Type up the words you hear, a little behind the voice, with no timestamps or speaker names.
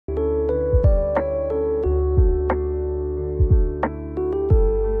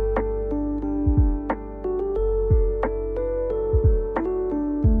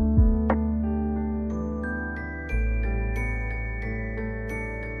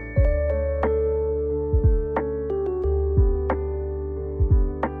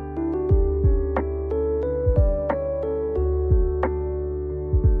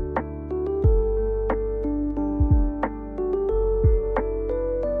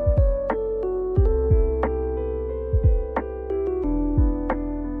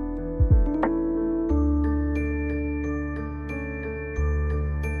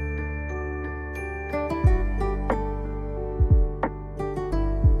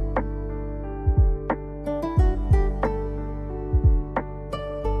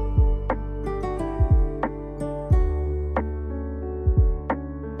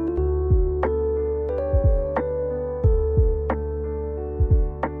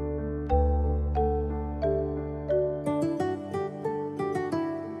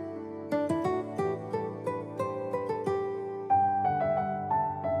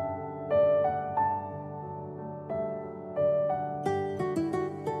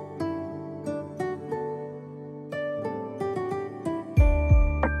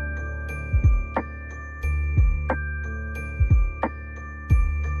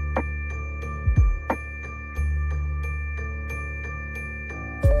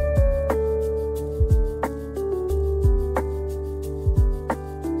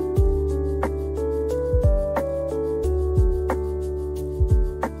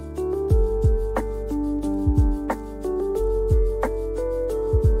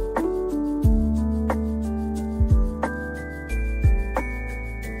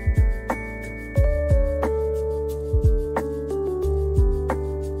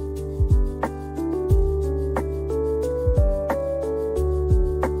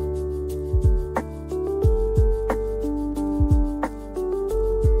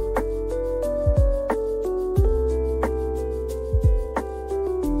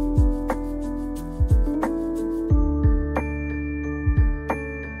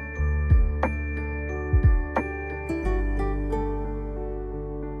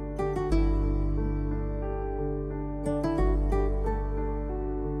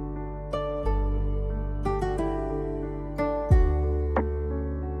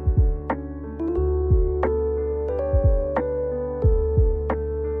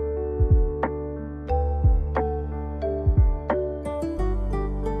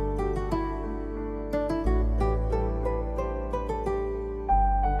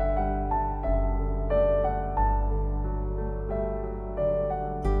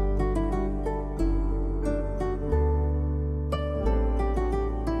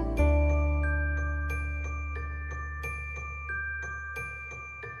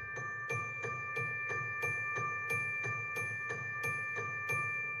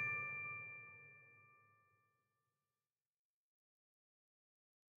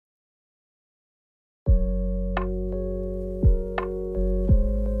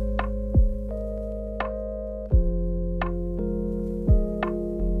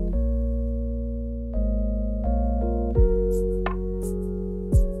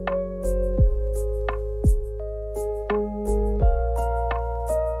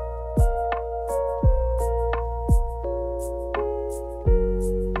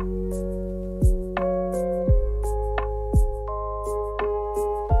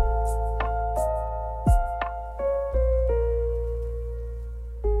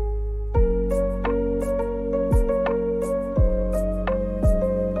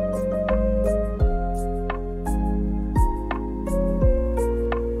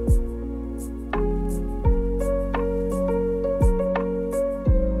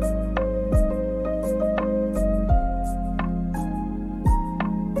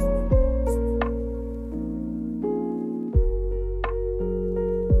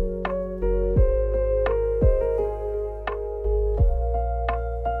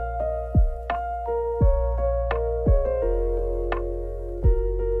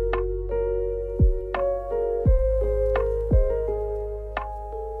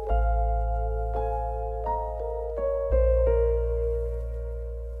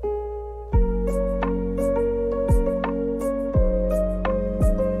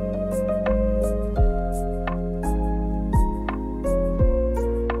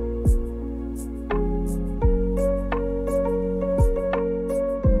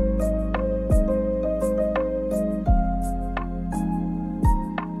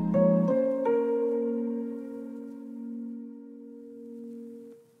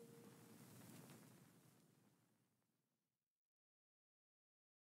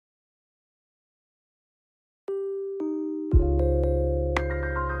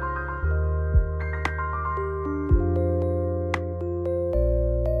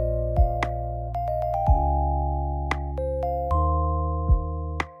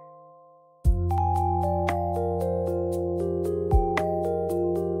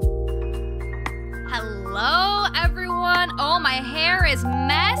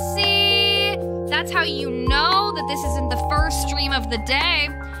That's how you know that this isn't the first stream of the day.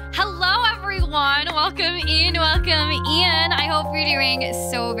 Hello, everyone. Welcome in. Welcome in. I hope you're doing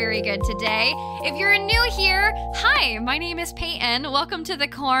so very good today. If you're new here, hi, my name is Payton. Welcome to the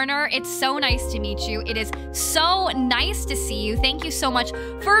corner. It's so nice to meet you. It is so nice to see you. Thank you so much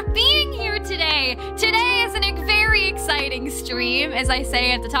for being here today. Today is a very exciting stream, as I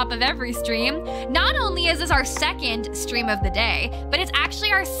say at the top of every stream. Not only is this our second stream of the day, but it's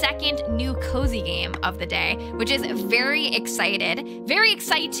actually our second new cozy game of the day, which is very exciting.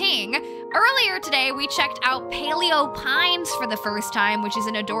 Earlier today, we checked out Paleo Pines for the first time, which is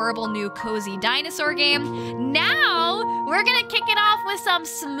an adorable new cozy dinosaur game. Now, we're gonna kick it off with some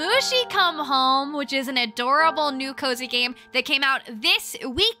Smushi Come Home, which is an adorable new cozy game that came out this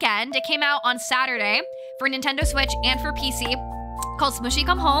weekend. It came out on Saturday for Nintendo Switch and for PC, called Smushi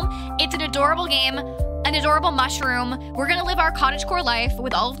Come Home. It's an adorable game, an adorable mushroom. We're gonna live our cottagecore life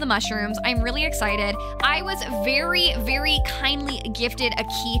with all of the mushrooms. I'm really excited. I was very, very kindly gifted a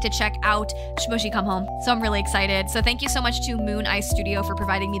key to check out Smushi Come Home, so I'm really excited. So thank you so much to Mooneye Studios for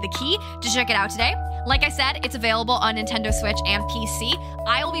providing me the key to check it out today. Like I said, it's available on Nintendo Switch and PC.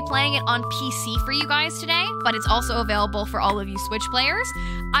 I will be playing it on PC for you guys today, but it's also available for all of you Switch players.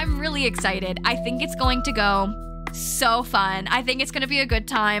 I'm really excited. I think it's going to go so fun. I think it's gonna be a good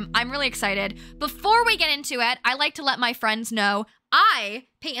time. I'm really excited. Before we get into it, I like to let my friends know I,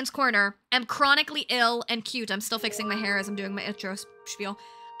 Payton's Corner, am chronically ill and cute. I'm still fixing my hair as I'm doing my intro spiel.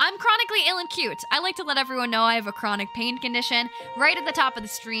 I'm chronically ill and cute. I like to let everyone know I have a chronic pain condition right at the top of the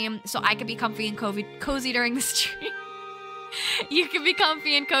stream so I can be comfy and cozy during the stream. You can be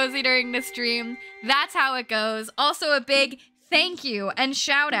comfy and cozy during the stream. That's how it goes. Also, a big thank you and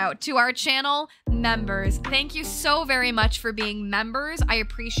shout out to our channel members. Thank you so very much for being members. I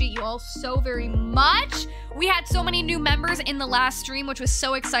appreciate you all so very much. We had so many new members in the last stream, which was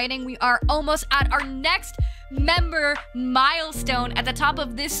so exciting. We are almost at our next member milestone. At the top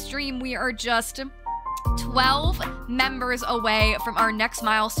of this stream, we are just 12 members away from our next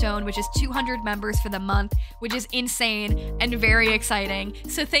milestone, which is 200 members for the month, which is insane and very exciting.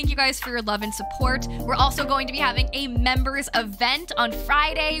 So thank you guys for your love and support. We're also going to be having a members event on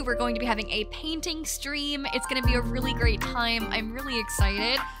Friday. We're going to be having a painting stream. It's going to be a really great time. I'm really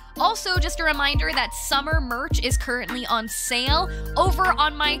excited. Also, just a reminder that summer merch is currently on sale over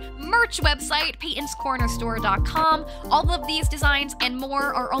on my merch website, paytonscornerstore.com. All of these designs and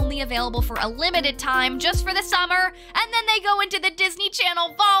more are only available for a limited time, just for the summer, and then they go into the Disney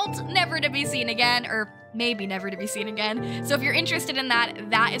Channel vault, never to be seen again, or maybe never to be seen again. So if you're interested in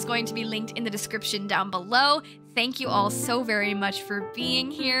that, that is going to be linked in the description down below. Thank you all so very much for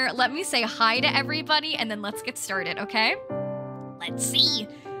being here. Let me say hi to everybody, and then let's get started, okay? Let's see.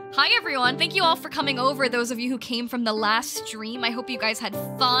 Hi everyone, thank you all for coming over, those of you who came from the last stream. I hope you guys had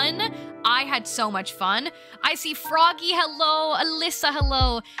fun. I had so much fun. I see Froggy, hello, Alyssa,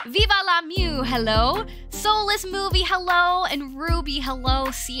 hello, Viva la Mew, hello, Soulless Movie, hello, and Ruby, hello,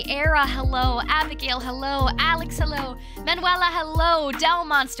 Sierra, hello, Abigail, hello, Alex, hello, Manuela, hello, Del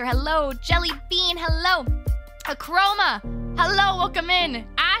Monster, hello, Jelly Bean, hello, Achroma, hello, welcome in,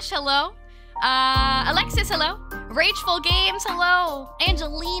 Ash, hello, Alexis, hello, Rageful Games, hello,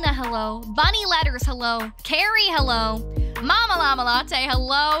 Angelina, hello, Bunny Letters, hello, Carrie, hello, Mama Llama Latte,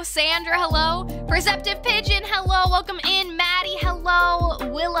 hello, Sandra, hello, Perceptive Pigeon, hello, welcome in, Maddie, hello,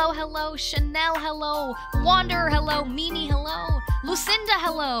 Willow, hello, Chanel, hello, Wanderer, hello, Mimi, hello, Lucinda,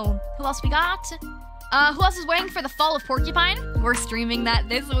 hello, who else we got? Who else is waiting for the Fall of Porcupine? We're streaming that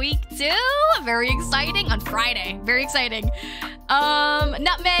this week too. Very exciting on Friday. Very exciting.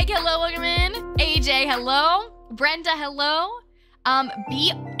 Nutmeg, hello, welcome in. AJ, hello. Brenda, hello.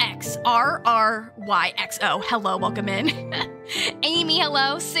 BXRRYXO, hello, welcome in. Amy,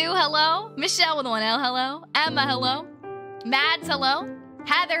 hello. Sue, hello. Michelle with one L, hello. Emma, hello. Mads, hello.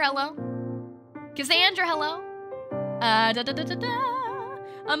 Heather, hello. Cassandra, hello. I'm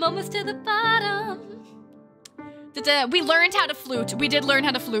almost to the bottom. We learned how to flute. We did learn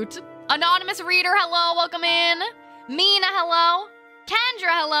how to flute. Anonymous Reader, hello, welcome in. Mina, hello.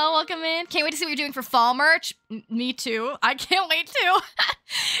 Kendra, hello, welcome in. Can't wait to see what you're doing for fall merch. Me too. I can't wait too.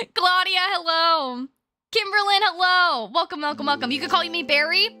 Claudia, hello. Kimberlyn, hello. Welcome, welcome, welcome. You could call me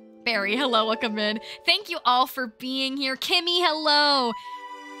Barry. Barry, hello, welcome in. Thank you all for being here. Kimmy, hello.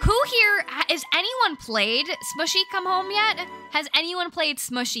 Who here, has anyone played Smushi Come Home yet? Has anyone played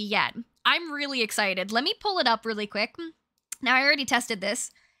Smushi yet? I'm really excited. Let me pull it up really quick. Now, I already tested this,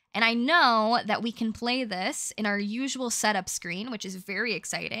 and I know that we can play this in our usual setup screen, which is very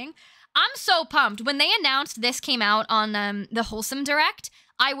exciting. I'm so pumped. When they announced this came out on the Wholesome Direct,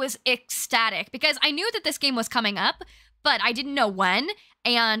 I was ecstatic because I knew that this game was coming up, but I didn't know when.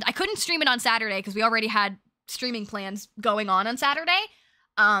 And I couldn't stream it on Saturday because we already had streaming plans going on Saturday.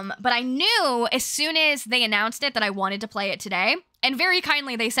 But I knew as soon as they announced it that I wanted to play it today. And very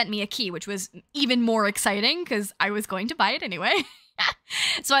kindly, they sent me a key, which was even more exciting because I was going to buy it anyway.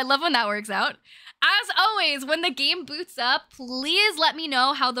 So I love when that works out. As always, when the game boots up, please let me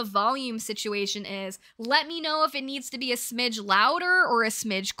know how the volume situation is. Let me know if it needs to be a smidge louder or a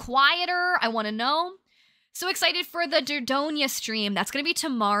smidge quieter. I want to know. So excited for the Dordonia stream. That's going to be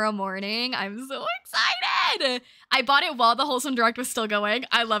tomorrow morning. I'm so excited. I bought it while the Wholesome Direct was still going.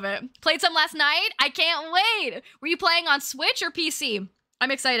 I love it. Played some last night. I can't wait. Were you playing on Switch or PC?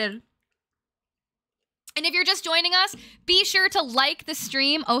 I'm excited. And if you're just joining us, be sure to like the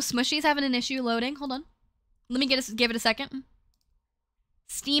stream. Oh, Smushy's having an issue loading. Hold on. Let me give it a second.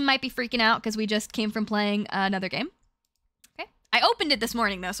 Steam might be freaking out because we just came from playing another game. Okay. I opened it this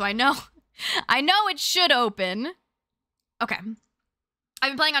morning, though, so I know. I know it should open. Okay.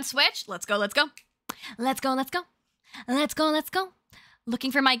 I've been playing on Switch. Let's go, let's go. Let's go, let's go. Let's go, let's go.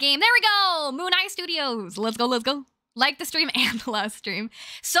 Looking for my game. There we go. Mooneye Studios. Let's go, let's go. Like the stream and the last stream.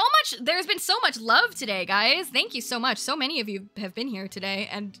 There's been so much love today, guys. Thank you so much. So many of you have been here today,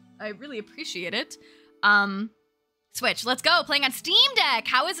 and I really appreciate it. Switch, let's go. Playing on Steam Deck.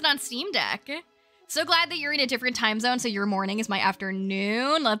 How is it on Steam Deck? So glad that you're in a different time zone, so your morning is my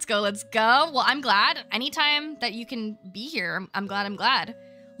afternoon. Let's go, let's go. Well, I'm glad. Anytime that you can be here, I'm glad.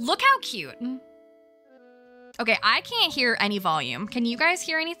 Look how cute. Okay, I can't hear any volume. Can you guys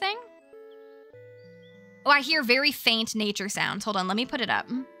hear anything? Oh, I hear very faint nature sounds. Hold on, let me put it up.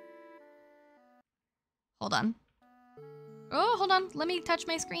 Hold on. Oh, hold on. Let me touch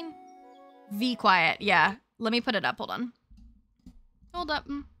my screen. V quiet, yeah. Let me put it up, hold on. Hold up.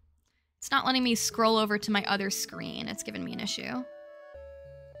 It's not letting me scroll over to my other screen. It's giving me an issue. Come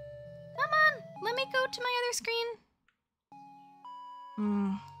on, let me go to my other screen.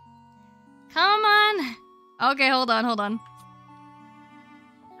 Come on. Okay, hold on.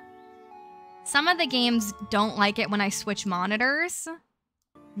 Some of the games don't like it when I switch monitors.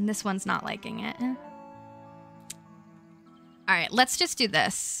 And this one's not liking it. All right, let's just do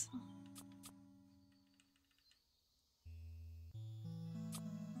this.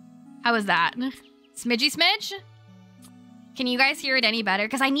 How was that? Smidgy smidge? Can you guys hear it any better?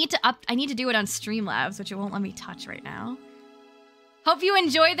 Because I need to do it on Streamlabs, which it won't let me touch right now. Hope you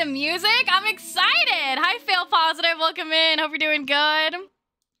enjoy the music. I'm excited. Hi, Fail Positive. Welcome in. Hope you're doing good.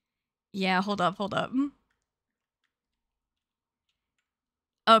 Yeah, hold up.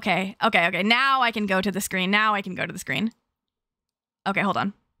 Okay. Now I can go to the screen. Okay, hold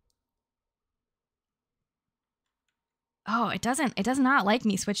on. Oh, it does not like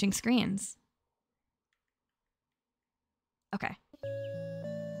me switching screens. Okay.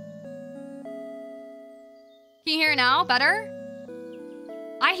 Can you hear it now? Better?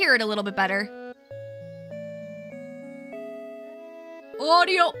 I hear it a little bit better.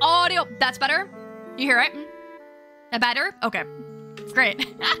 Audio. That's better? You hear it? That better? Okay. Great.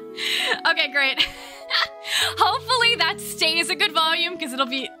 Okay, great. Hopefully that stays a good volume because it'll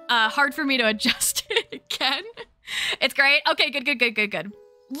be hard for me to adjust it again. It's great. Okay, good.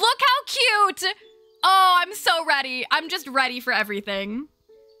 Look how cute. Oh, I'm so ready. I'm just ready for everything.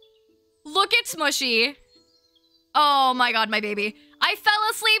 Look at Smushy. Oh my god, my baby. I fell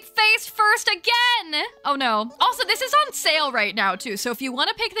asleep face first again. Oh no. Also, this is on sale right now too, so if you want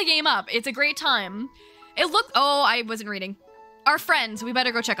to pick the game up, it's a great time. Oh, I wasn't reading. Our friends, we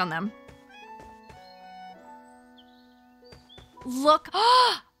better go check on them. Look.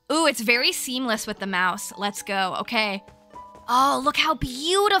 Ooh, it's very seamless with the mouse. Let's go. Okay. Oh, look how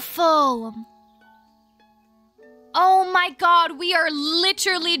beautiful. Oh my god, we are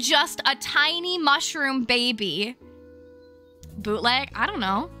literally just a tiny mushroom baby. Bootleg? I don't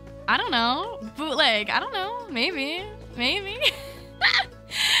know. Bootleg? I don't know. Maybe.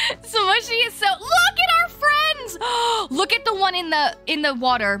 Smushy is so... Look at our friends! Look at the one in the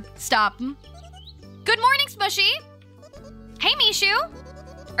water. Stop. Good morning, Smushy. Hey, Mishu.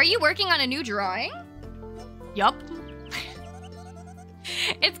 Are you working on a new drawing? Yup.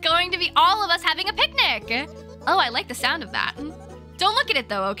 It's going to be all of us having a picnic. Oh, I like the sound of that. Don't look at it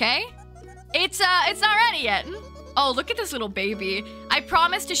though, okay? It's not ready yet. Oh, look at this little baby. I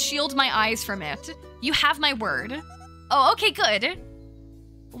promise to shield my eyes from it. You have my word. Oh, okay, good.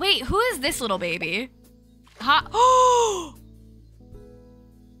 Wait, who is this little baby? Huh? Oh!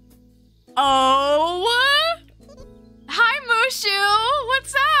 Hi, Mushu!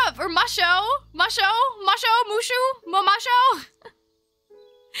 What's up? Or Musho? Mushu?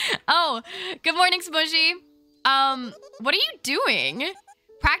 Oh, good morning, Smushy. What are you doing?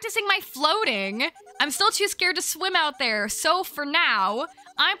 Practicing my floating. I'm still too scared to swim out there. So for now,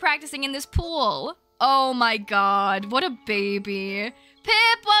 I'm practicing in this pool. Oh my God, what a baby.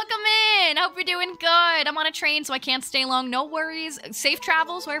 Pip, welcome in. Hope you're doing good. I'm on a train, so I can't stay long. No worries. Safe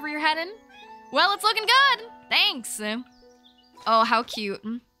travels wherever you're heading. Well, it's looking good. Thanks. Oh, how cute.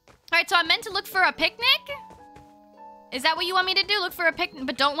 All right, so I'm meant to look for a picnic? Is that what you want me to do? Look for a picnic,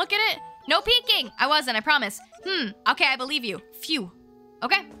 but don't look at it? No peeking. I wasn't, I promise. Okay, I believe you. Phew.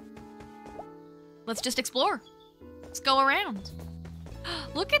 Okay. Let's just explore. Let's go around.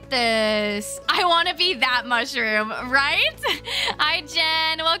 Look at this. I want to be that mushroom, right? Hi,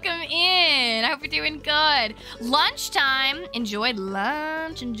 Jen. Welcome in. I hope you're doing good. Lunchtime. Enjoy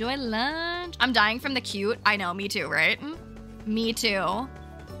lunch. Enjoy lunch. I'm dying from the cute. I know, me too, right? Me too.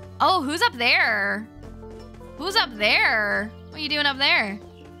 Oh, who's up there? Who's up there? What are you doing up there?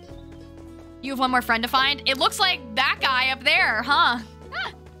 You have one more friend to find? It looks like that guy up there, huh?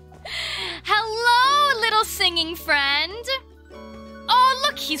 Hello, little singing friend. Oh,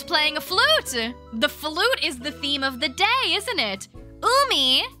 look, he's playing a flute. The flute is the theme of the day, isn't it?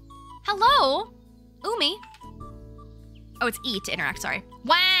 Umi. Hello. Umi. Oh, it's E to interact, sorry.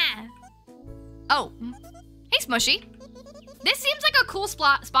 Wah. Oh. Hey, Smushi. This seems like a cool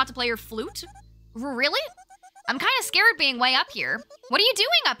spot to play your flute. Really? I'm kind of scared being way up here. What are you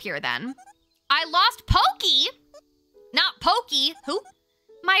doing up here, then? I lost Pokey. Not Pokey. Who?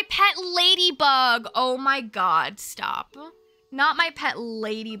 My pet ladybug. Oh my God, stop. Not my pet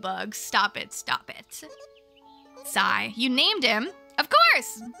ladybug. Stop it, stop it. Sigh. You named him? Of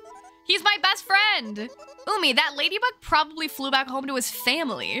course! He's my best friend. Umi, that ladybug probably flew back home to his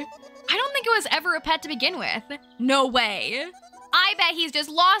family. I don't think it was ever a pet to begin with. No way. I bet he's just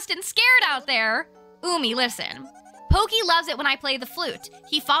lost and scared out there. Umi, listen. Pokey loves it when I play the flute.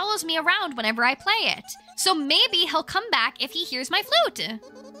 He follows me around whenever I play it. So maybe he'll come back if he hears my flute.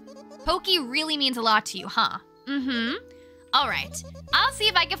 Pokey really means a lot to you, huh? Mm-hmm. All right, I'll see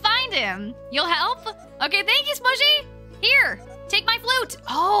if I can find him. You'll help? Okay, thank you, Smushi. Here, take my flute.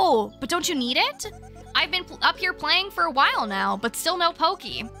 Oh, but don't you need it? I've been up here playing for a while now, but still no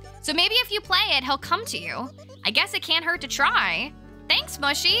Pokey. So maybe if you play it, he'll come to you. I guess it can't hurt to try. Thanks,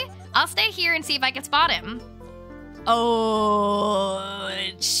 Smushi. I'll stay here and see if I can spot him. Oh,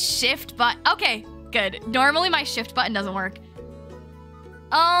 shift button. Okay, good. Normally my shift button doesn't work.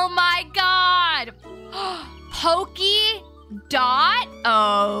 Oh my God. Pokey Dot?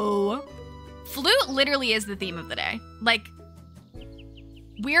 Oh. Flute literally is the theme of the day. Like,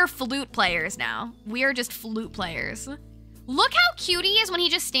 we're flute players now. We are just flute players. Look how cute he is when he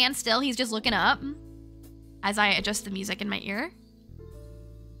just stands still. He's just looking up as I adjust the music in my ear.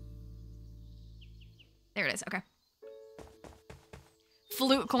 There it is, okay.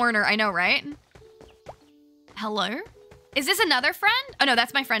 Flute corner, I know, right? Hello? Is this another friend? Oh no,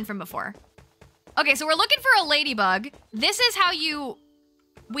 that's my friend from before. Okay, so we're looking for a ladybug. This is how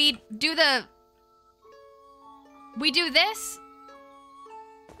we do this.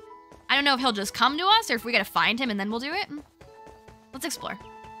 I don't know if he'll just come to us or if we gotta find him and then we'll do it. Let's explore.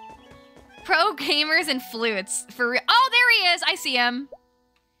 Pro gamers and flutes, for real. Oh, there he is, I see him.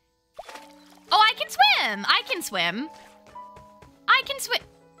 Oh, I can swim, I can swim. I can swim.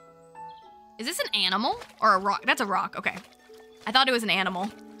 Is this an animal or a rock? That's a rock, okay. I thought it was an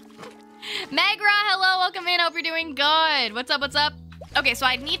animal. Megra, hello, welcome in, hope you're doing good. What's up, what's up? Okay, so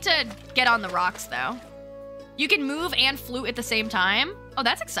I need to get on the rocks though. You can move and flute at the same time. Oh,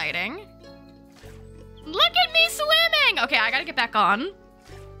 that's exciting. Look at me swimming. Okay, I gotta get back on.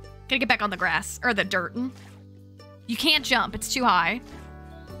 Gotta get back on the grass, or the dirt. You can't jump, it's too high.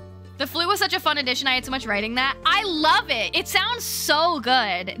 The flute was such a fun addition. I had so much writing that. I love it. It sounds so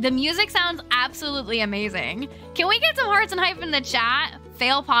good. The music sounds absolutely amazing. Can we get some hearts and hype in the chat?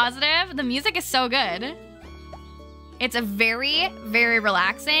 Fail positive. The music is so good. It's a very, very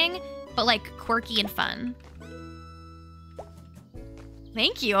relaxing, but like quirky and fun.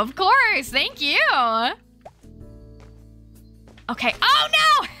 Thank you, of course. Thank you. Okay. Oh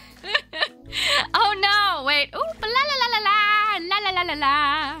no! Oh no! Wait. Ooh, la la la la la la la la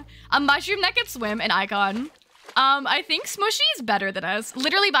la. A mushroom that can swim, an icon. I think Smushi is better than us.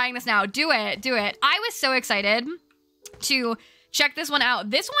 Literally buying this now. Do it, do it. I was so excited to check this one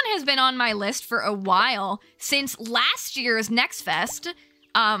out. This one has been on my list for a while. Since last year's Next Fest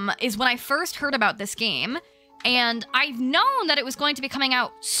is when I first heard about this game. And I've known that it was going to be coming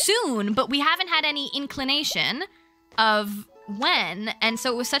out soon, but we haven't had any inclination of when. And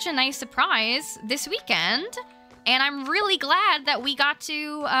so it was such a nice surprise this weekend. And I'm really glad that we got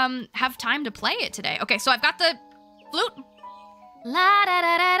to have time to play it today. Okay, so I've got the flute. La da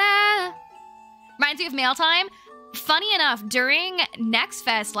da da da. Reminds you of mail time. Funny enough, during Next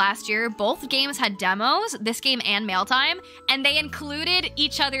Fest last year, both games had demos, this game and Mail Time, and they included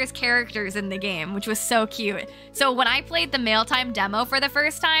each other's characters in the game, which was so cute. So when I played the Mail Time demo for the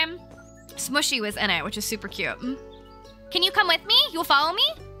first time, Smushi was in it, which is super cute. Can you come with me? You'll follow me?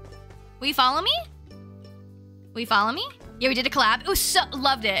 Will you follow me? Will you follow me? Yeah, we did a collab. It was so,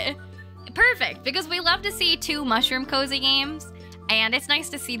 loved it. Perfect, because we love to see 2 mushroom cozy games. And it's nice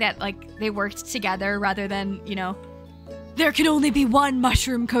to see that, like, they worked together rather than, you know, there can only be one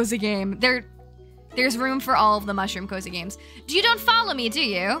mushroom cozy game. There's room for all of the mushroom cozy games. You don't follow me, do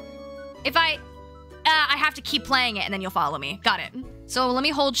you? If I have to keep playing it and then you'll follow me. Got it. So let me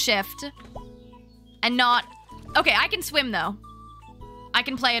hold shift and not, okay, I can swim though. I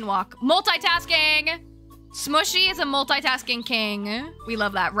can play and walk. Multitasking. Smushi is a multitasking king. We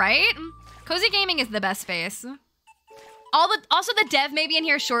love that, right? Cozy gaming is the best space. Also, the dev may be in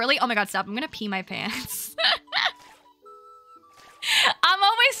here shortly. Oh my god, stop. I'm gonna pee my pants. I'm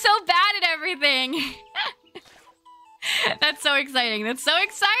always so bad at everything. That's so exciting. That's so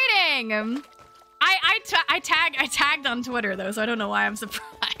exciting. I tagged on Twitter, though, so I don't know why I'm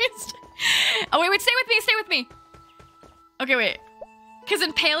surprised. Oh, wait, stay with me, stay with me. Okay, wait. Because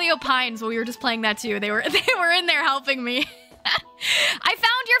in Paleo Pines, well, we were just playing that, too. They were in there helping me. I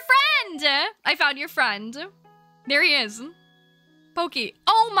found your friend. I found your friend. There he is. Pokey.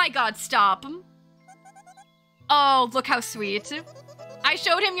 Oh my god, stop. Oh, look how sweet. I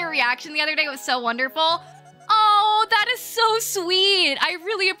showed him your reaction the other day. It was so wonderful. Oh, that is so sweet. I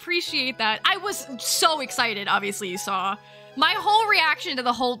really appreciate that. I was so excited, obviously you saw. My whole reaction to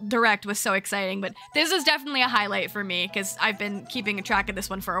the whole direct was so exciting, but this is definitely a highlight for me because I've been keeping a track of this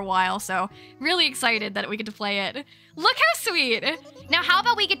one for a while, so really excited that we get to play it. Look how sweet. Now, how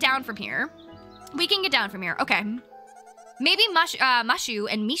about we get down from here? We can get down from here. Okay. Maybe Mushu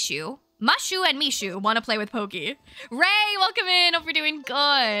and Mishu want to play with Pokey. Ray, welcome in. Hope you're doing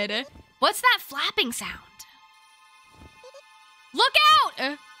good. What's that flapping sound? Look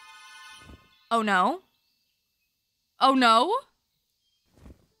out! Oh no. Oh no.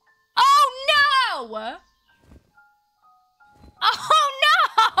 Oh no! Oh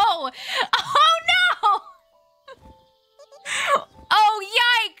no! Oh no! Oh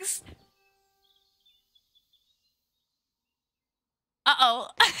yikes! Uh-oh.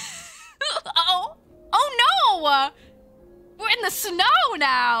 Uh-oh. Oh no! We're in the snow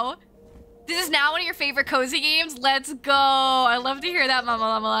now! This is now one of your favorite cozy games? Let's go! I love to hear that, Mama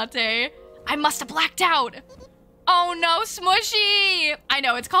Llama Latte. I must have blacked out. Oh no, Smushi! I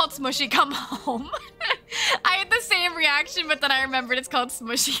know, it's called Smushi Come Home. I had the same reaction, but then I remembered it's called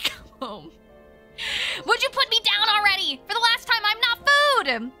Smushi Come Home. Would you put me down already? For the last time, I'm not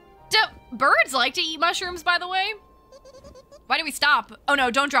food! Do birds like to eat mushrooms, by the way? Why do we stop? Oh no,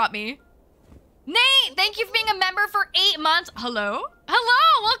 don't drop me. Nate, thank you for being a member for 8 months. Hello?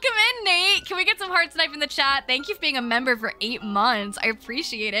 Hello, welcome in, Nate. Can we get some hearts knife in the chat? Thank you for being a member for 8 months. I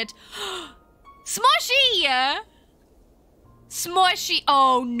appreciate it. Smushy! Smushy.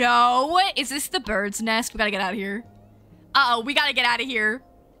 Oh no. Is this the bird's nest? We gotta get out of here. Uh-oh, we gotta get out of here.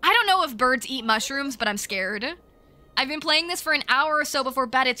 I don't know if birds eat mushrooms, but I'm scared. I've been playing this for an hour or so before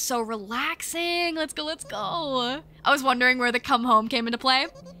bed. It's so relaxing. Let's go, let's go. I was wondering where the come home came into play.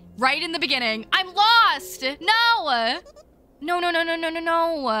 Right in the beginning. I'm lost. No. No, no, no, no, no, no,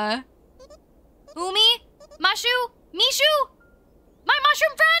 no. Umi? Mashu? Mishu? My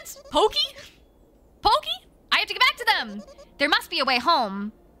mushroom friends? Pokey? Pokey? I have to get back to them. There must be a way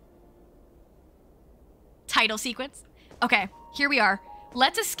home. Title sequence. Okay, here we are.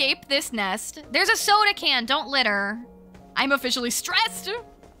 Let's escape this nest. There's a soda can. Don't litter. I'm officially stressed.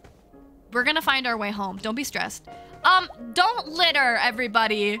 We're gonna find our way home. Don't be stressed. Don't litter,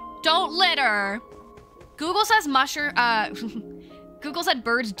 everybody. Don't litter. Google says Google said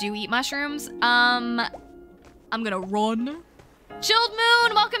birds do eat mushrooms. I'm gonna run. Chilled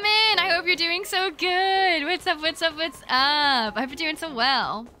Moon, welcome in. I hope you're doing so good. What's up, what's up, what's up? I hope you're doing so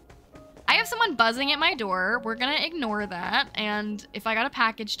well. I have someone buzzing at my door. We're gonna ignore that. And if I got a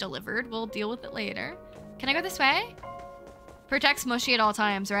package delivered, we'll deal with it later. Can I go this way? Protect Smushi at all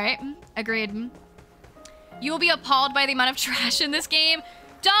times, right? Agreed. You will be appalled by the amount of trash in this game.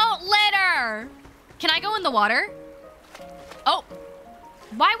 Don't litter! Can I go in the water? Oh.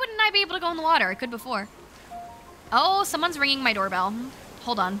 Why wouldn't I be able to go in the water? I could before. Oh, someone's ringing my doorbell.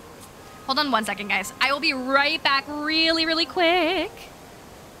 Hold on. Hold on 1 second, guys. I will be right back really, really quick.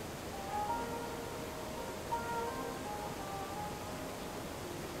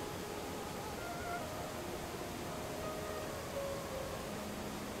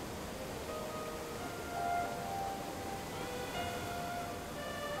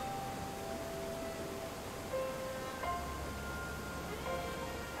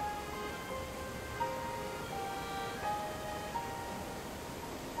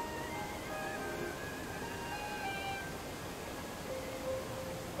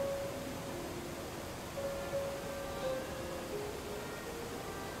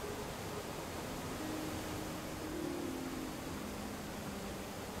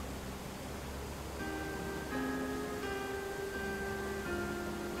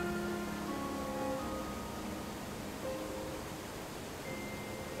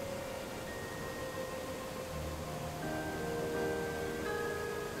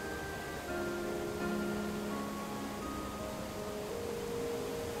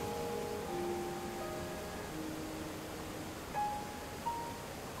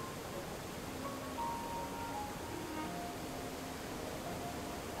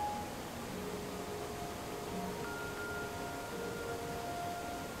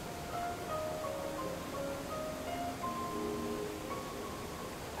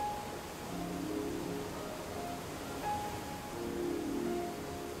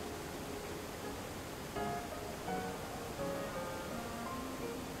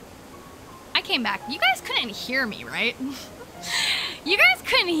 I came back. You guys couldn't hear me, right? You guys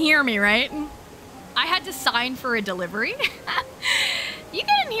couldn't hear me, right? I had to sign for a delivery. You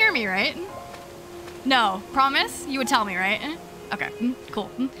couldn't hear me, right? No, promise? You would tell me, right? Okay, cool.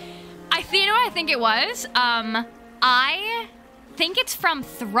 You know what I think it was? I think it's from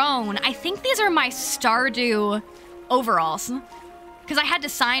Throne. I think these are my Stardew overalls. Because I had to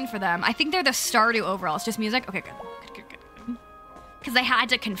sign for them. I think they're the Stardew overalls. Just music? Okay, good. Because I had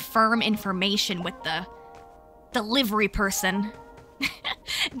to confirm information with the delivery person.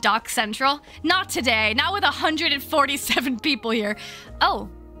 Dock Central? Not today. Not with 147 people here. Oh,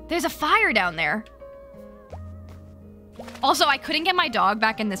 there's a fire down there. Also, I couldn't get my dog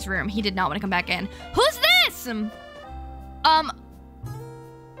back in this room. He did not want to come back in. Who's this? Who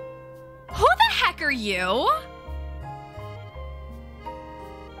the heck are you?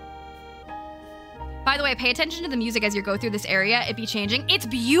 By the way, pay attention to the music as you go through this area. It be changing. It's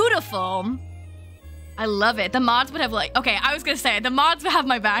beautiful. I love it. The mods would have like, okay, I was gonna say, the mods would have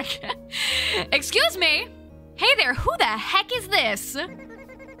my back. Excuse me. Hey there, who the heck is this?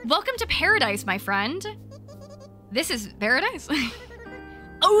 Welcome to paradise, my friend. This is paradise?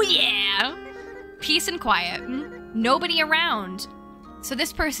 Oh yeah. Peace and quiet. Nobody around. So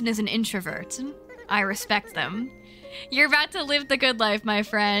this person is an introvert. I respect them. You're about to live the good life, my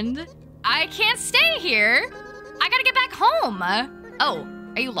friend. I can't stay here. I gotta get back home. Oh,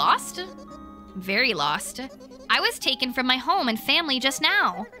 are you lost? Very lost. I was taken from my home and family just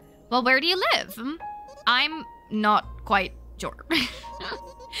now. Well, where do you live? I'm not quite sure.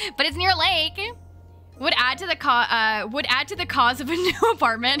 But it's near a lake. Would add to the cause of a new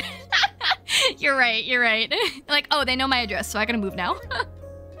apartment. You're right. Like, oh, they know my address, so I gotta move now.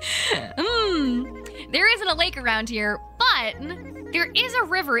 There isn't a lake around here, but there is a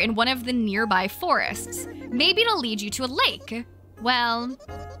river in one of the nearby forests. Maybe it'll lead you to a lake. Well,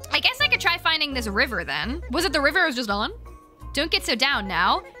 I guess I could try finding this river then. Was it the river I was just on? Don't get so down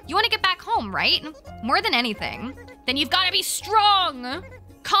now. You want to get back home, right? More than anything. Then you've got to be strong,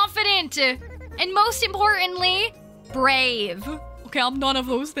 confident, and most importantly, brave. Okay, I'm none of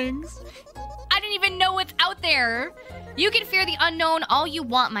those things. I didn't even know what's out there. You can fear the unknown all you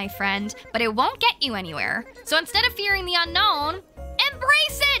want, my friend, but it won't get you anywhere. So instead of fearing the unknown,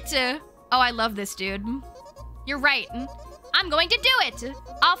 embrace it. Oh, I love this dude. You're right. I'm going to do it.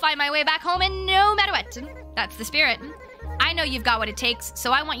 I'll find my way back home and no matter what. That's the spirit. I know you've got what it takes,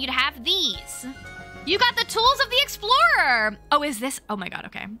 so I want you to have these. You got the tools of the explorer. Oh, is this? Oh my God,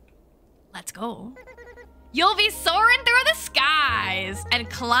 okay. Let's go. You'll be soaring through the skies and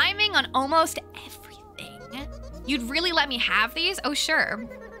climbing on almost everything. You'd really let me have these? Oh, sure.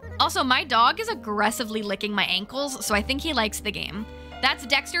 Also, my dog is aggressively licking my ankles, so I think he likes the game. That's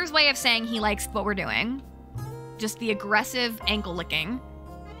Dexter's way of saying he likes what we're doing. Just the aggressive ankle licking.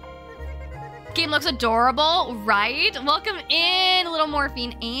 Game looks adorable, right? Welcome in, Little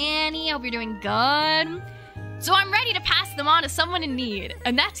Morphine Annie. Hope you're doing good. So I'm ready to pass them on to someone in need,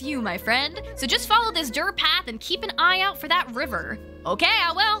 and that's you, my friend. So just follow this dirt path and keep an eye out for that river. Okay,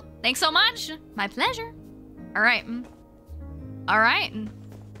 I will. Thanks so much. My pleasure. All right.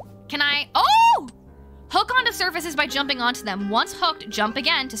 Can I? Oh! Hook onto surfaces by jumping onto them. Once hooked, jump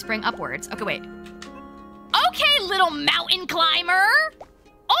again to spring upwards. Okay, wait. Okay, little mountain climber.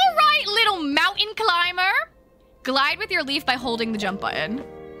 All right, little mountain climber. Glide with your leaf by holding the jump button.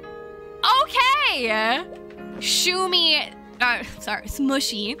 Okay. Smushi,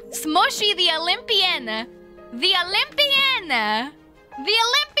 the Olympian.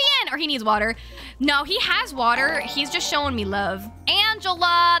 Or he needs water. No, he has water. He's just showing me love.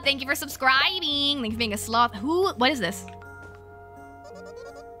 Angela, thank you for subscribing. Thank you for being a sloth. What is this?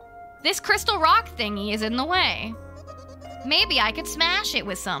 This crystal rock thingy is in the way. Maybe I could smash it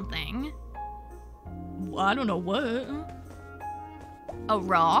with something. Well, I don't know what. A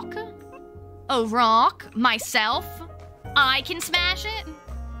rock? A rock? Myself? I can smash it?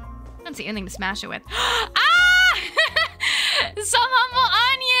 I don't see anything to smash it with. Ah! Some humble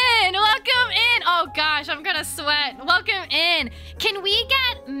onion! Welcome in! Oh gosh, I'm gonna sweat. Welcome in. Can we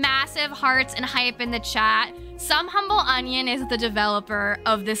get massive hearts and hype in the chat? Some humble onion is the developer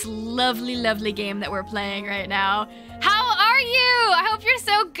of this lovely, lovely game that we're playing right now. How are you? I hope you're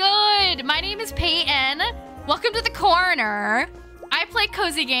so good. My name is Payton. Welcome to the corner. I play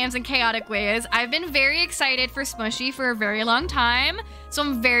cozy games in chaotic ways. I've been very excited for Smushi for a very long time, so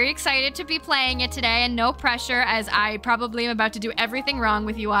I'm very excited to be playing it today, and no pressure as I probably am about to do everything wrong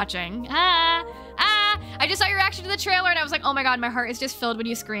with you watching. I just saw your reaction to the trailer and I was like, oh my God, my heart is just filled when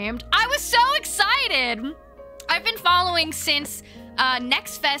you screamed. I was so excited. I've been following since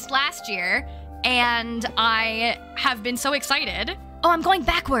Next Fest last year, and I have been so excited. Oh, I'm going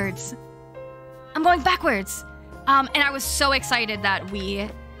backwards. I'm going backwards. And I was so excited that we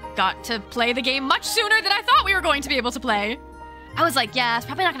got to play the game much sooner than I thought we were going to be able to play. I was like, yeah, it's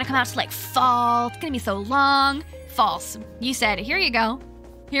probably not gonna come out till like fall. It's gonna be so long. False. You said, here you go.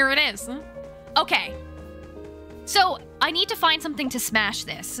 Here it is. Okay. So I need to find something to smash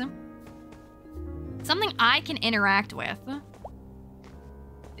this. Something I can interact with.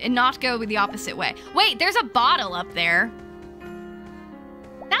 And not go the opposite way. Wait, there's a bottle up there.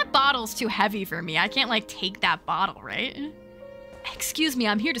 That bottle's too heavy for me. I can't like take that bottle, right? Excuse me,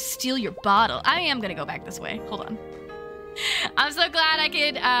 I'm here to steal your bottle. I am gonna go back this way. Hold on. I'm so glad I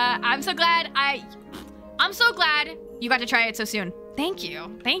could, I'm so glad you got to try it so soon. Thank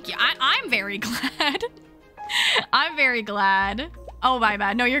you. Thank you. I'm very glad. I'm very glad. Oh, my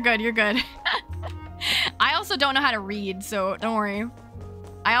bad. No, you're good. You're good. I also don't know how to read, so don't worry.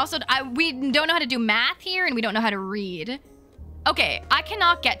 We don't know how to do math here, and we don't know how to read. Okay, I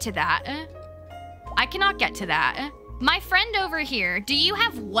cannot get to that. I cannot get to that. My friend over here, do you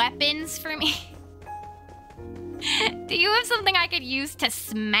have weapons for me? Do you have something I could use to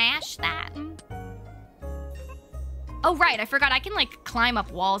smash that? Oh, right, I forgot I can like climb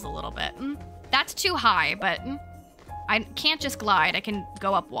up walls a little bit. That's too high, but I can't just glide, I can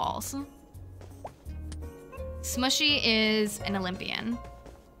go up walls. Smushi is an Olympian.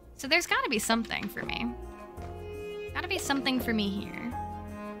 So there's gotta be something for me. Gotta be something for me here.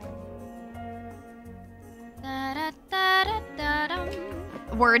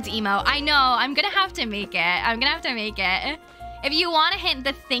 Words emo. I know, I'm gonna have to make it. I'm gonna have to make it. If you want to hint,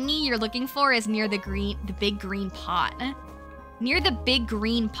 the thingy you're looking for is near the big green pot. Near the big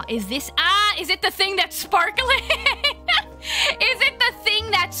green pot. Is this, is it the thing that's sparkling? Is it the thing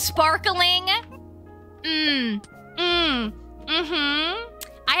that's sparkling?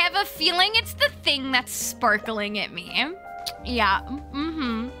 I have a feeling it's the thing that's sparkling at me. Yeah,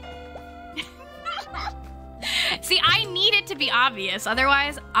 See, I need it to be obvious,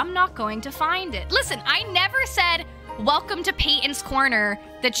 otherwise I'm not going to find it. Listen, I never said, welcome to Payton's Corner,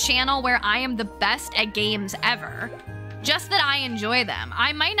 the channel where I am the best at games ever. Just that I enjoy them.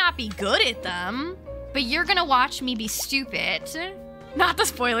 I might not be good at them, but you're gonna watch me be stupid. Not the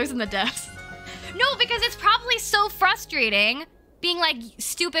spoilers and the deaths. No, because it's probably so frustrating being like,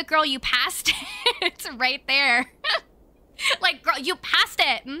 stupid girl, you passed it. It's right there. Like, girl, you passed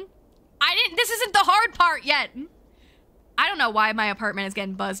it. This isn't the hard part yet. I don't know why my apartment is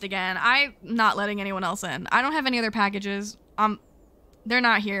getting buzzed again. I'm not letting anyone else in. I don't have any other packages. They're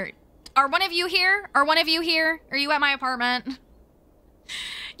not here. Are one of you here? Are one of you here? Are you at my apartment?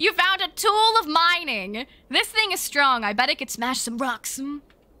 You found a tool of mining. This thing is strong. I bet it could smash some rocks.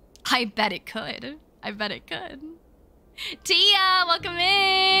 I bet it could. I bet it could. Tia, welcome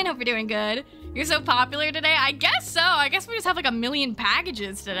in. Hope you're doing good. You're so popular today. I guess so. I guess we just have like a million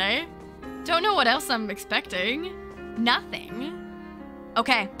packages today. Don't know what else I'm expecting. Nothing.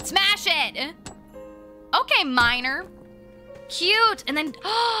 Okay, smash it. Okay, miner. Cute. And then,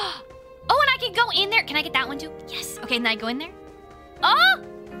 oh, and I can go in there. Can I get that one too? Yes. Okay, and then I go in there. Oh,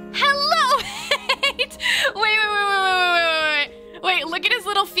 hello. Wait, look at his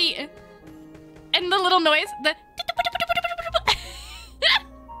little feet. And the little noise.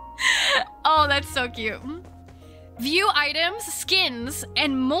 Oh, that's so cute. View items, skins,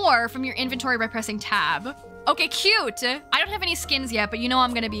 and more from your inventory by pressing tab. Okay, cute. I don't have any skins yet, but you know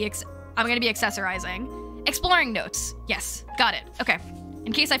I'm gonna be accessorizing. Exploring notes. Yes, got it. Okay,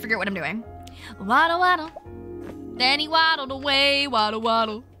 in case I forget what I'm doing. Waddle, waddle. Then he waddled away, waddle,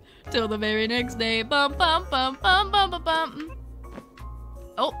 waddle. Till the very next day. Bum, bum, bum, bum, bum, bum, bum.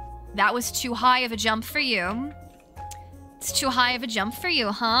 Oh, that was too high of a jump for you. It's too high of a jump for you,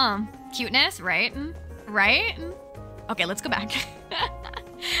 huh? Cuteness, right? Right? Okay, let's go back.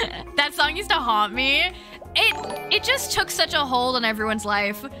 That song used to haunt me. It just took such a hold on everyone's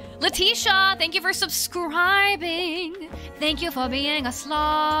life. Letitia, thank you for subscribing. Thank you for being a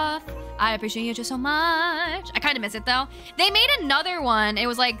sloth. I appreciate you so much. I kind of miss it though. They made another one. It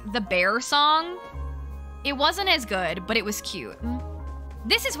was like the bear song. It wasn't as good, but it was cute.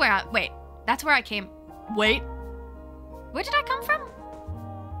 This is where wait, that's where I came. Wait, where did I come from?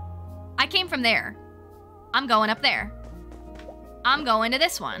 I came from there. I'm going up there. I'm going to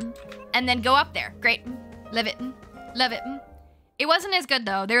this one. And then go up there. Great. Love it. Love it. It wasn't as good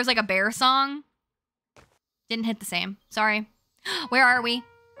though. There was like a bear song. Didn't hit the same. Sorry. Where are we?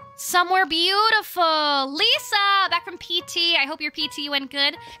 Somewhere beautiful. Lisa, back from PT. I hope your PT went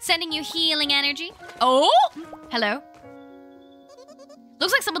good. Sending you healing energy. Oh, hello.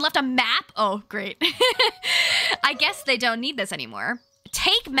 Looks like someone left a map. Oh, great. I guess they don't need this anymore.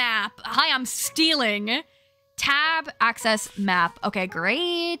 Take map. Hi, I'm stealing. Tab, access, map. Okay,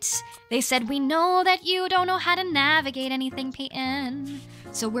 great. They said, we know that you don't know how to navigate anything, Payton.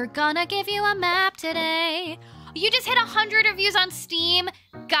 So we're gonna give you a map today. You just hit 100 reviews on Steam.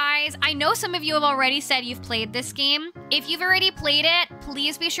 Guys, I know some of you have already said you've played this game. If you've already played it,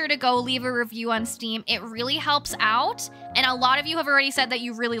 please be sure to go leave a review on Steam. It really helps out. And a lot of you have already said that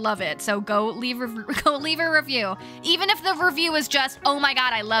you really love it. So go leave a review. Even if the review is just, oh my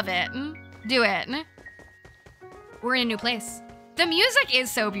God, I love it. Do it. We're in a new place. The music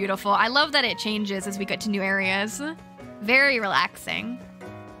is so beautiful. I love that it changes as we get to new areas. Very relaxing.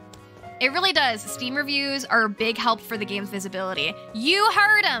 It really does. Steam reviews are a big help for the game's visibility. You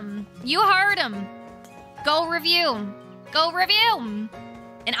heard him. You heard him. Go review. Go review.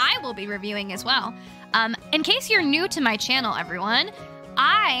 And I will be reviewing as well. In case you're new to my channel, everyone,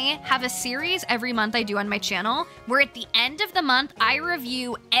 I have a series every month I do on my channel where at the end of the month, I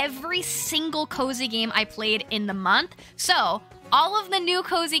review every single cozy game I played in the month. So all of the new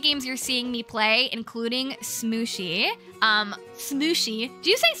cozy games you're seeing me play, including Smushi. Smushi. Do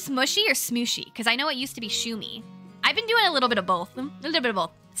you say smushy or smooshy? Because I know it used to be shumi. I've been doing a little bit of both.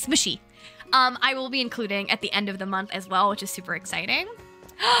 Smushi. I will be including at the end of the month as well, which is super exciting.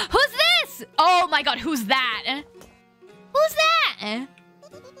 Who's this? Oh my God, who's that? Who's that?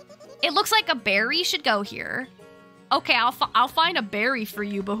 It looks like a berry should go here. Okay, I'll find a berry for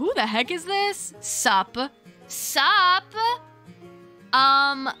you, but who the heck is this? Sup? Sup?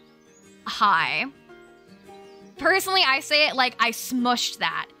 Hi. Personally, I say it like I smushed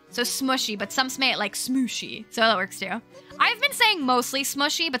that. So smushy, but some say it like smooshy. So that works too. I've been saying mostly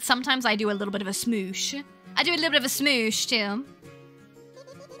smushy, but sometimes I do a little bit of a smoosh. I do a little bit of a smoosh too.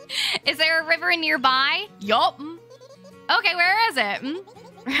 Is there a river nearby? Yup. Okay, where is it?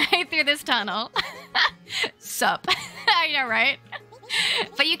 Right through this tunnel. Sup. I know, right?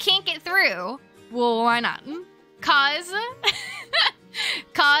 But you can't get through. Well, why not? Cause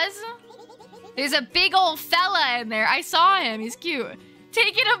there's a big old fella in there. I saw him. He's cute.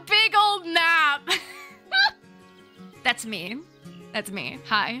 Taking a big old nap. That's me. That's me.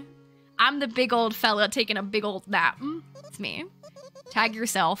 Hi. I'm the big old fella taking a big old nap. It's me. Tag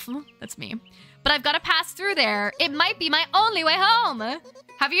yourself. That's me. But I've got to pass through there. It might be my only way home.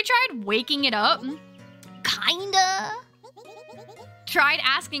 Have you tried waking it up? Kinda. Tried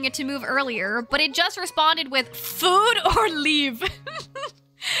asking it to move earlier, but it just responded with food or leave.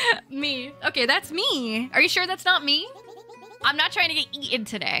 Me. Okay, that's me. Are you sure that's not me? I'm not trying to get eaten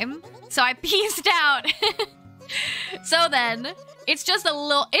today. So I peaced out. So then, it's just a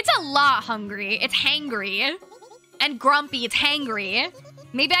little, it's a lot hungry. It's hangry. And grumpy, it's hangry.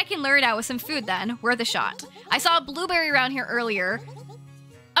 Maybe I can lure it out with some food then. Worth a shot. I saw a blueberry around here earlier.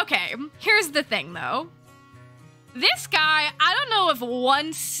 Okay, here's the thing though. This guy, I don't know if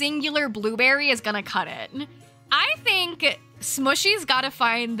one singular blueberry is gonna cut it. I think Smushy's gotta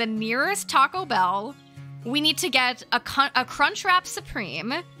find the nearest Taco Bell. We need to get a Crunchwrap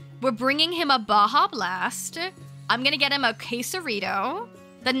Supreme. We're bringing him a Baja Blast. I'm gonna get him a quesarito.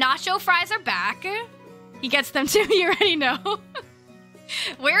 The nacho fries are back. He gets them too, you already know.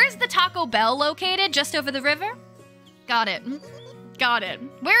 Where is the Taco Bell located? Just over the river? Got it. Got it.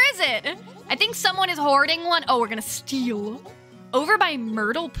 Where is it? I think someone is hoarding one. Oh, we're gonna steal. Over by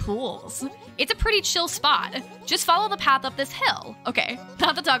Myrtle Pools. It's a pretty chill spot. Just follow the path up this hill. Okay,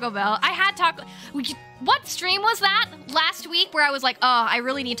 not the Taco Bell. I had Taco... What stream was that last week where I was like, oh, I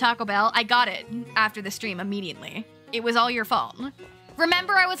really need Taco Bell? I got it after the stream immediately. It was all your fault.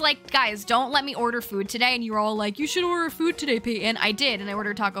 Remember, I was like, guys, don't let me order food today. And you were all like, you should order food today, Payton. I did, and I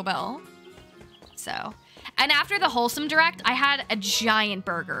ordered Taco Bell. So, and after the Wholesome Direct, I had a giant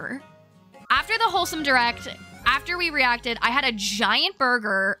burger. After the Wholesome Direct, after we reacted, I had a giant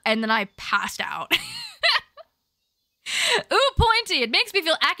burger, and then I passed out. Ooh, pointy. It makes me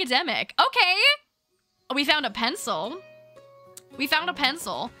feel academic. Okay. We found a pencil. We found a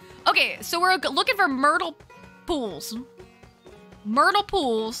pencil. Okay, so we're looking for Myrtle Pools. Myrtle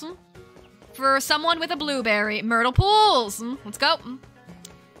Pools. For someone with a blueberry. Myrtle Pools. Let's go.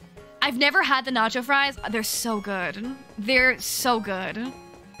 I've never had the nacho fries. They're so good. They're so good.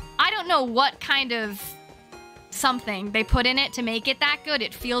 I don't know what kind of something they put in it to make it that good.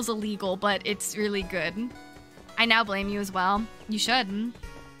 It feels illegal, but it's really good. I now blame you as well. You should.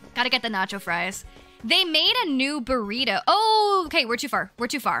 Gotta get the nacho fries. They made a new burrito. Oh, okay, we're too far. We're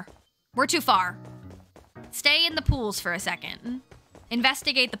too far. We're too far. Stay in the pools for a second.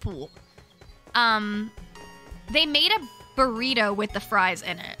 Investigate the pool. They made a burrito with the fries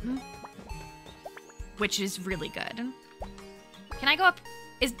in it. Which is really good. Can I go up?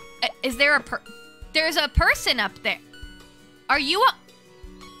 Is there a there's a person up there. Are you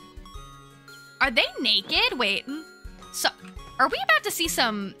Are they naked? Wait. So, are we about to see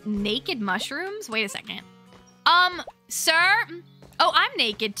some naked mushrooms? Wait a second. Sir? Oh, I'm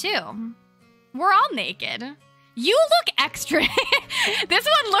naked too. We're all naked. You look extra. This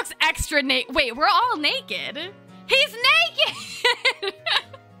one looks extra naked. Wait, we're all naked. He's naked.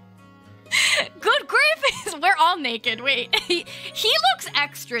 Good grief. We're all naked. Wait, he looks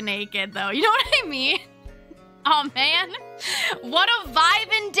extra naked though. You know what I mean? Oh man, what a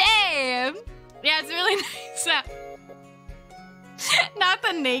vibin' day. Yeah, it's really nice. Not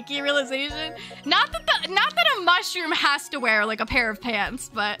the naked realization. Not that a mushroom has to wear like a pair of pants,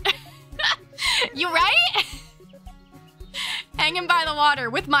 but you right? Hanging by the water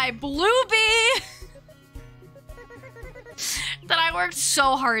with my blue bee that I worked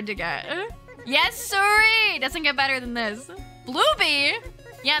so hard to get. Yes, sorry. Doesn't get better than this. Blue bee?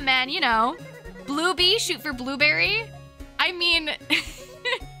 Yeah, man, you know. Blue bee, shoot for blueberry. I mean,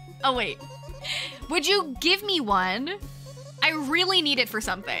 oh wait. Would you give me one? I really need it for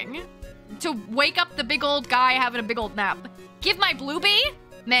something. To wake up the big old guy having a big old nap. Give my blue bee?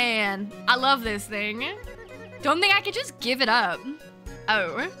 Man, I love this thing. Don't think I could just give it up.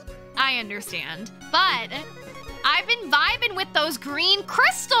 Oh, I understand. But I've been vibing with those green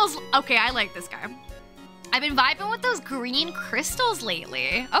crystals. Okay, I like this guy. I've been vibing with those green crystals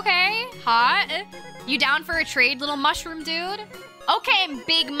lately. Okay, hot. You down for a trade, little mushroom dude? Okay,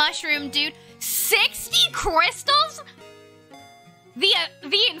 big mushroom dude. 60 crystals? The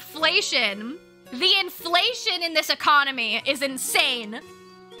inflation in this economy is insane.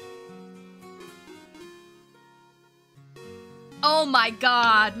 Oh my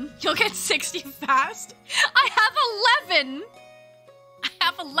God, you'll get 60 fast? I have 11. I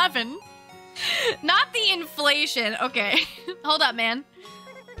have 11. Not the inflation. Okay, hold up, man.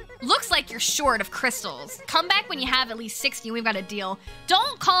 Looks like you're short of crystals. Come back when you have at least 60. We've got a deal.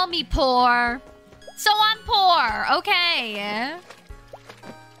 Don't call me poor. So I'm poor, okay.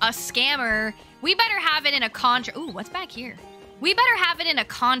 A scammer. We better have it in a contract. Ooh, what's back here? We better have it in a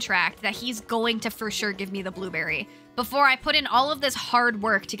contract that he's going to for sure give me the blueberry before I put in all of this hard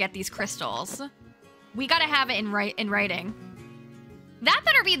work to get these crystals. We gotta have it in writing. That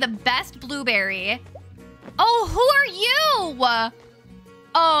better be the best blueberry. Oh, who are you?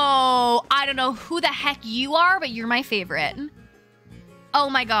 Oh, I don't know who the heck you are, but you're my favorite. Oh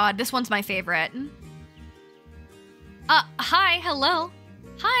my God, this one's my favorite. Hi, hello.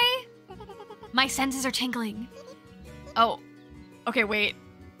 Hi. My senses are tingling. Oh, okay, wait.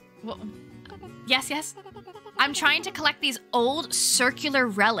 Well, yes. I'm trying to collect these old circular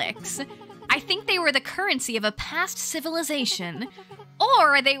relics. I think they were the currency of a past civilization,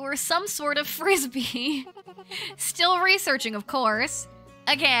 or they were some sort of frisbee. Still researching, of course.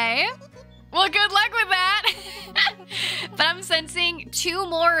 Okay. Well, good luck with that. But I'm sensing 2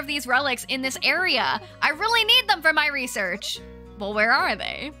 more of these relics in this area. I really need them for my research. Well, where are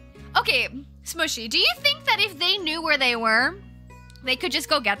they? Okay, Smushi, do you think that if they knew where they were, they could just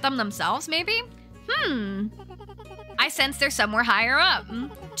go get them themselves, maybe? I sense they're somewhere higher up.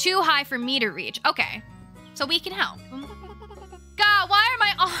 Too high for me to reach. Okay, so we can help. God, why are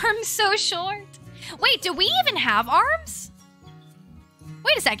my arms so short? Wait, do we even have arms?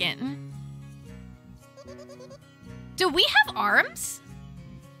 Wait a second. Do we have arms?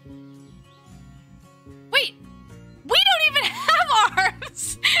 Wait, we don't even have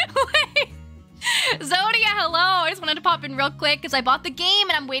arms. Wait. Zodia, hello. I just wanted to pop in real quick because I bought the game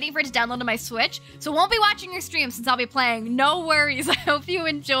and I'm waiting for it to download to my Switch. So won't be watching your stream since I'll be playing. No worries. I hope you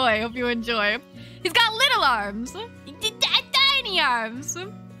enjoy. He's got little arms. Tiny arms.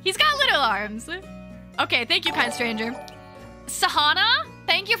 He's got little arms. Okay, thank you, kind stranger. Sahana,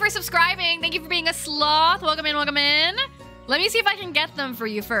 thank you for subscribing. Thank you for being a sloth. Welcome in, welcome in. Let me see if I can get them for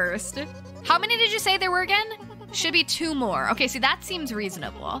you first. How many did you say there were again? Should be 2 more. Okay, see, that seems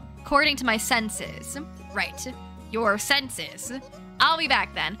reasonable. According to my senses. Right. Your senses. I'll be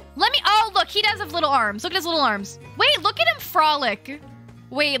back then. Let me, oh, look, he does have little arms. Look at his little arms. Wait, look at him frolic.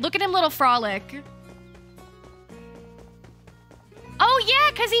 Wait, look at him little frolic. Oh,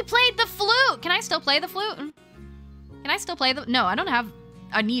 yeah, because he played the flute. Can I still play the flute? Can I still play the, no, I don't have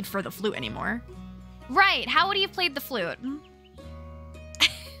a need for the flute anymore. Right, how would he have played the flute?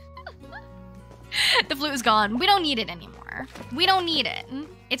 The flute is gone. We don't need it anymore. We don't need it.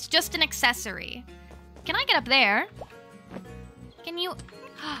 It's just an accessory. Can I get up there? Can you?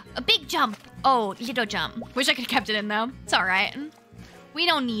 A big jump. Oh, little jump. Wish I could have kept it in though. It's all right. We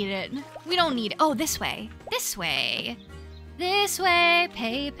don't need it. We don't need it. Oh, this way. This way. This way.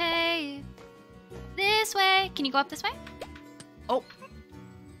 Pay. This way. Can you go up this way? Oh.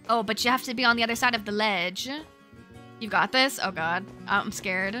 Oh, but you have to be on the other side of the ledge. You got this? Oh God. I'm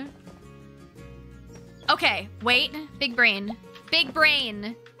scared. Okay, wait. Big brain. Big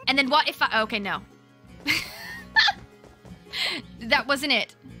brain. And then what if I... Okay, no. That wasn't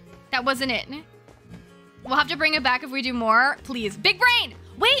it. That wasn't it. We'll have to bring it back if we do more. Please. Big brain!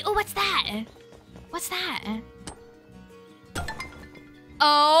 Wait, oh, what's that? What's that?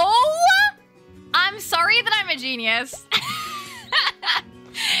 Oh! I'm sorry that I'm a genius.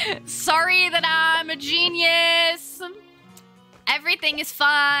 Sorry that I'm a genius. Everything is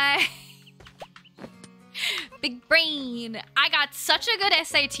fine. Big brain. I got such a good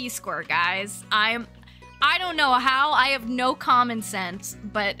SAT score, guys. I don't know how. I have no common sense,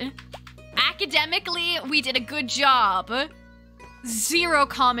 but academically, we did a good job. Zero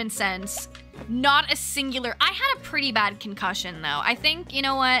common sense. Not a singular. I had a pretty bad concussion, though. I think, you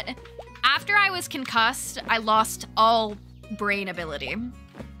know what? After I was concussed, I lost all brain ability.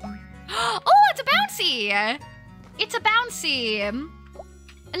 Oh, it's a bouncy. It's a bouncy.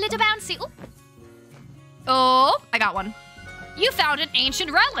 A little bouncy. Ooh. Oh, I got one. You found an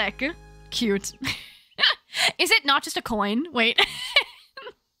ancient relic. Cute. Is it not just a coin? Wait.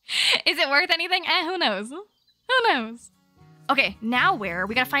 Is it worth anything? Who knows? Who knows? Okay, now where?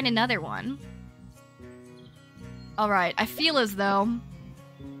 We gotta find another one. All right, I feel as though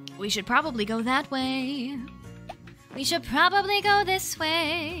we should probably go that way. We should probably go this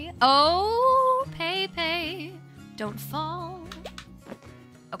way. Oh, pay, don't fall.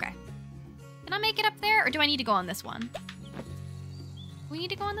 Okay. Can I make it up there, or do I need to go on this one? We need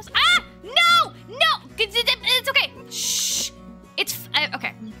to go on this. Ah! No! No! It's okay. Shh. It's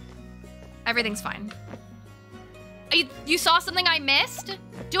okay. Everything's fine. You saw something I missed?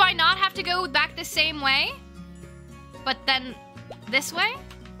 Do I not have to go back the same way? But then this way?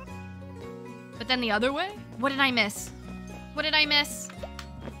 But then the other way? What did I miss? What did I miss?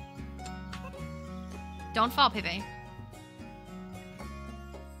 Don't fall, Pepe.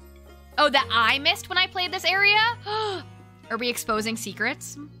 Oh, that I missed when I played this area? Are we exposing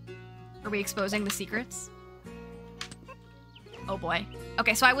secrets? Are we exposing the secrets? Oh boy.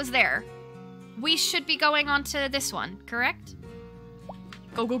 Okay, so I was there. We should be going on to this one, correct?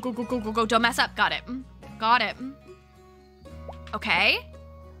 Go, go, go, go, go, go, go. Don't mess up. Got it. Got it. Okay.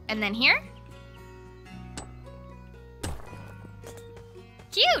 And then here?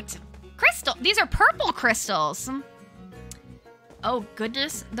 Cute. Crystal. These are purple crystals. Oh,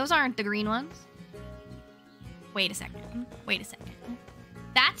 goodness. Those aren't the green ones. Wait a second. Wait a second.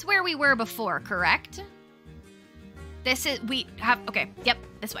 That's where we were before, correct? This is... We have... Okay. Yep.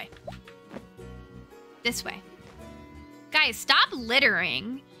 This way. This way. Guys, stop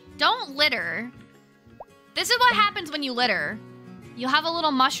littering. Don't litter. This is what happens when you litter. You'll have a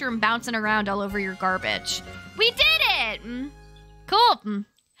little mushroom bouncing around all over your garbage. We did it! Cool.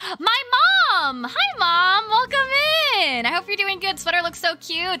 My mom! Hi, Mom! Welcome in! I hope you're doing good. Sweater looks so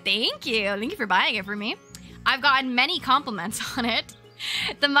cute. Thank you. Thank you for buying it for me. I've gotten many compliments on it.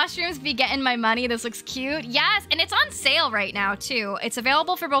 The mushrooms be getting my money. This looks cute. Yes, and it's on sale right now, too. It's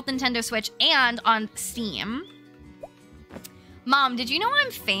available for both Nintendo Switch and on Steam. Mom, did you know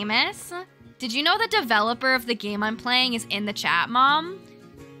I'm famous? Did you know the developer of the game I'm playing is in the chat, Mom?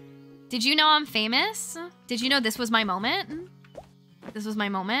 Did you know I'm famous? Did you know this was my moment? This was my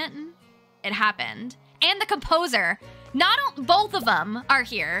moment. It happened. And the composer. Both of them are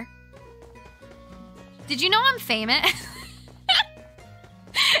here. Did you know I'm famous?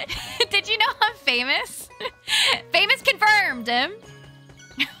 Did you know I'm famous? Famous confirmed.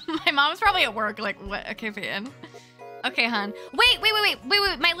 My mom's probably at work. Like, what? Okay, Payton. Okay, hon. Wait.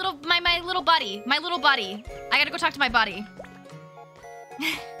 My little buddy. My little buddy. I gotta go talk to my buddy.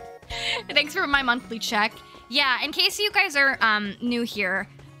 Thanks for my monthly check. Yeah, in case you guys are new here,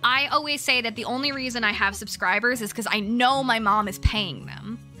 I always say that the only reason I have subscribers is because I know my mom is paying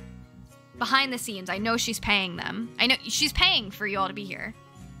them. Behind the scenes, I know she's paying them. I know she's paying for you all to be here.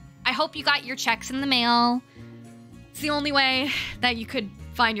 I hope you got your checks in the mail. It's the only way that you could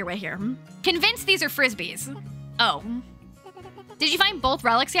find your way here. Convinced these are frisbees. Oh. Did you find both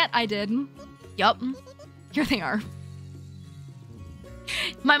relics yet? I did. Yup. Here they are.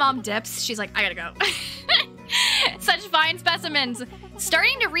 My mom dips. She's like, I gotta go. Such fine specimens.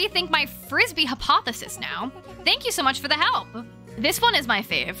 Starting to rethink my frisbee hypothesis now. Thank you so much for the help. This one is my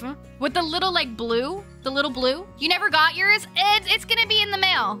fave. With the little, like, blue. The little blue. You never got yours? It's gonna be in the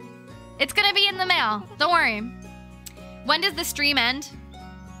mail. It's gonna be in the mail. Don't worry. When does the stream end?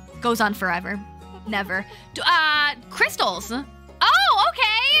 Goes on forever. Never. Crystals. Oh,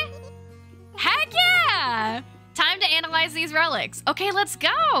 okay. Heck yeah. Time to analyze these relics. Okay, let's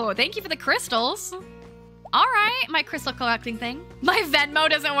go. Thank you for the crystals. All right, my crystal collecting thing. My Venmo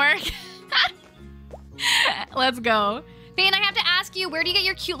doesn't work. Let's go. Payton, I have to ask you, where do you get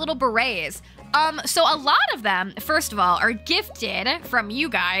your cute little berets? So a lot of them, first of all, are gifted from you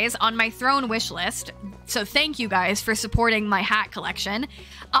guys on my throne wish list. So thank you guys for supporting my hat collection.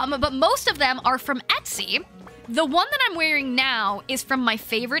 But most of them are from Etsy. The one that I'm wearing now is from my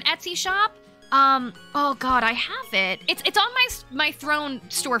favorite Etsy shop. Oh god, I have it. It's on my throne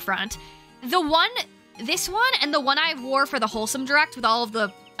storefront. This one and the one I wore for the Wholesome Direct with all of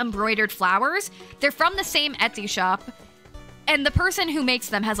the embroidered flowers, they're from the same Etsy shop. And the person who makes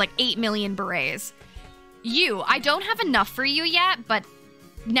them has like 8 million berets. I don't have enough for you yet, but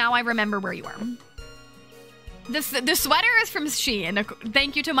now I remember where you are. The sweater is from Shein.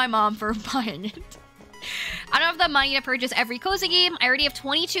 Thank you to my mom for buying it. I don't have the money to purchase every cozy game. I already have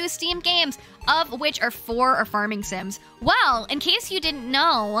 22 Steam games, of which 4 are farming sims. Well, in case you didn't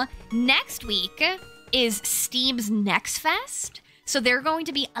know, next week is Steam's Next Fest. So there are going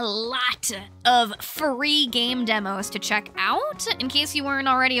to be a lot of free game demos to check out. In case you weren't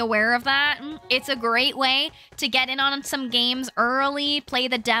already aware of that, it's a great way to get in on some games early, play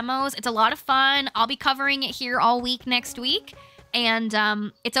the demos. It's a lot of fun. I'll be covering it here all week next week. And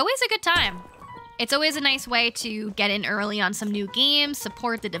it's always a good time. It's always a nice way to get in early on some new games,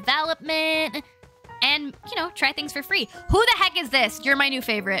 support the development, and, you know, try things for free. Who the heck is this? You're my new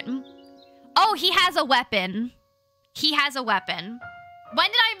favorite. Oh, he has a weapon. He has a weapon. When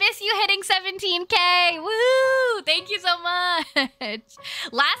did I miss you hitting 17K? Woo! Thank you so much.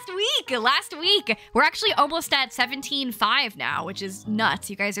 Last week. We're actually almost at 17.5 now, which is nuts.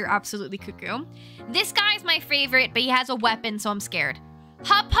 You guys are absolutely cuckoo. This guy's my favorite, but he has a weapon, so I'm scared.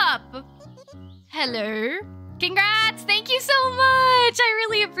 Hup Hup. Hello. Congrats. Thank you so much. I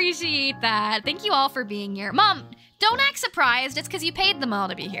really appreciate that. Thank you all for being here. Mom, don't act surprised. It's because you paid them all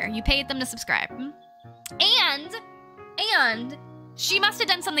to be here. You paid them to subscribe. And she must have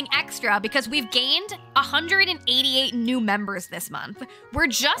done something extra because we've gained 188 new members this month. We're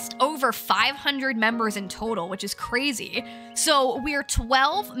just over 500 members in total, which is crazy. So we're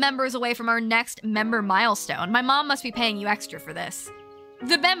 12 members away from our next member milestone. My mom must be paying you extra for this.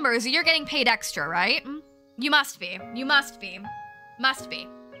 The members, you're getting paid extra, right? You must be. You must be. Must be.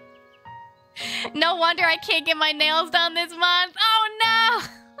 No wonder I can't get my nails done this month. Oh no!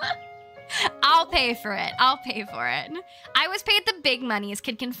 I'll pay for it. I'll pay for it. I was paid the big monies,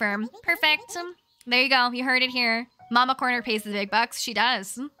 can confirm. Perfect. There you go. You heard it here. Mama Corner pays the big bucks. She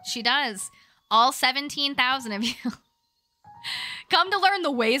does. She does. All 17,000 of you. Come to learn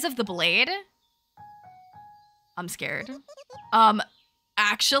the ways of the blade? I'm scared.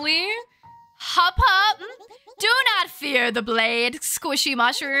 Actually, Hup Hup, do not fear the blade, squishy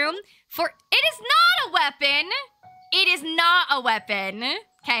mushroom, for it is not a weapon. It is not a weapon.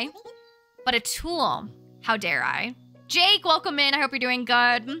 Okay. But a tool. How dare I? Jake, welcome in. I hope you're doing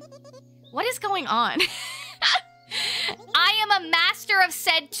good. What is going on? I am a master of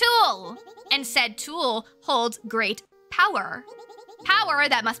said tool, and said tool holds great power. Power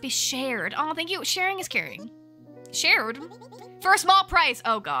that must be shared. Oh, thank you. Sharing is caring. Shared? For a small price.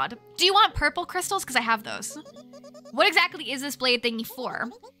 Oh, God. Do you want purple crystals? Because I have those. What exactly is this blade thingy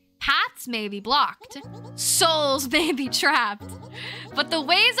for? Paths may be blocked. Souls may be trapped. But the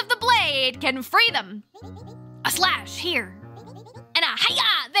ways of the blade can free them. A slash here. And a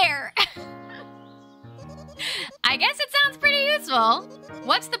hiya there. I guess it sounds pretty useful.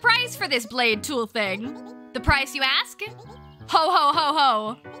 What's the price for this blade tool thing? The price you ask? Ho, ho, ho,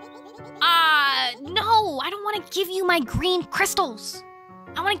 ho. No, I don't want to give you my green crystals.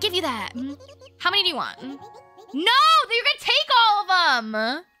 I want to give you that. How many do you want? No, you're gonna take all of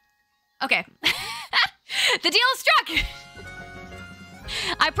them. Okay. The deal is struck.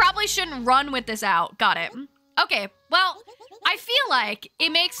 I probably shouldn't run with this out. Got it. Okay, well, I feel like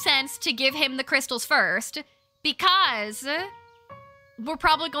it makes sense to give him the crystals first because we're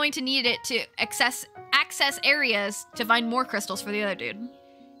probably going to need it to access areas to find more crystals for the other dude.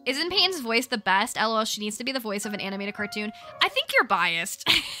 Isn't Payton's voice the best? LOL, she needs to be the voice of an animated cartoon. I think you're biased.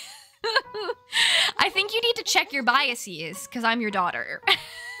 I think you need to check your biases because I'm your daughter.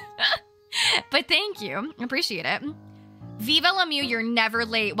 But thank you. Appreciate it. Viva Lemieux, you're never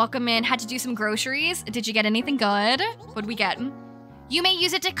late. Welcome in. Had to do some groceries. Did you get anything good? What'd we get? You may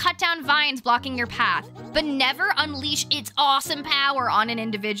use it to cut down vines blocking your path, but never unleash its awesome power on an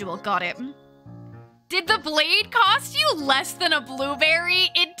individual. Got it. Did the blade cost you less than a blueberry?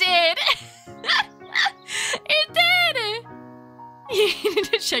 It did. It did. You need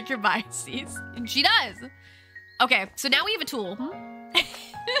to check your biases. And she does. Okay, so now we have a tool.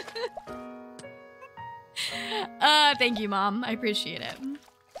 Thank you, Mom. I appreciate it.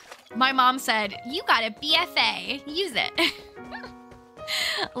 My mom said, you got a BFA. Use it.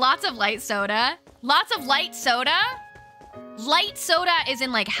 Lots of light soda. Lots of light soda? Light soda is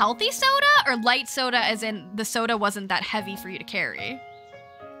in like healthy soda? or light soda as in the soda wasn't that heavy for you to carry?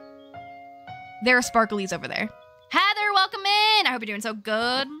 There are sparklies over there. Heather, welcome in. I hope you're doing so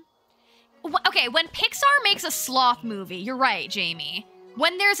good. Okay, when Pixar makes a sloth movie, you're right, Jamie.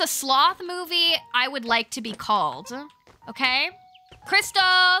 When there's a sloth movie, I would like to be called. Okay?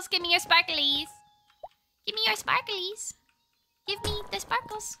 Crystals, give me your sparklies. Give me your sparklies. Give me the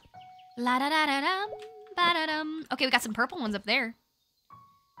sparkles. La da da da dum, ba da dum. Okay, we got some purple ones up there.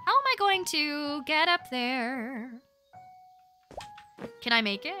 How am I going to get up there? Can I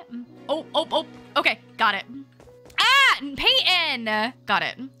make it? Oh. Okay, got it. Ah, Payton. Got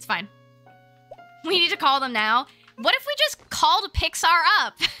it. It's fine. We need to call them now. What if we just called Pixar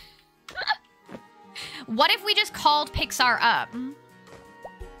up? What if we just called Pixar up?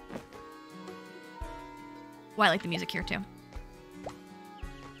 Well, I like the music here too.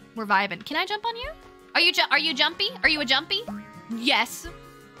 We're vibing. Can I jump on you? Are you jumpy? Are you a jumpy? Yes.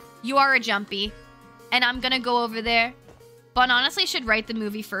 You are a jumpy. And I'm gonna go over there. But honestly, should write the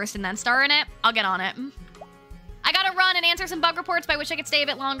movie first and then star in it. I'll get on it. I gotta run and answer some bug reports, but I wish I could stay a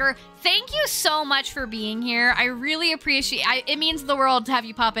bit longer. Thank you so much for being here. I really appreciate it. It means the world to have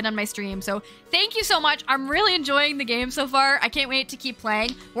you pop in on my stream. So thank you so much. I'm really enjoying the game so far. I can't wait to keep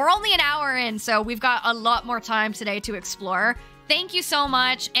playing. We're only an hour in, so we've got a lot more time today to explore. Thank you so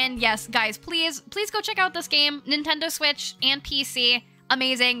much. And yes, guys, please go check out this game. Nintendo Switch and PC.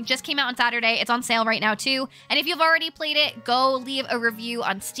 Amazing. Just came out on Saturday. It's on sale right now too. And if you've already played it, go leave a review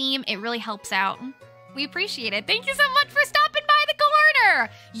on Steam. It really helps out. We appreciate it. Thank you so much for stopping by the corner.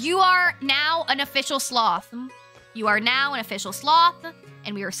 You are now an official sloth. You are now an official sloth,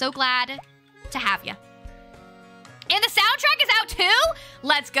 and we are so glad to have you. And the soundtrack is out too?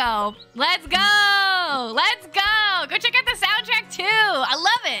 Let's go. Let's go. Let's go. Go check out the soundtrack too. I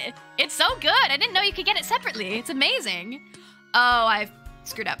love it. It's so good. I didn't know you could get it separately. It's amazing. Oh, I've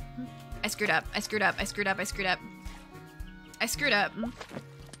screwed up. I screwed up.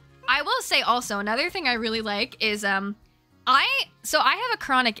 I will say also, another thing I really like is, I have a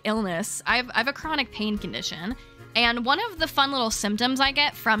chronic illness. I have a chronic pain condition. And one of the fun little symptoms I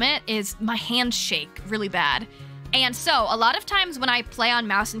get from it is my hands shake really bad. And so a lot of times when I play on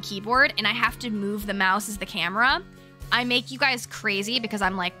mouse and keyboard and I have to move the mouse as the camera, I make you guys crazy because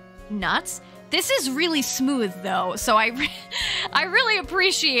I'm like nuts. This is really smooth though, so I really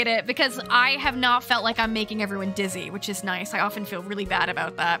appreciate it because I have not felt like I'm making everyone dizzy, which is nice. I often feel really bad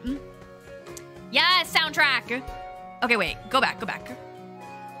about that. Yeah, soundtrack. Okay, wait, go back.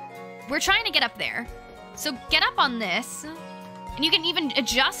 We're trying to get up there. So get up on this, and you can even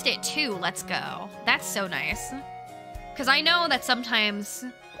adjust it too. Let's go. That's so nice. Because I know that sometimes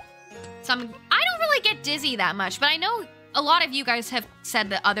I don't really get dizzy that much, but I know a lot of you guys have said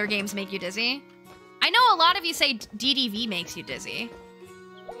that other games make you dizzy. I know a lot of you say DDV makes you dizzy.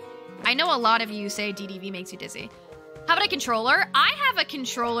 How about a controller? I have a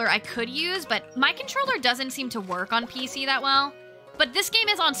controller I could use, but my controller doesn't seem to work on PC that well. But this game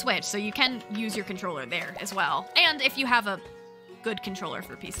is on Switch, so you can use your controller there as well. And if you have a good controller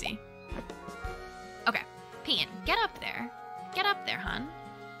for PC. Okay, Payton, get up there. Get up there, hun.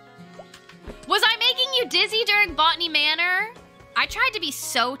 Was I making you dizzy during Botany Manor? I tried to be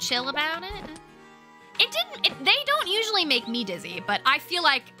so chill about it. They don't usually make me dizzy, but I feel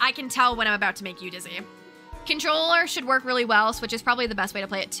like I can tell when I'm about to make you dizzy. Controller should work really well. Switch is probably the best way to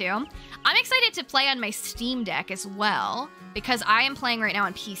play it too. I'm excited to play on my Steam Deck as well, because I am playing right now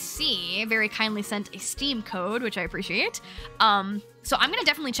on PC. Very kindly sent a Steam code, which I appreciate. So I'm gonna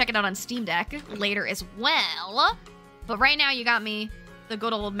definitely check it out on Steam Deck later as well. But right now you got me the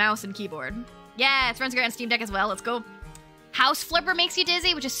good old mouse and keyboard. Yeah, it runs great on Steam Deck as well. Let's go. House Flipper makes you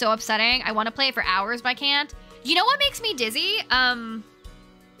dizzy, which is so upsetting. I want to play it for hours, but I can't. You know what makes me dizzy?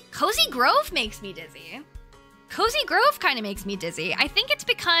 Cozy Grove makes me dizzy. Cozy Grove kind of makes me dizzy. I think it's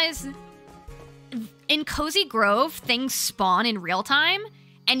because in Cozy Grove, things spawn in real time,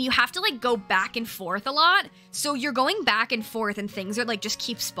 and you have to like go back and forth a lot. So you're going back and forth, and things are like just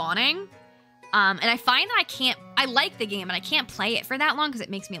keep spawning. And I find that I like the game, and I can't play it for that long because it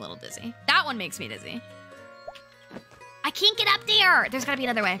makes me a little dizzy. That one makes me dizzy. I can't get up there. There's gotta be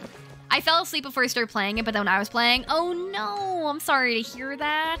another way. I fell asleep before I started playing it, but then when I was playing, oh no, I'm sorry to hear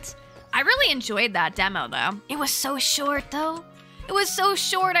that. I really enjoyed that demo though. It was so short though. It was so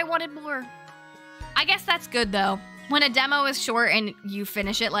short, I wanted more. I guess that's good though. When a demo is short and you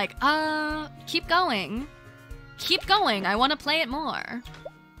finish it like, keep going. Keep going, I wanna play it more.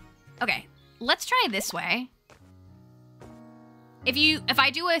 Okay, let's try this way. If I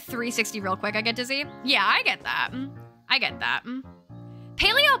do a 360 real quick, I get dizzy? Yeah, I get that. I get that.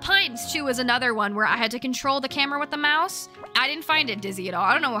 Paleo Pines 2 is another one where I had to control the camera with the mouse, I didn't find it dizzy at all.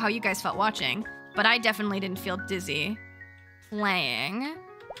 I don't know how you guys felt watching, but I definitely didn't feel dizzy playing.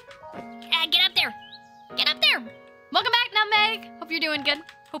 Get up there. Get up there. Welcome back, Nutmeg. Hope you're doing good.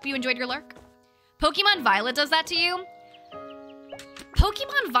 Hope you enjoyed your lurk. Pokemon Violet does that to you?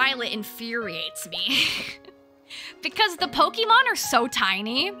 Pokemon Violet infuriates me. Because the Pokemon are so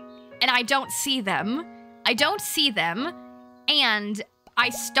tiny, and I don't see them. And I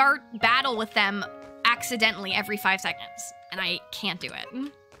start battle with them accidentally every 5 seconds, and I can't do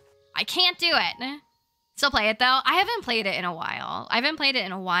it. I can't do it. Still play it, though. I haven't played it in a while.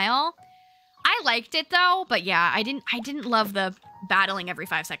 I liked it, though, but yeah, I didn't love the battling every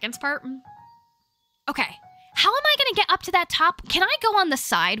 5 seconds part. Okay, how am I gonna get up to that top? Can I go on the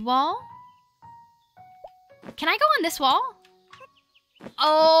side wall? Can I go on this wall?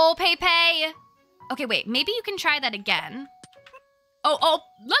 Oh, Pay. Okay, wait, maybe you can try that again. Oh, la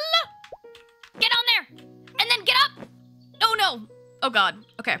la! Get on there! And then get up! Oh no! Oh god,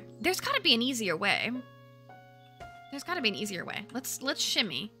 okay. There's gotta be an easier way. Let's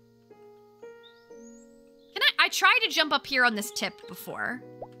shimmy. I tried to jump up here on this tip before.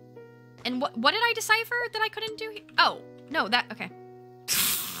 And what did I decipher that I couldn't do? Oh, no, okay.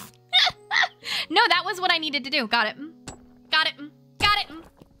 No, that was what I needed to do. Got it. Got it.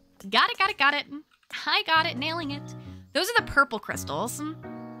 I got it, nailing it. Those are the purple crystals.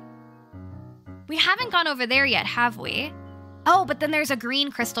 We haven't gone over there yet, have we? Oh, but then there's a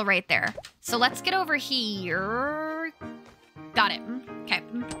green crystal right there. So let's get over here. Got it. Okay.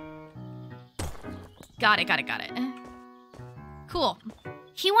 Got it. Cool.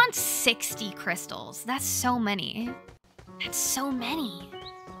 He wants 60 crystals. That's so many.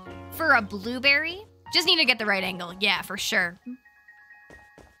 For a blueberry? Just need to get the right angle. Yeah, for sure.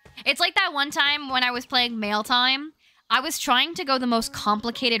 It's like that one time when I was playing Mail Time. I was trying to go the most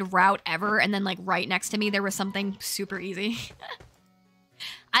complicated route ever, and then like right next to me there was something super easy.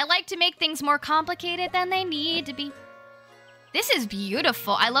 I like to make things more complicated than they need to be. This is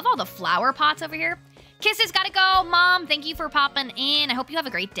beautiful. I love all the flower pots over here. Kisses gotta go. Mom, thank you for popping in. I hope you have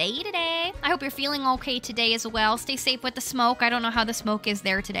a great day today. I hope you're feeling okay today as well. Stay safe with the smoke. I don't know how the smoke is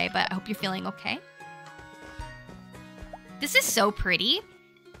there today, but I hope you're feeling okay. This is so pretty.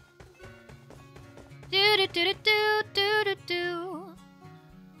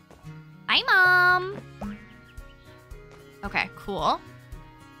 Hi, Mom. Okay, cool.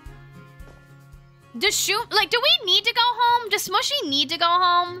 Do we need to go home? Does Smushi need to go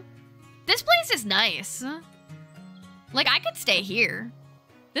home? This place is nice. Like, I could stay here.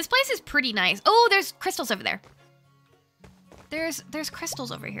 This place is pretty nice. Oh, there's crystals over there. There's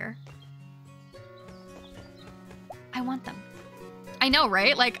crystals over here. I want them. I know,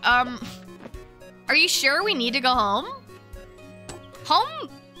 right? Like, are you sure we need to go home? Home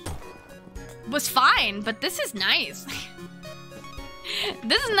was fine, but this is nice.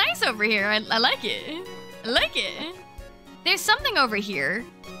 This is nice over here. I like it. I like it. There's something over here.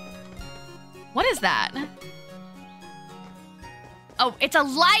 What is that? Oh, it's a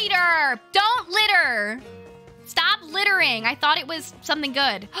lighter! Don't litter! Stop littering! I thought it was something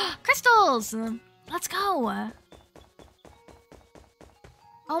good. Crystals! Let's go.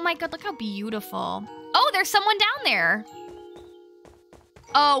 Oh my god, look how beautiful. Oh, there's someone down there.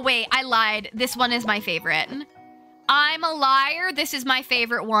 Oh, wait, I lied. This one is my favorite. I'm a liar. This is my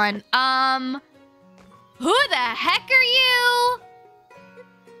favorite one. Who the heck are you?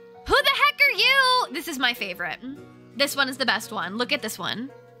 Who the heck are you? This is my favorite. This one is the best one. Look at this one.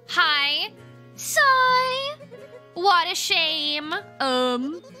 Hi. Sigh. What a shame.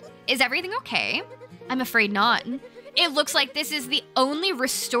 Is everything okay? I'm afraid not. It looks like this is the only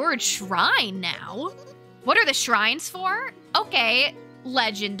restored shrine now. What are the shrines for? Okay.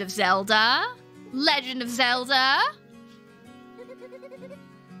 Legend of Zelda. Legend of Zelda.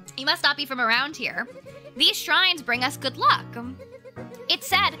 You must not be from around here. These shrines bring us good luck. It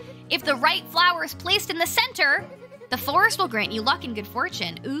said, if the right flower is placed in the center, the forest will grant you luck and good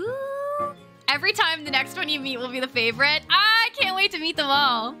fortune. Ooh. Every time the next one you meet will be the favorite. I can't wait to meet them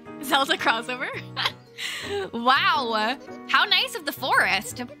all. Zelda crossover. Wow. How nice of the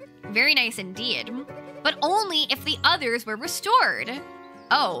forest. Very nice indeed. But only if the others were restored.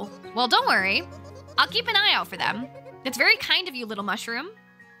 Oh, well, don't worry. I'll keep an eye out for them. That's very kind of you, little mushroom.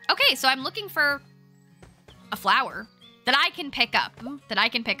 Okay, so I'm looking for a flower that I can pick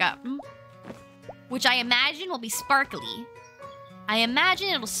up. Which I imagine will be sparkly. I imagine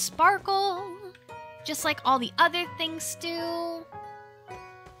it'll sparkle just like all the other things do.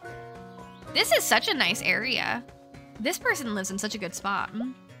 This is such a nice area. This person lives in such a good spot.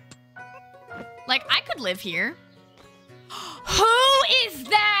 Like, I could live here. Who is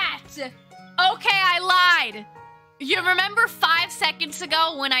that? Okay, I lied. You remember 5 seconds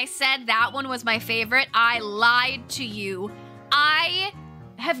ago when I said that one was my favorite? I lied to you. I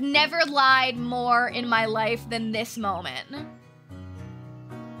have never lied more in my life than this moment.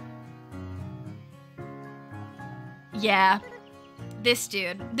 Yeah. This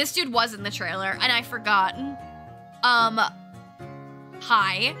dude was in the trailer and I forgot.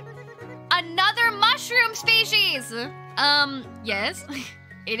 Hi. Another mushroom species! Yes.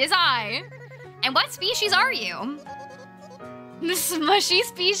 It is I. And what species are you? The smushy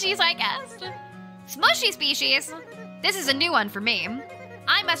species, I guess. Smushy species? This is a new one for me.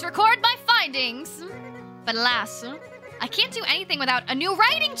 I must record my findings. But alas, I can't do anything without a new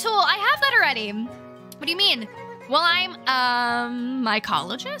writing tool. I have that already. What do you mean? Well, I'm,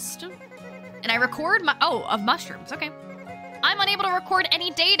 mycologist. And I record of mushrooms, okay. I'm unable to record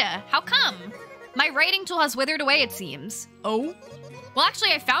any data. How come? My writing tool has withered away, it seems. Oh? Well,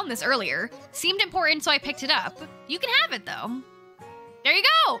 actually, I found this earlier. Seemed important, so I picked it up. You can have it, though. There you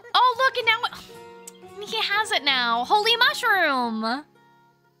go. Oh, look, and now he has it now. Holy mushroom.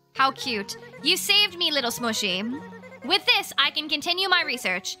 How cute. You saved me, little Smushi. With this, I can continue my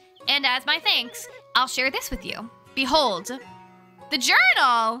research. And as my thanks, I'll share this with you. Behold. The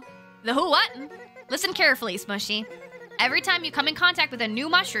journal. The who what? Listen carefully, Smushi. Every time you come in contact with a new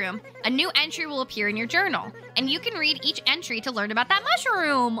mushroom, a new entry will appear in your journal, and you can read each entry to learn about that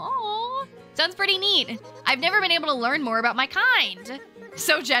mushroom. Aww. Sounds pretty neat. I've never been able to learn more about my kind.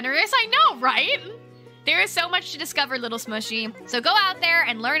 So generous, I know, right? There is so much to discover, little Smushi. So go out there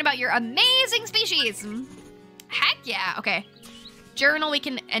and learn about your amazing species. Heck yeah. Okay. Journal we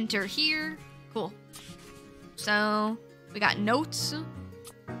can enter here. Cool. So we got notes,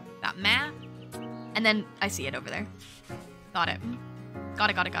 got map, and then I see it over there. Got it. Got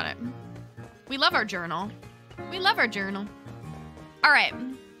it. We love our journal. We love our journal. All right.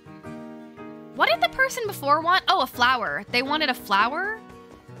 What did the person before want? Oh, a flower. They wanted a flower,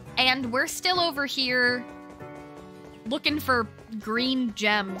 and we're still over here looking for green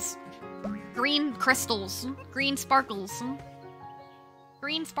gems, green crystals, green sparkles,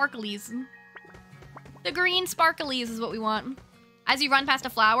 green sparklies. The green sparklies is what we want. As you run past a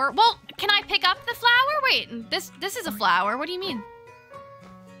flower. Well, can I pick up the flower? Wait, this is a flower. What do you mean?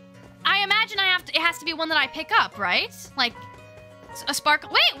 I imagine it has to be one that I pick up, right? Like a sparkle.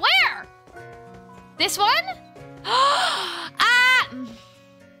 Wait, where? This one? Ah!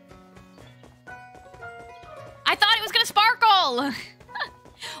 I thought it was gonna sparkle.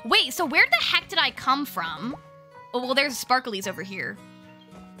 Wait, so where the heck did I come from? Oh, well, there's sparklies over here.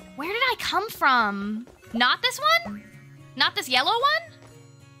 Where did I come from? Not this one? Not this yellow one?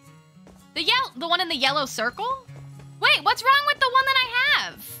 The one in the yellow circle? Wait, what's wrong with the one that I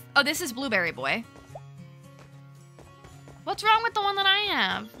have? Oh, this is Blueberry Boy. What's wrong with the one that I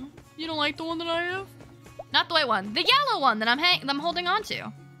have? You don't like the one that I have? Not the white one. The yellow one that I'm holding on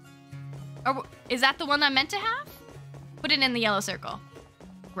to. Or is that the one I'm meant to have? Put it in the yellow circle.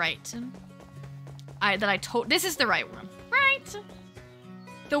 Right. This is the right one. Right.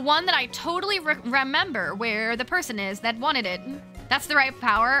 The one that I totally remember where the person is that wanted it. That's the right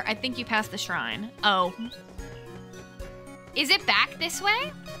power. I think you passed the shrine. Oh. Is it back this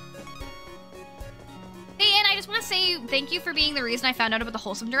way? Hey, and I just want to say thank you for being the reason I found out about the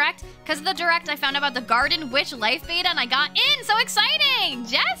Wholesome Direct. Because of the Direct, I found out about the Garden Witch Life Beta and I got in. So exciting!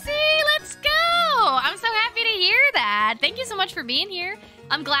 Jesse, let's go! I'm so happy to hear that. Thank you so much for being here.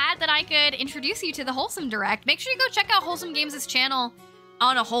 I'm glad that I could introduce you to the Wholesome Direct. Make sure you go check out Wholesome Games' channel.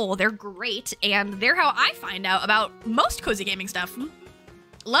 On a whole, they're great, and they're how I find out about most cozy gaming stuff.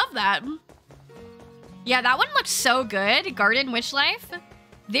 Love that. Yeah, that one looked so good. Garden Witch Life.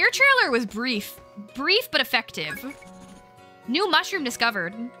 Their trailer was brief but effective. New mushroom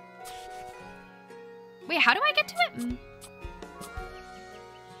discovered. Wait, how do I get to it?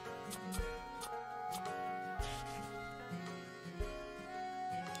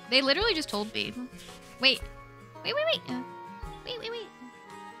 They literally just told me. Wait.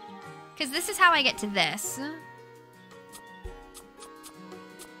 Because this is how I get to this.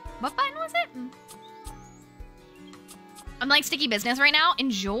 What button was it? I'm like sticky business right now.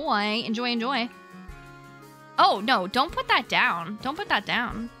 Enjoy. Oh, no, don't put that down. Don't put that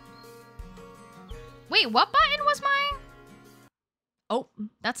down. Wait, what button was my... Oh,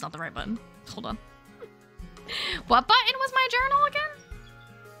 that's not the right button. Hold on. What button was my journal again?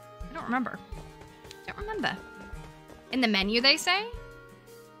 I don't remember. In the menu, they say?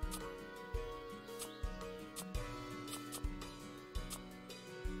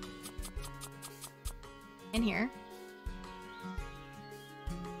 In here.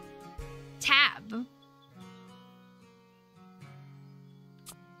 Tab. Isn't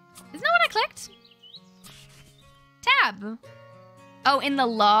that what I clicked? tab? Oh, in the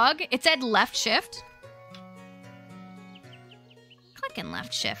log, it said left shift. Click and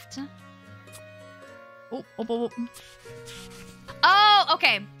left shift. Oh,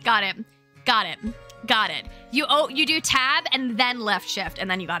 okay. Got it. Got it. Got it. You do tab and then left shift, and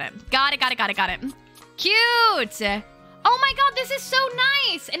then you got it. Got it. Cute. Oh my god, this is so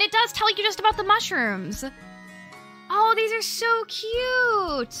nice. And it does tell you just about the mushrooms. Oh, these are so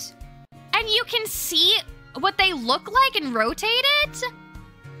cute. And you can see what they look like and rotate it.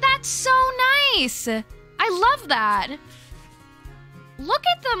 That's so nice. I love that. Look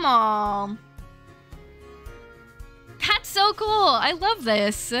at them all. That's so cool. I love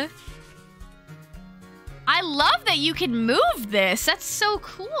this. I love that you can move this. That's so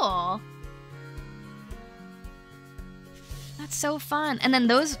cool. That's so fun. And then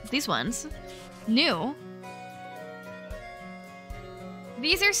these ones, new.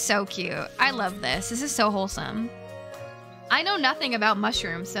 These are so cute. I love this. This is so wholesome. I know nothing about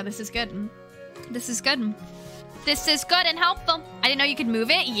mushrooms, so this is good. This is good. This is good and helpful. I didn't know you could move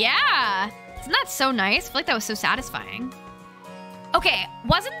it. Yeah. Isn't that so nice? I feel like that was so satisfying. Okay,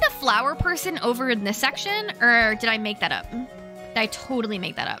 wasn't the flower person over in this section, or did I make that up? Did I totally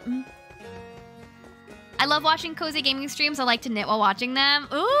make that up? I love watching cozy gaming streams. I like to knit while watching them.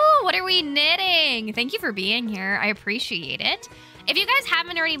 Ooh, what are we knitting? Thank you for being here. I appreciate it. If you guys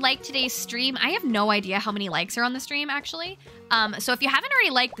haven't already liked today's stream, I have no idea how many likes are on the stream, actually. So if you haven't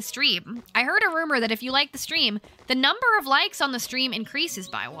already liked the stream, I heard a rumor that if you like the stream, the number of likes on the stream increases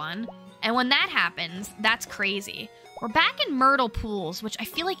by 1. And when that happens, that's crazy. We're back in Myrtle Pools, which I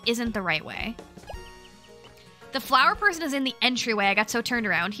feel like isn't the right way. The flower person is in the entryway. I got so turned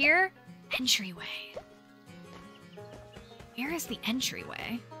around here. Entryway. Where is the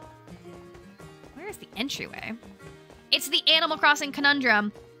entryway? Where is the entryway? It's the Animal Crossing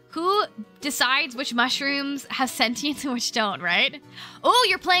conundrum. Who decides which mushrooms have sentience and which don't, right? Oh,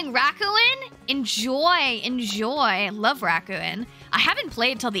 you're playing Raccoon? Enjoy, enjoy. Love Raccoon. I haven't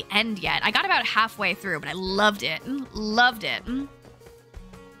played till the end yet. I got about halfway through, but I loved it. Loved it.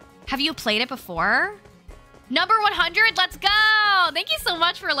 Have you played it before? Number 100, let's go! Thank you so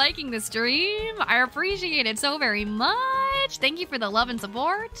much for liking the stream. I appreciate it so very much. Thank you for the love and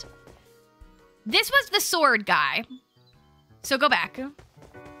support. This was the sword guy. So go back.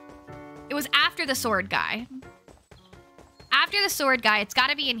 It was after the sword guy. After the sword guy, it's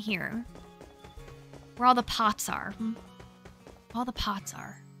gotta be in here. Where all the pots are. All the pots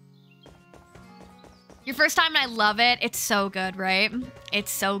are. Your first time and I love it. It's so good, right?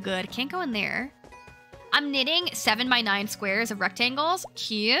 It's so good. Can't go in there. I'm knitting 7x9 squares of rectangles.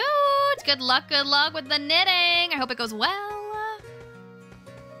 Cute. Good luck with the knitting. I hope it goes well.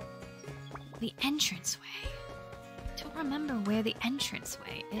 The entranceway. I don't remember where the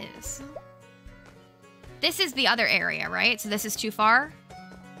entranceway is. This is the other area, right? So this is too far.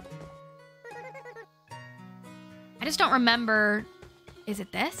 I just don't remember. Is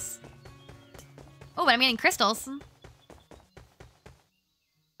it this? Oh, but I'm getting crystals.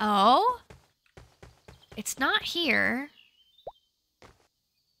 Oh? It's not here.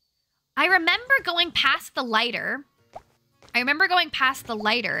 I remember going past the lighter.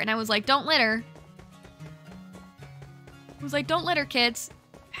 And I was like, don't litter. I was like, don't litter, kids.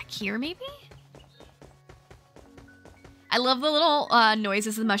 Back here, maybe? I love the little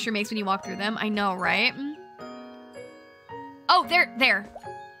noises the mushroom makes when you walk through them. I know, right? Oh, there.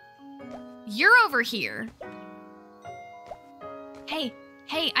 You're over here. Hey,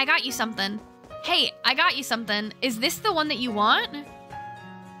 I got you something. Is this the one that you want?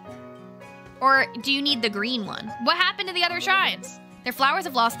 Or do you need the green one? What happened to the other shrines? Their flowers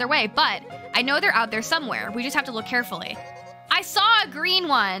have lost their way, but I know they're out there somewhere. We just have to look carefully. I saw a green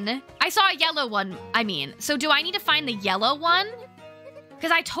one. I saw a yellow one, I mean. So do I need to find the yellow one?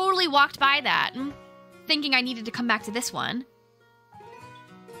 Because I totally walked by that, thinking I needed to come back to this one.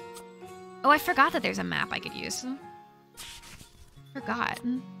 Oh, I forgot that there's a map I could use. Forgot.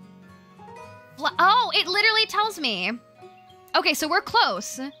 Oh, it literally tells me. Okay, so we're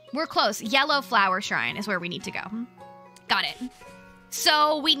close. We're close. Yellow flower shrine is where we need to go. Got it.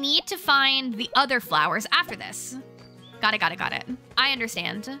 So we need to find the other flowers after this. Got it. I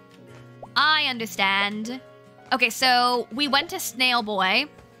understand. Okay, so we went to Snail Boy.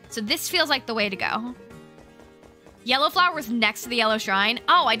 So this feels like the way to go. Yellow flower was next to the yellow shrine.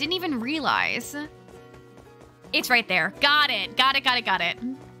 Oh, I didn't even realize. It's right there. Got it.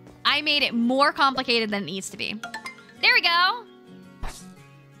 I made it more complicated than it needs to be. There we go.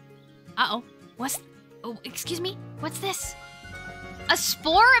 Uh-oh. Oh, excuse me? What's this? A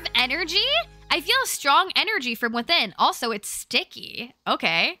spore of energy? I feel strong energy from within. Also, it's sticky.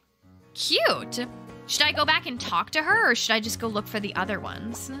 Okay. Cute. Should I go back and talk to her, or should I just go look for the other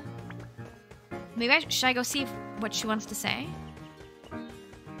ones? Maybe should I go see what she wants to say?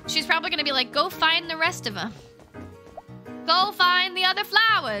 She's probably gonna be like, go find the rest of them. Go find the other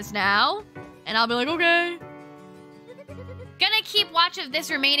flowers now. And I'll be like, okay. Gonna keep watch of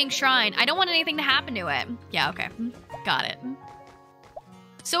this remaining shrine. I don't want anything to happen to it. Yeah, okay. Got it.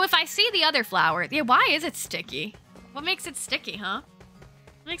 So if I see the other flower, yeah, why is it sticky? What makes it sticky, huh?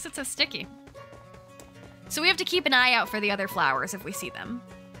 What makes it so sticky? So we have to keep an eye out for the other flowers if we see them.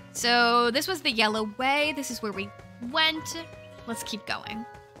 So this was the yellow way. This is where we went. Let's keep going.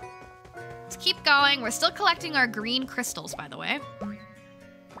 Let's keep going. We're still collecting our green crystals, by the way.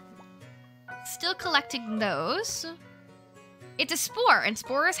 Still collecting those. It's a spore, and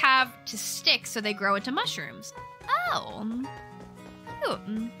spores have to stick so they grow into mushrooms. Oh.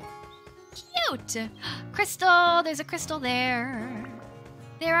 Cute. Cute. Crystal. There's a crystal there.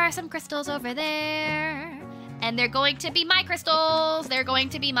 There are some crystals over there. And they're going to be my crystals. They're going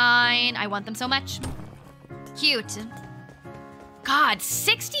to be mine. I want them so much. Cute. God,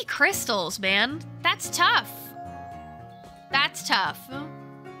 60 crystals, man. That's tough. That's tough.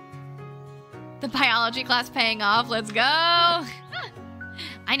 The biology class paying off. Let's go. I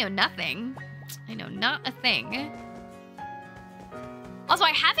know nothing. I know not a thing. Also,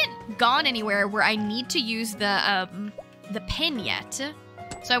 I haven't gone anywhere where I need to use the pin yet.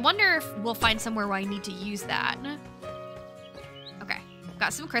 So I wonder if we'll find somewhere where I need to use that. Okay,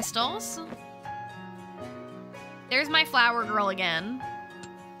 got some crystals. There's my flower girl again.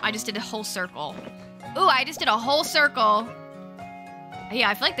 I just did a whole circle. Ooh, I just did a whole circle. Yeah,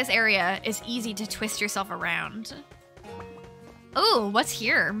 I feel like this area is easy to twist yourself around. Ooh, what's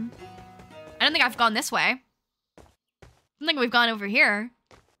here? I don't think I've gone this way. I don't think we've gone over here.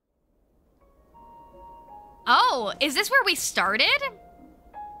 Oh, is this where we started?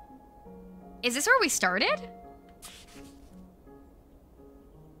 Is this where we started?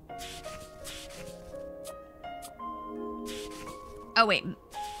 Oh, wait.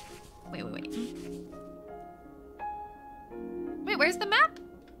 Wait. Wait, where's the map?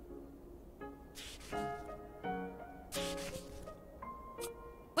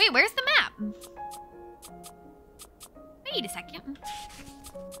 Wait, where's the map? Wait a second.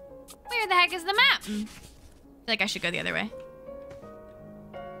 Where the heck is the map? I feel like I should go the other way.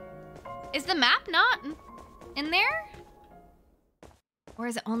 Is the map not in there? Or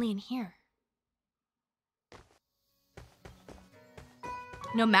is it only in here?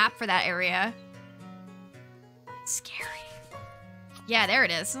 No map for that area. It's scary. Yeah, there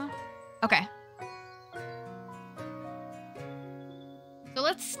it is. Okay. So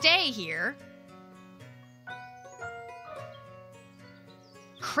let's stay here.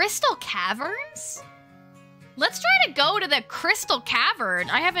 Crystal Caverns? Let's try to go to the Crystal Cavern.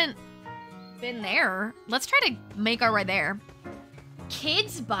 I haven't been there. Let's try to make our way there.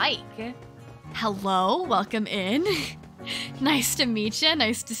 Kids Bike. Hello, welcome in. Nice to meet you.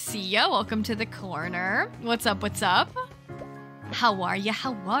 Nice to see you. Welcome to the corner. What's up? What's up? How are ya?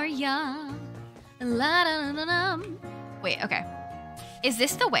 How are ya? La -da -da -da -da. Wait, okay. Is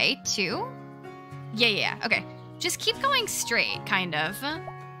this the way too? Yeah. Okay. Just keep going straight, kind of.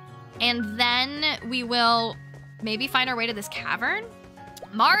 And then we will maybe find our way to this cavern.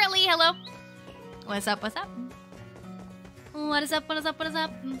 Marley, hello. What's up? What's up? What is up? What is up? What is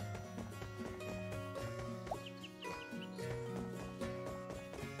up?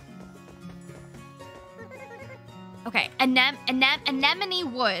 Okay, Anemone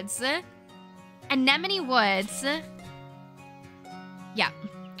Woods. Anemone Woods. Yeah,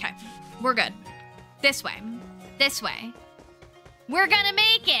 okay. We're good. This way. This way. We're gonna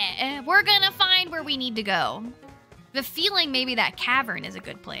make it. We're gonna find where we need to go. The feeling maybe that cavern is a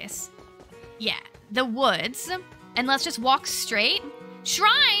good place. Yeah, the woods. And let's just walk straight.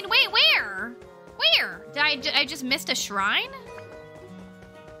 Shrine? Wait, where? Where? Did I just missed a shrine?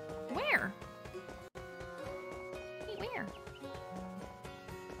 Where? Wait, where?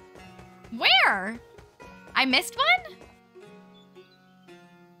 Where? I missed one?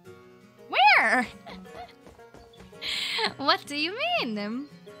 Where? What do you mean?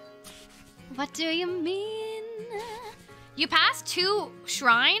 What do you mean? You passed 2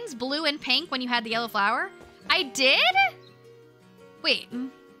 shrines, blue and pink, when you had the yellow flower? I did? Wait.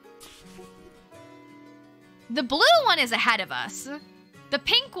 The blue one is ahead of us. The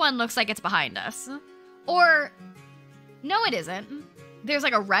pink one looks like it's behind us. Or, no it isn't. There's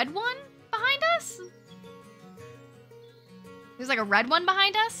like a red one behind us? There's like a red one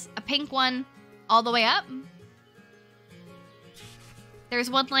behind us? A pink one all the way up? There's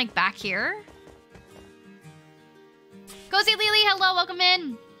one like back here. Cozy Lily, hello, welcome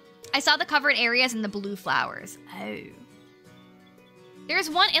in. I saw the covered areas and the blue flowers. Oh. There's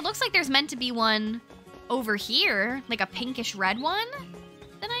one, it looks like there's meant to be one over here, like a pinkish red one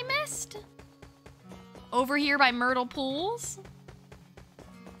that I missed. Over here by Myrtle Pools.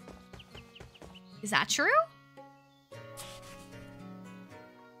 Is that true?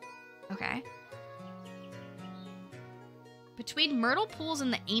 Okay. Between Myrtle Pools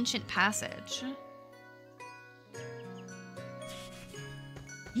and the Ancient Passage.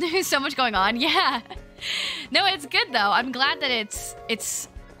 There's so much going on. Yeah. No, it's good though. I'm glad that it's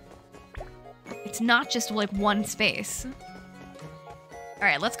not just like one space. All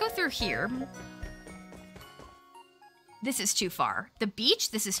right, let's go through here. This is too far. The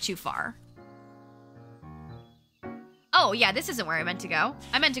beach, this is too far. Oh, yeah, this isn't where I meant to go.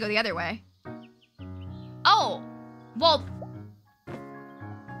 I meant to go the other way. Oh, well,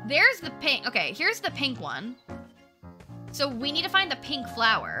 there's the pink. Okay, here's the pink one. So we need to find the pink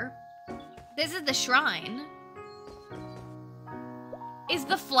flower. This is the shrine. Is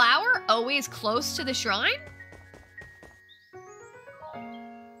the flower always close to the shrine?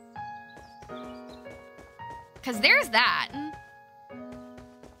 Because there's that.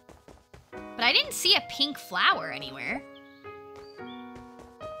 But I didn't see a pink flower anywhere.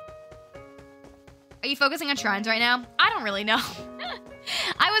 Are you focusing on shrines right now? I don't really know.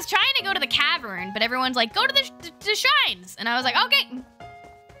 I was trying to go to the cavern, but everyone's like, go to the shrines. And I was like, okay.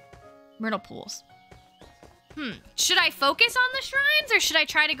 Myrtle Pools. Should I focus on the shrines or should I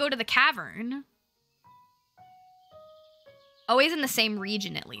try to go to the cavern? Always in the same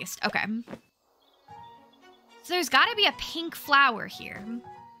region at least. Okay. So there's gotta be a pink flower here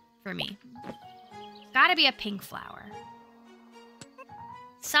for me. Gotta be a pink flower.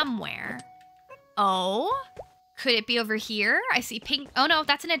 Somewhere. Oh, could it be over here? I see pink. Oh no,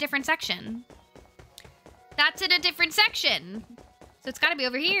 that's in a different section. That's in a different section. So it's gotta be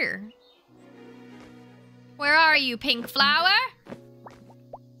over here. Where are you, pink flower?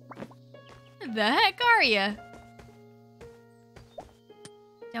 The heck are you?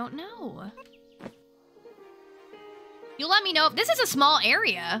 Don't know. You'll let me know if this is a small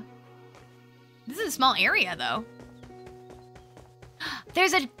area. This is a small area though.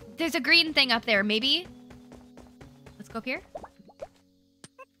 There's a green thing up there, maybe. Let's go up here.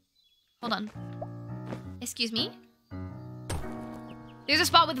 Hold on. Excuse me. There's a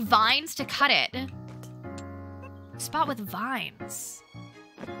spot with vines to cut it. A spot with vines.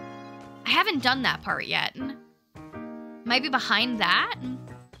 I haven't done that part yet. Might be behind that.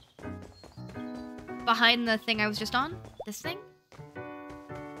 Behind the thing I was just on. This thing.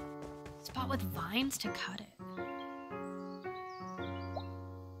 Spot with vines to cut it.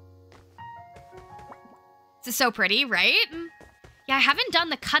 This is so pretty, right? Yeah, I haven't done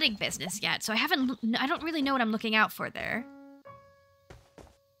the cutting business yet, so I don't really know what I'm looking out for there.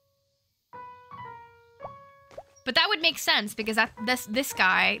 But that would make sense because this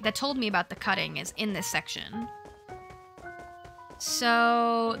guy that told me about the cutting is in this section.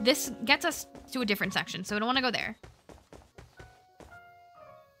 So this gets us to a different section, so we don't want to go there.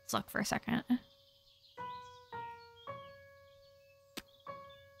 Let's look for a second.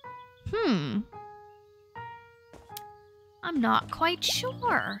 I'm not quite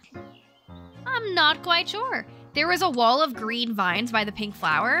sure. I'm not quite sure. There was a wall of green vines by the pink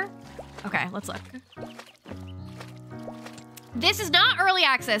flower. Okay, let's look. This is not early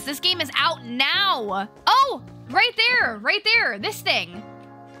access. This game is out now. Oh, right there, this thing.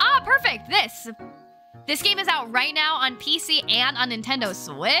 Ah, perfect, this. This game is out right now on PC and on Nintendo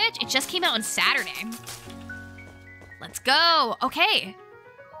Switch. It just came out on Saturday. Let's go. Okay,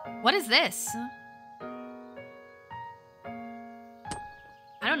 what is this?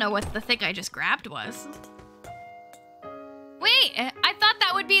 I don't know what the thing I just grabbed was. Wait, I thought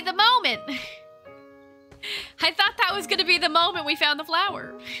that would be the moment. I thought that was gonna be the moment we found the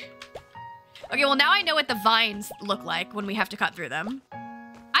flower. Okay, well now I know what the vines look like when we have to cut through them.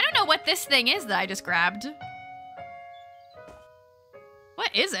 I don't know what this thing is that I just grabbed.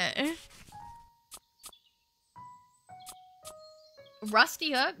 What is it?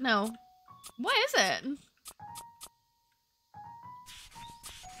 Rusty hook? No. What is it?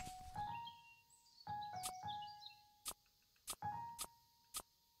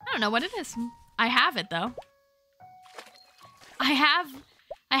 I don't know what it is. I have it though. I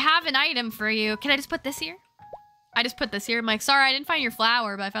have an item for you. Can I just put this here? I just put this here. I'm like, sorry, I didn't find your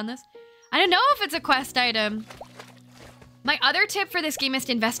flower, but I found this. I don't know if it's a quest item. My other tip for this game is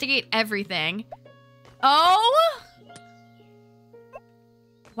to investigate everything. Oh!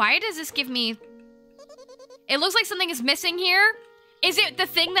 Why does this give me... It looks like something is missing here. Is it the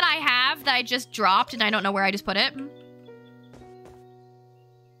thing that I have that I just dropped and I don't know where I just put it?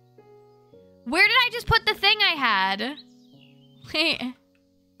 Where did I just put the thing I had? Wait.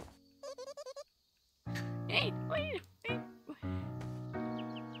 Wait.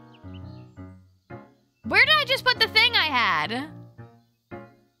 Where did I just put the thing I had?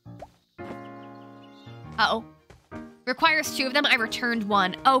 Uh-oh. Requires 2 of them. I returned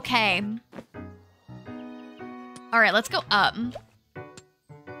 1. Okay. All right, let's go up.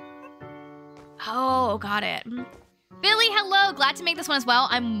 Oh, got it. Billy, hello. Glad to make this one as well.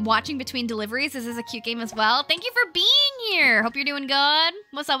 I'm watching between deliveries. This is a cute game as well. Thank you for being here. Hope you're doing good.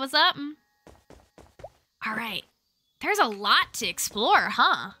 What's up, what's up? All right. There's a lot to explore,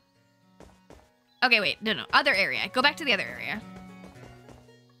 huh? Okay, wait. No. Other area. Go back to the other area.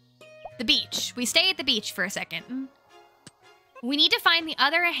 The beach. We stay at the beach for a second. We need to find the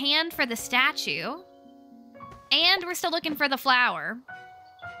other hand for the statue. And we're still looking for the flower.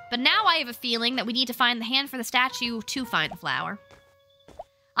 But now I have a feeling that we need to find the hand for the statue to find the flower.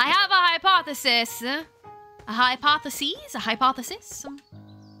 I have a hypothesis. A hypothesis? A hypothesis?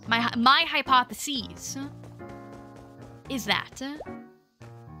 My hypothesis is that.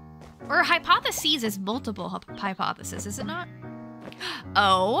 Or hypotheses is multiple hypotheses, is it not?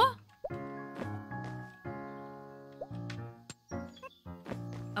 Oh.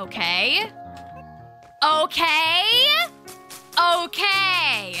 Okay.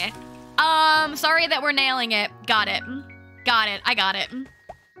 Sorry that we're nailing it. Got it. I got it.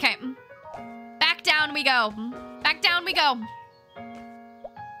 Okay. Back down we go. Back down we go.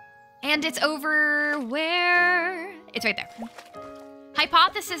 And it's over where? It's right there.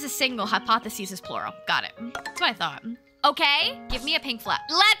 Hypothesis is single, hypotheses is plural. Got it. That's what I thought. Okay, give me a pink flower.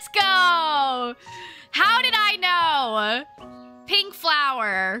 Let's go! How did I know? Pink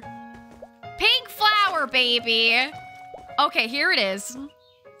flower. Pink flower, baby. Okay, here it is.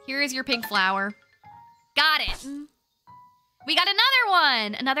 Here is your pink flower. Got it. We got another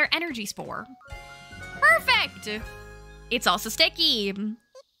one. Another energy spore. Perfect. It's also sticky.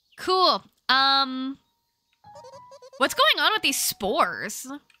 Cool. What's going on with these spores?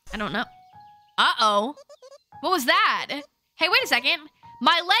 I don't know. Uh-oh. What was that? Hey, wait a second.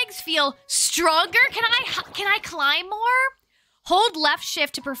 My legs feel stronger. Can I climb more? Hold left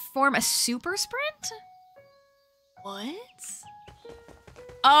shift to perform a super sprint? What?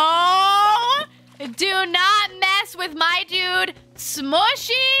 Oh, do not mess with my dude,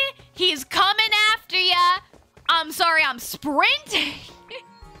 Smushi. He's coming after ya. I'm sorry, I'm sprinting.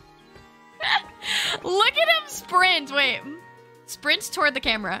 Look at him sprint. Wait, sprints toward the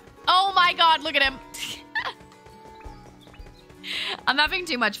camera. Oh my God, look at him. I'm having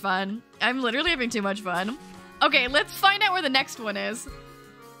too much fun. I'm literally having too much fun. Okay, let's find out where the next one is.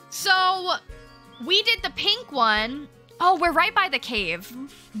 So, we did the pink one. Oh, we're right by the cave.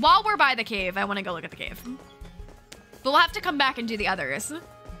 While we're by the cave, I want to go look at the cave. But we'll have to come back and do the others.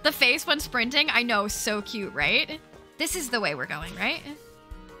 The face when sprinting, I know, so cute, right? This is the way we're going, right?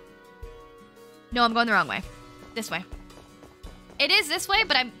 No, I'm going the wrong way. This way. It is this way,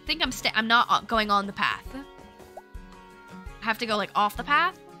 but I think I'm not going on the path. I have to go, like, off the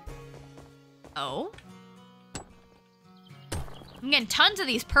path? Oh. I'm getting tons of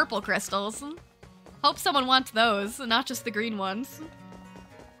these purple crystals. Hope someone wants those, not just the green ones.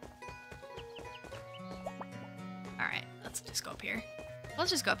 Alright, let's just go up here. Let's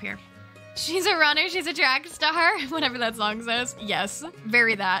just go up here. She's a runner, she's a track star. Whatever that song says. Yes,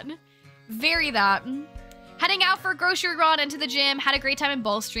 very that. Very that. Heading out for a grocery run into the gym. Had a great time in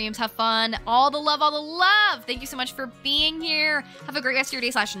both streams. Have fun. All the love, all the love. Thank you so much for being here. Have a great rest of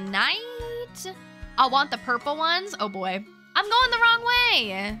your day/night. I'll want the purple ones. Oh boy. I'm going the wrong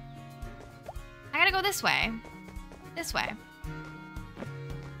way. I gotta go this way. This way.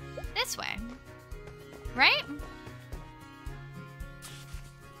 This way. Right?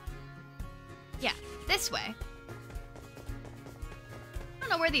 Yeah, this way. I don't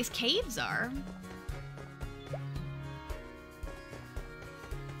know where these caves are.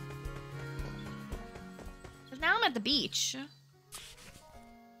 Because now I'm at the beach.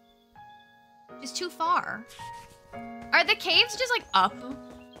 It's too far. Are the caves just like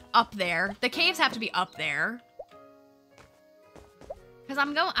up there? The caves have to be up there. Because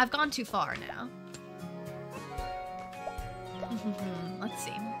I've gone too far now. Let's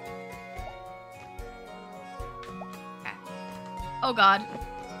see. Okay. Oh God.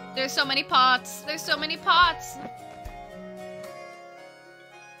 There's so many pots. There's so many pots.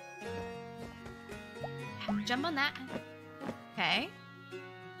 Jump on that. Okay.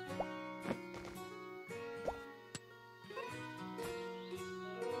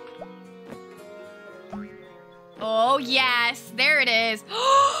 Oh, yes. There it is.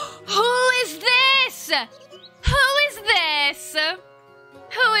 Who is this? Who is this?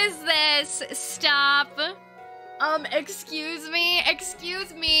 Who is this? Stop. Excuse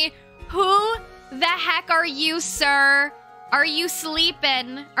me. Who the heck are you, sir? Are you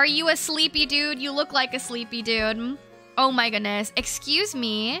sleeping? Are you a sleepy dude? You look like a sleepy dude. Oh my goodness. Excuse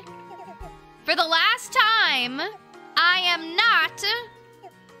me. For the last time, I am not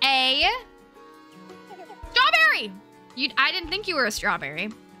a strawberry. I didn't think you were a strawberry.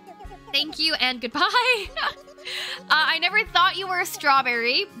 Thank you and goodbye. I never thought you were a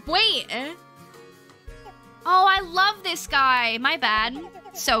strawberry. Wait. Oh, I love this guy. My bad.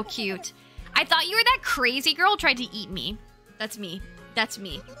 So cute. I thought you were that crazy girl who tried to eat me. That's me. That's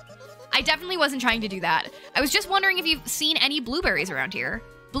me. I definitely wasn't trying to do that. I was just wondering if you've seen any blueberries around here.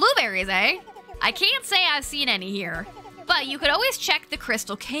 Blueberries, eh? I can't say I've seen any here. But you could always check the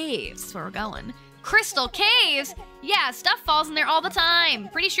Crystal Caves. That's where we're going. Crystal Caves? Yeah, stuff falls in there all the time.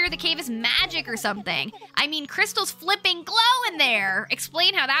 Pretty sure the cave is magic or something. I mean, crystals flipping glow in there.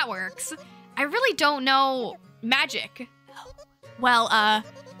 Explain how that works. I really don't know magic. Well,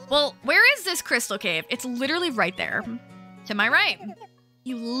 where is this crystal cave? It's literally right there. To my right.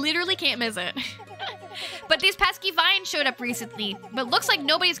 You literally can't miss it. But these pesky vines showed up recently. But looks like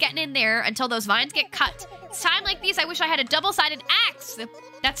nobody's getting in there until those vines get cut. It's time like these, I wish I had a double-sided axe.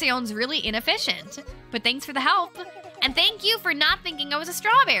 That sounds really inefficient. But thanks for the help. And thank you for not thinking I was a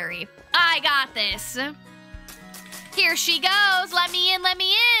strawberry. I got this. Here she goes. Let me in, let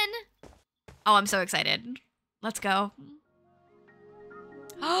me in. Oh, I'm so excited. Let's go.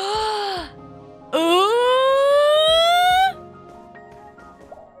 Ooh!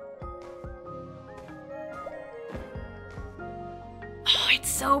 Oh, it's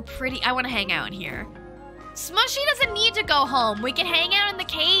so pretty. I want to hang out in here. Smushy doesn't need to go home. We can hang out in the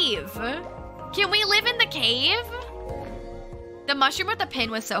cave. Can we live in the cave? The mushroom with the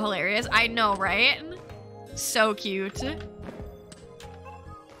pin was so hilarious. I know, right? So cute.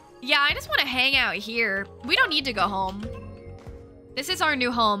 Yeah, I just want to hang out here. We don't need to go home. This is our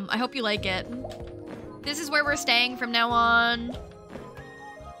new home. I hope you like it. This is where we're staying from now on.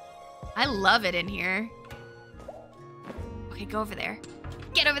 I love it in here. Okay, go over there.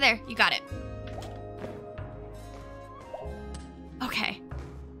 Get over there. You got it. Okay.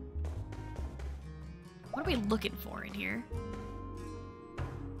 What are we looking for in here?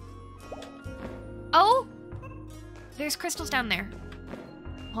 Oh! There's crystals down there.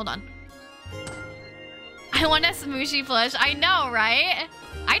 Hold on. I want a Smushi plush. I know, right?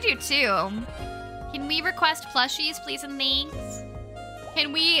 I do too. Can we request plushies, please and thanks?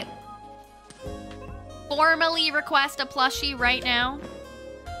 Can we formally request a plushie right now?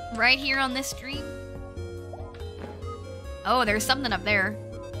 Right here on this stream? Oh, there's something up there.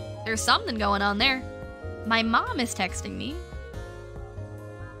 There's something going on there. My mom is texting me.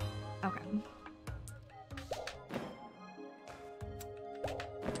 Okay.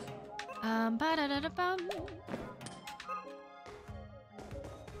 Ba-da-da-da-bum.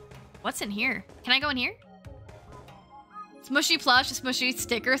 What's in here? Can I go in here? Smushy plush, smushy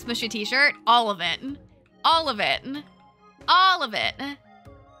sticker, smushy t-shirt. All of it. All of it. All of it.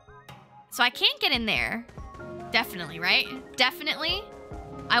 So I can't get in there. Definitely, right? Definitely.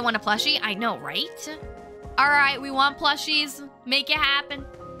 I want a plushie. I know, right? All right, we want plushies. Make it happen.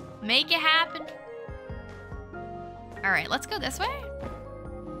 Make it happen. All right, let's go this way.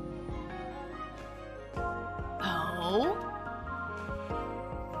 Oh.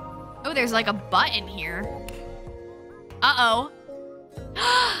 Oh, there's like a button here. Uh-oh.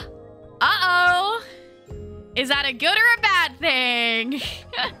 Uh-oh. Is that a good or a bad thing?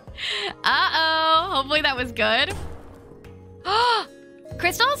 Uh-oh. Hopefully that was good.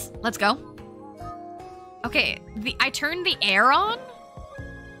 Crystals? Let's go. Okay, I turned the air on.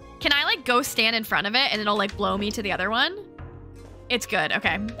 Can I like go stand in front of it and it'll like blow me to the other one? It's good,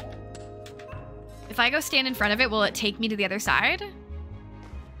 okay. If I go stand in front of it, will it take me to the other side?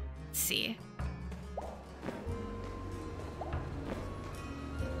 Let's see.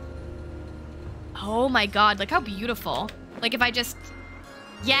 Oh my God, look how beautiful. Like if I just,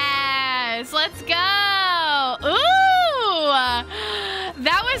 yes, let's go. Ooh,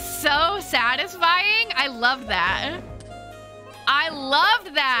 that was so satisfying. I love that. I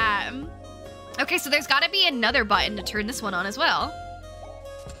loved that. Okay, so there's gotta be another button to turn this one on as well.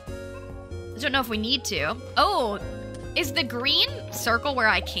 I don't know if we need to. Oh, is the green circle where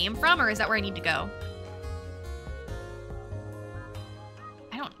I came from or is that where I need to go?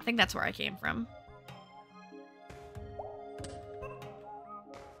 I don't think that's where I came from.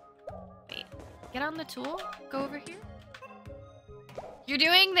 Wait, get on the tool, go over here. You're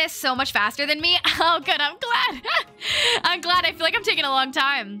doing this so much faster than me. Oh, good, I'm glad. I'm glad, I feel like I'm taking a long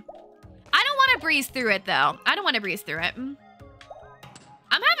time. I don't want to breeze through it though. I don't want to breeze through it.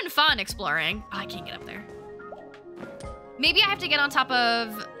 I'm having fun exploring. Oh, I can't get up there. Maybe I have to get on top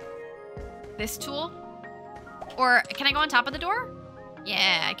of this tool. Or can I go on top of the door?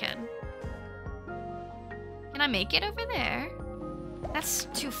 Yeah, I can. Can I make it over there? That's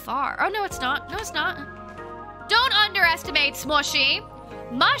too far. Oh, no, it's not. No, it's not. Don't underestimate Smushi.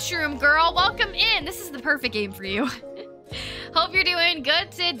 Mushroom Girl, welcome in. This is the perfect game for you. Hope you're doing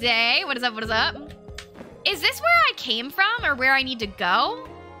good today. What is up? What is up? Is this where I came from or where I need to go?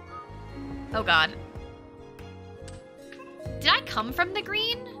 Oh, God. Did I come from the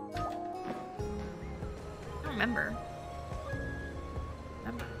green? I don't remember.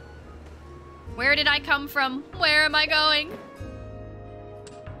 Where did I come from? Where am I going?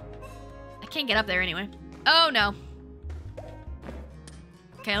 I can't get up there anyway. Oh, no.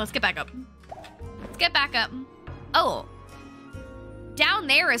 Okay, let's get back up. Let's get back up. Oh. Down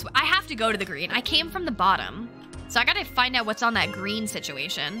there is... I have to go to the green. I came from the bottom. So I gotta find out what's on that green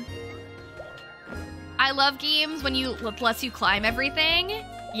situation. I love games when you lets you climb everything.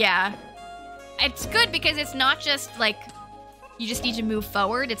 Yeah. It's good because it's not just like... You just need to move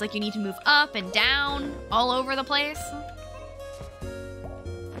forward. It's like you need to move up and down all over the place.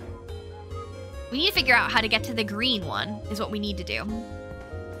 We need to figure out how to get to the green one is what we need to do.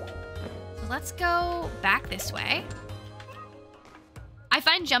 So let's go back this way. I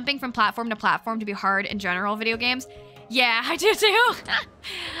find jumping from platform to platform to be hard in general video games. Yeah, I do too.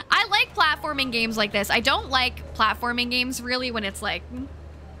 I like platforming games like this. I don't like platforming games really when it's like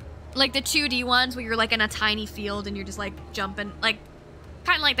the 2D ones where you're like in a tiny field and you're just like jumping, like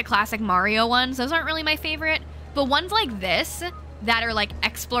kind of like the classic Mario ones. Those aren't really my favorite, but ones like this that are like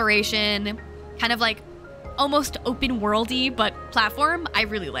exploration, kind of like almost open worldy, but platform, I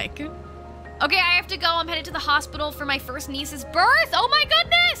really like. Okay, I have to go. I'm headed to the hospital for my first niece's birth. Oh my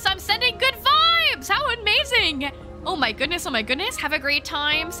goodness, I'm sending good vibes. How amazing. Oh my goodness, oh my goodness. Have a great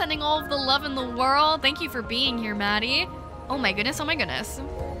time. Sending all of the love in the world. Thank you for being here, Maddie. Oh my goodness, oh my goodness.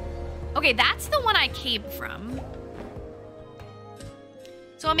 Okay, that's the one I came from.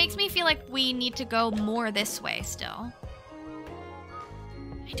 So it makes me feel like we need to go more this way still.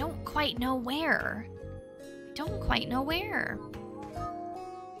 I don't quite know where. I don't quite know where.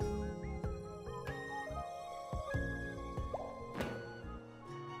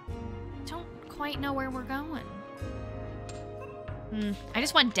 Don't quite know where we're going. I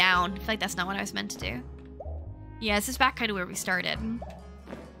just went down. I feel like that's not what I was meant to do. Yeah, this is back kind of where we started.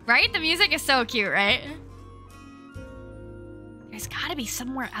 Right? The music is so cute, right? There's gotta be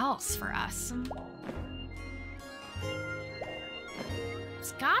somewhere else for us.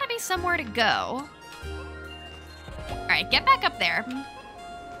 There's gotta be somewhere to go. All right, get back up there.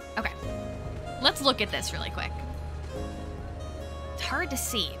 Okay, let's look at this really quick. It's hard to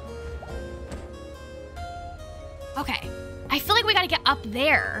see. Okay, I feel like we gotta get up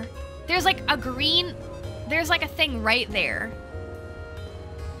there. There's like a green, there's like a thing right there.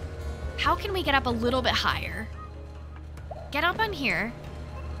 How can we get up a little bit higher? Get up on here.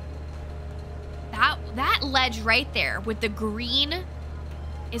 That ledge right there with the green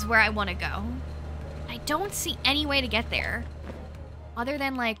is where I want to go. I don't see any way to get there other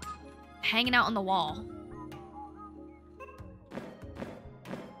than like hanging out on the wall.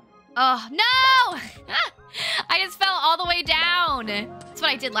 Oh, no! I just fell all the way down. That's what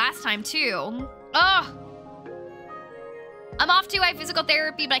I did last time too. Oh. I'm off to physical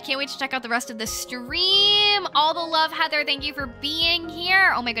therapy, but I can't wait to check out the rest of the stream. All the love, Heather. Thank you for being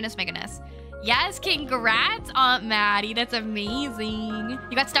here. Oh my goodness, my goodness. Yes, congrats, Aunt Maddie. That's amazing.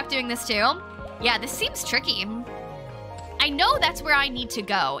 You got stuck doing this too? Yeah, this seems tricky. I know that's where I need to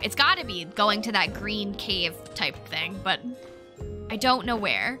go. It's gotta be going to that green cave type thing, but I don't know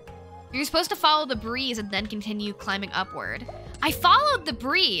where. You're supposed to follow the breeze and then continue climbing upward. I followed the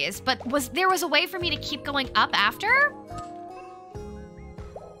breeze, but there was a way for me to keep going up after?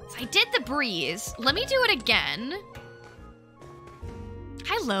 I did the breeze. Let me do it again.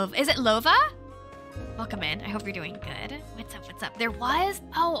 Hi, Love. Is it Lova? Welcome in. I hope you're doing good. What's up? What's up? There was...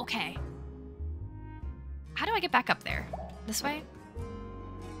 Oh, okay. How do I get back up there? This way?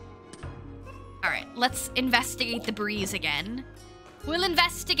 All right, let's investigate the breeze again. We'll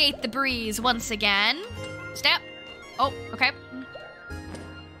investigate the breeze once again. Step. Oh, okay.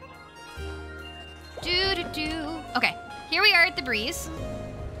 Do-do-do. Okay, here we are at the breeze.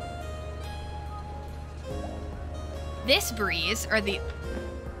 This breeze, or the...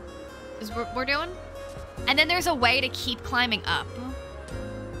 is what we're doing? And then there's a way to keep climbing up.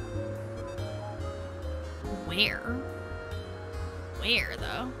 Where? Where,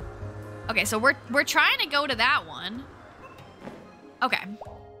 though? Okay, so we're trying to go to that one. Okay.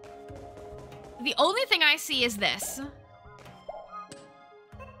 The only thing I see is this.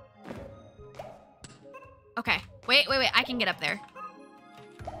 Wait. I can get up there.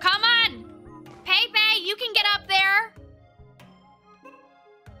 Come on! Pay, you can get up there!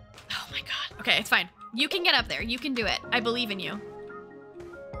 Oh my god. Okay, it's fine. You can get up there. You can do it. I believe in you.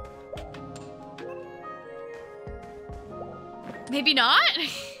 Maybe not?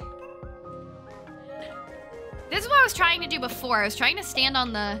 This is what I was trying to do before. I was trying to stand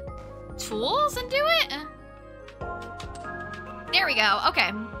on the tools and do it. There we go.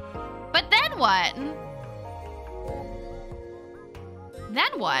 Okay. But then what?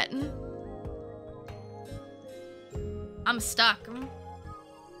 Then what? I'm stuck.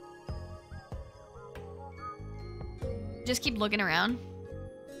 Just keep looking around.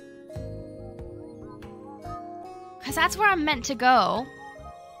 Because that's where I'm meant to go.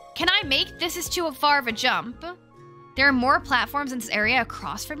 Can I make this? Is too far of a jump. There are more platforms in this area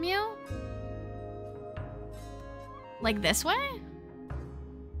across from you? Like this way?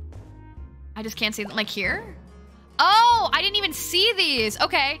 I just can't see them. Like here? Oh, I didn't even see these.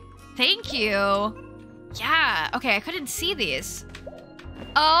 Okay. Thank you. Yeah. Okay, I couldn't see these.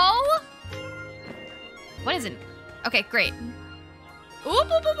 Oh. What is it? Okay, great. Oop,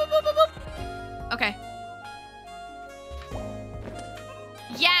 oop, oop, oop, oop, oop. Okay.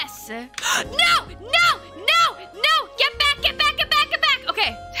 Yes. No! Get back!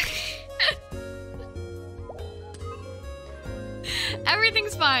 Okay.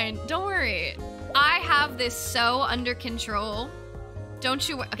 Everything's fine. Don't worry. I have this so under control. Don't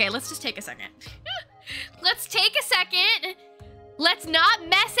you? Okay, let's just take a second. Let's take a second. Let's not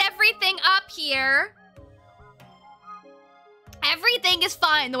mess everything up here. Everything is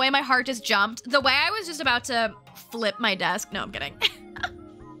fine. The way my heart just jumped. The way I was just about to flip my desk. No, I'm kidding.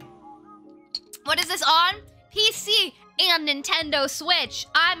 What is this on? PC and Nintendo Switch.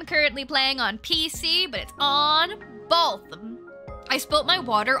 I'm currently playing on PC, but it's on both. I spilt my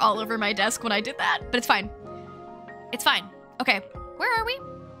water all over my desk when I did that, but it's fine. It's fine. Okay, where are we?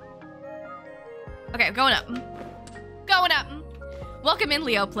 Okay, going up. Going up. Welcome in,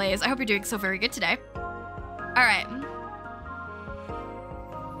 Leo Plays. I hope you're doing so very good today. All right.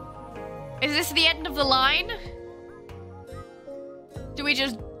 Is this the end of the line? Do we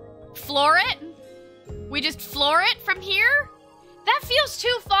just floor it? We just floor it from here? That feels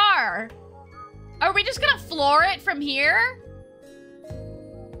too far. Are we just gonna floor it from here?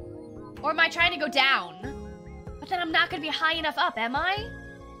 Or am I trying to go down? But then I'm not gonna be high enough up, am I?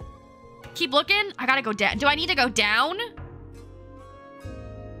 Keep looking. I gotta go down. Do I need to go down?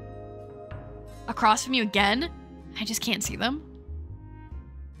 Across from you again? I just can't see them.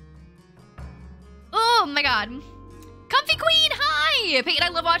 Oh my god. Comfy Queen, hi! Payton, I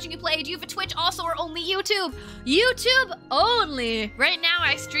love watching you play. Do you have a Twitch also or only YouTube? YouTube only. Right now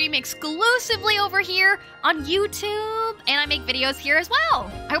I stream exclusively over here on YouTube and I make videos here as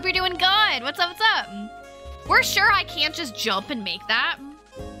well. I hope you're doing good. What's up, We're sure I can't just jump and make that.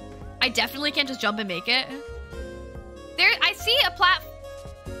 I definitely can't just jump and make it. There, I see a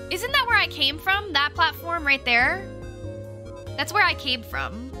Isn't that where I came from? That platform right there? That's where I came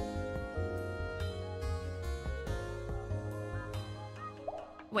from.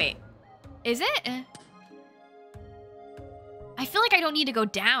 Wait, is it? I feel like I don't need to go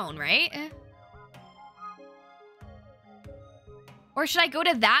down, right? Or should I go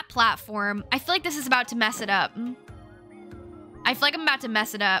to that platform? I feel like this is about to mess it up. I feel like I'm about to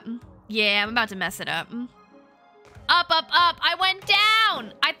mess it up. Yeah, I'm about to mess it up. Up, up, up. I went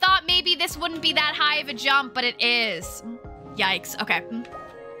down. I thought maybe this wouldn't be that high of a jump, but it is. Yikes. Okay. All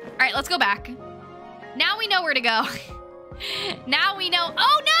right, let's go back. Now we know where to go. Now we know.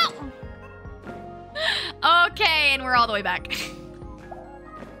 Oh, no. Okay, and we're all the way back.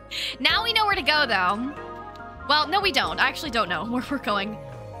 Now we know where to go, though. Well, no, we don't. I actually don't know where we're going.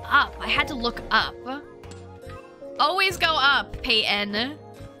 Up. I had to look up. Always go up, Payton.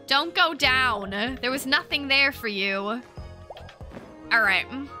 Don't go down. There was nothing there for you. All right.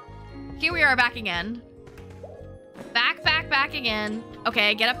 Here we are back again. Back, back, back again.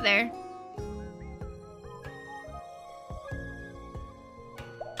 Okay, get up there.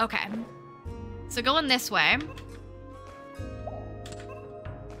 Okay. So going this way.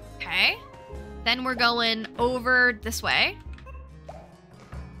 Okay. Then we're going over this way.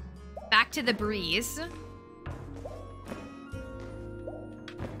 Back to the breeze.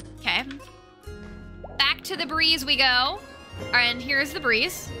 Okay. Back to the breeze we go. And here's the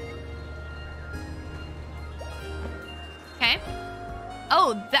breeze. Okay.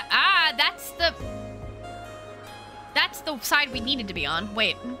 Oh, that's the side we needed to be on.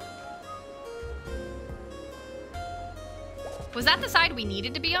 Wait. Was that the side we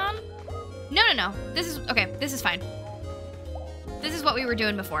needed to be on? No, no, no. This is, okay, this is fine. This is what we were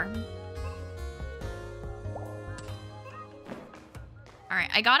doing before. All right,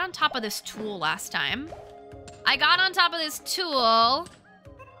 I got on top of this tool last time. I got on top of this tool,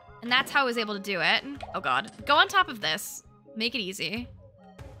 and that's how I was able to do it. Oh God, go on top of this. Make it easy.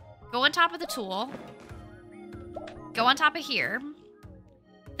 Go on top of the tool. Go on top of here.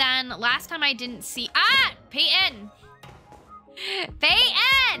 Then last time I didn't see, Payton!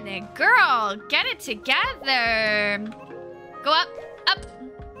 Payton! Girl, get it together. Go up, up.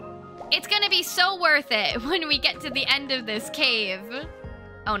 It's gonna be so worth it when we get to the end of this cave.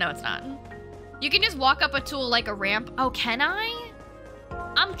 Oh no, it's not. You can just walk up a tool like a ramp. Oh, can I?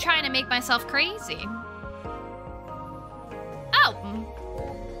 I'm trying to make myself crazy.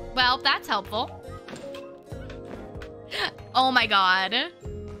 Oh, well, that's helpful. Oh my God.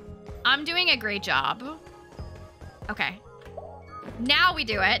 I'm doing a great job. Okay. Now we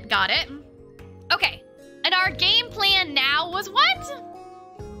do it. Got it. Okay. And our game plan now was what?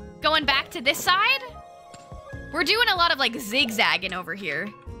 Going back to this side? We're doing a lot of like zigzagging over here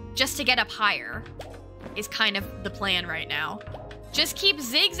just to get up higher is kind of the plan right now. Just keep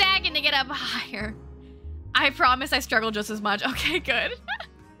zigzagging to get up higher. I promise I struggle just as much. Okay, good.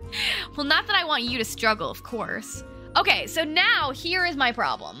 Well, not that I want you to struggle, of course. Okay, so now here is my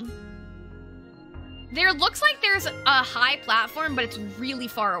problem. There looks like there's a high platform, but it's really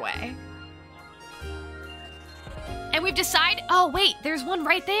far away. And we've decided, oh wait, there's one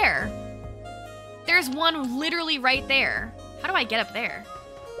right there. There's one literally right there. How do I get up there?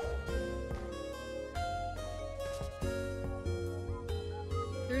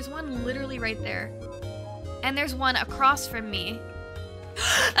 There's one literally right there. And there's one across from me.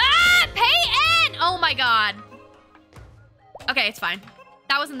 Ah, Payton! Oh my God. Okay, it's fine.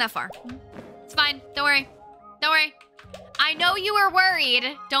 That wasn't that far. It's fine, don't worry. Don't worry. I know you were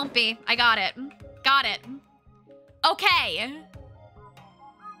worried. Don't be, I got it. Got it. Okay.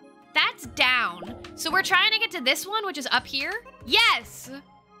 That's down. So we're trying to get to this one, which is up here. Yes.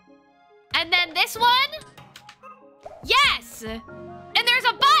 And then this one. Yes. And there's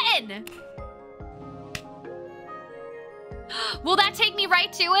a button. Will that take me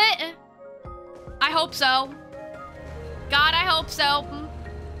right to it? I hope so. God, I hope so.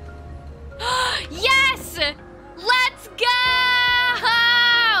 Yes! Let's go!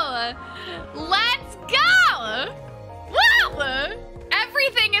 Let's go! Woo!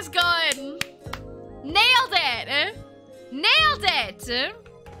 Everything is good. Nailed it. Nailed it.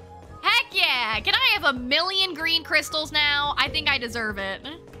 Heck yeah. Can I have 1,000,000 green crystals now? I think I deserve it.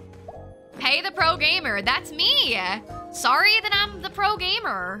 Hey, the pro gamer. That's me. Sorry that I'm the pro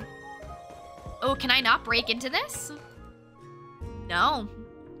gamer. Oh, can I not break into this? No.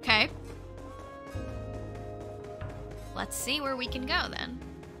 Okay. Let's see where we can go then.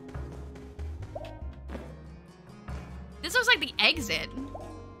 This looks like the exit.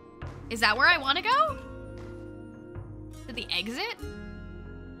 Is that where I want to go? To the exit?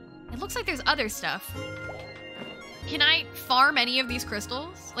 It looks like there's other stuff. Can I farm any of these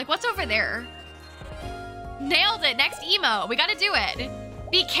crystals? Like, what's over there? Nailed it. Next emo. We gotta do it.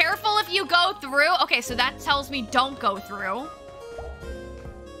 Be careful if you go through. Okay, so that tells me don't go through.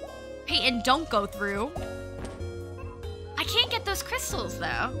 Payton, don't go through. I can't get those crystals,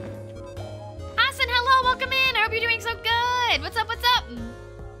 though. Hassan, hello. Welcome in. I hope you're doing so good. What's up? What's up?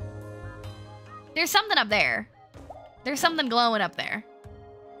 There's something up there. There's something glowing up there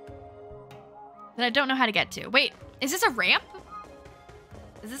that I don't know how to get to. Wait, is this a ramp?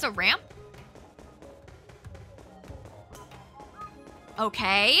 Is this a ramp?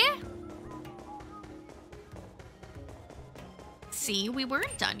 Okay. See, we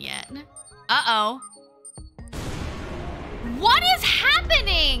weren't done yet. Uh-oh. What is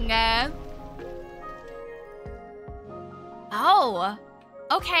happening? Oh,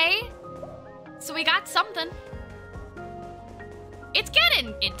 okay. So we got something. It's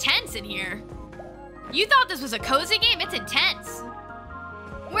getting intense in here. You thought this was a cozy game? It's intense.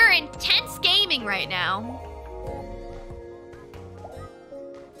 We're intense gaming right now.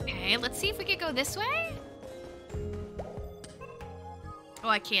 Okay, let's see if we could go this way. Oh,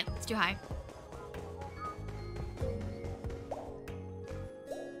 I can't. It's too high.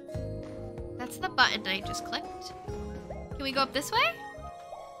 That's the button I just clicked. Can we go up this way?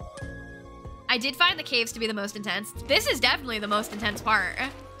 I did find the caves to be the most intense. This is definitely the most intense part.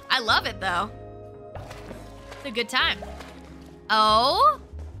 I love it, though. It's a good time. Oh,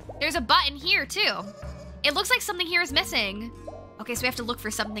 there's a button here, too. It looks like something here is missing. Okay, so we have to look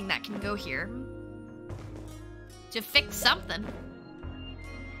for something that can go here to fix something.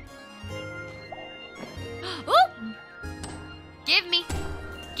 Ooh! Give me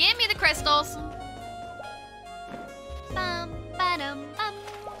the crystals. Bum, ba-dum, bum.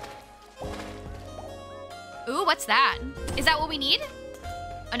 Ooh, what's that? Is that what we need?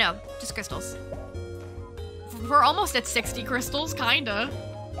 Oh no, just crystals. We're almost at 60 crystals, kinda.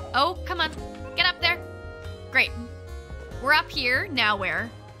 Oh, come on. Get up there. Great. We're up here. Now where?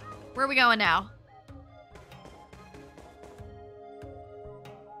 Where are we going now?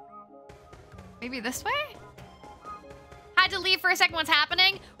 Maybe this way? Had to leave for a second. What's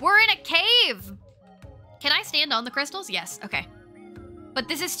happening? We're in a cave. Can I stand on the crystals? Yes. Okay. But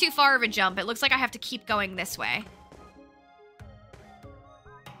this is too far of a jump. It looks like I have to keep going this way.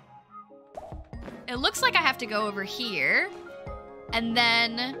 It looks like I have to go over here. And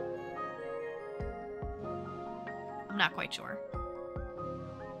then... I'm not quite sure.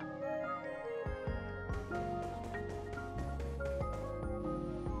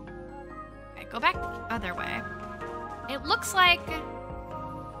 Okay, go back the other way. It looks like...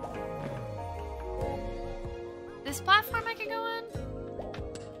 this platform I could go on?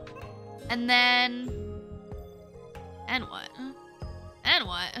 And then... and what? And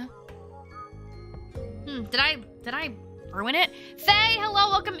what? Did I ruin it? Faye, hello,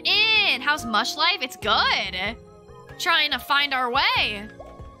 welcome in. How's Mush Life? It's good. Trying to find our way.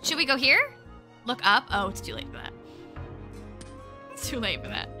 Should we go here? Look up? Oh, it's too late for that. It's too late for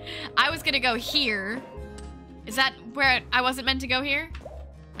that. I was gonna go here. Is that where I wasn't meant to go here?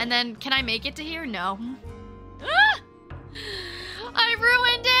 And then, can I make it to here? No. Ah! I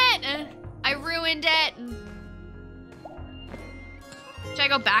ruined it! I ruined it. Should I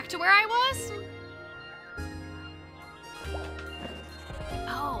go back to where I was?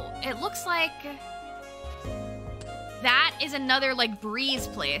 Oh, it looks like that is another like breeze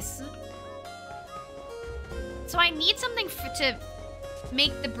place. So I need something to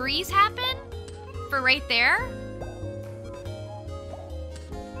make the breeze happen for right there.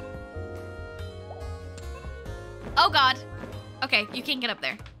 Oh God. Okay, you can't get up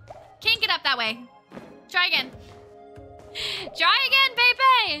there. Can't get up that way. Try again. Try again,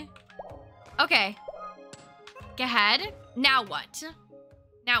 baby. Okay. Go ahead. Now what?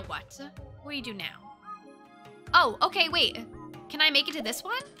 Now what? What do you do now? Oh, okay, wait. Can I make it to this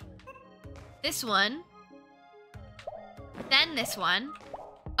one? This one. Then this one.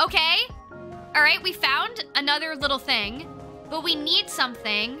 Okay. All right, we found another little thing, but we need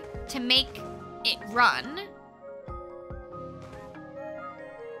something to make it run.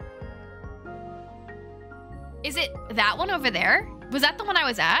 Is it that one over there? Was that the one I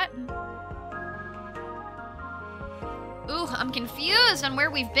was at? Ooh, I'm confused on where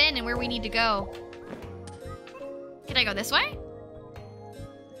we've been and where we need to go. Can I go this way?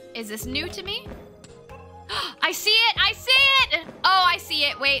 Is this new to me? I see it! I see it! Oh, I see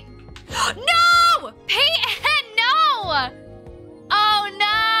it. Wait. No! Payton, no! Oh, no!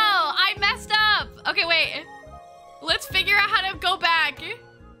 I messed up. Okay, wait. Let's figure out how to go back.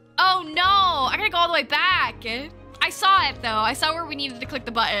 Oh, no. I gotta go all the way back. I saw it, though. I saw where we needed to click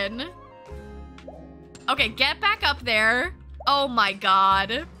the button. Okay, get back up there. Oh, my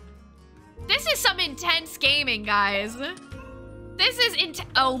God. This is some intense gaming, guys. This is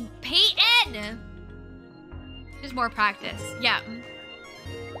oh, Payton! Just more practice. Yeah.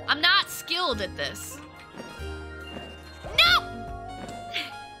 I'm not skilled at this. No!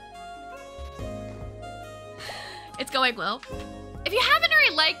 It's going well. If you haven't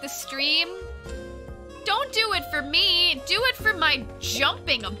already liked the stream, don't do it for me. Do it for my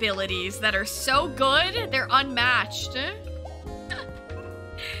jumping abilities that are so good, they're unmatched.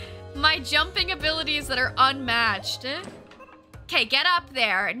 My jumping abilities that are unmatched. Okay, get up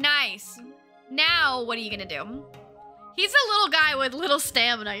there. Nice. Now, what are you gonna do? He's a little guy with little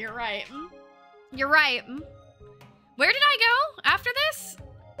stamina, you're right. You're right. Where did I go after this?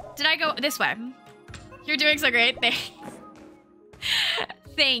 Did I go this way? You're doing so great, thanks.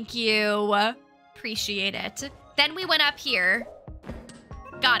 Thank you. Appreciate it. Then we went up here.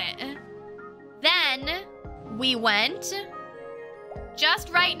 Got it. Then we went just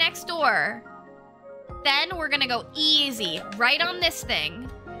right next door. Then we're gonna go easy, right on this thing.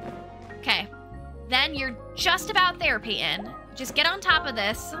 Okay. Then you're just about there, Payton. Just get on top of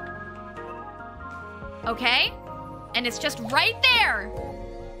this. Okay? And it's just right there.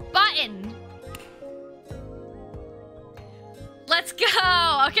 Button. Let's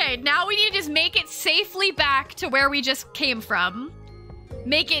go. Okay, now we need to just make it safely back to where we just came from.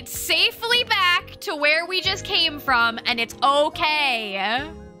 Make it safely back to where we just came from, and it's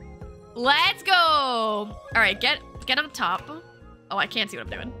okay. Let's go. All right, get on top. Oh, I can't see what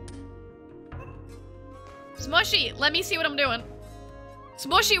I'm doing. Smushy, let me see what I'm doing.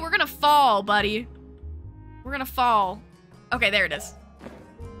 Smushy, we're gonna fall, buddy. We're gonna fall. Okay, there it is.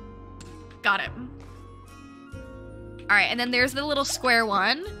 Got it. All right, and then there's the little square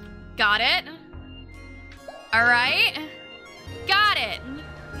one. Got it. All right. Got it.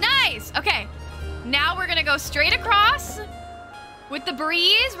 Nice. Okay. Now we're gonna go straight across with the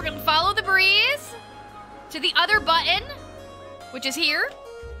breeze. We're gonna follow the breeze to the other button, which is here.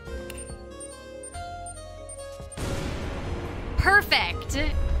 Perfect.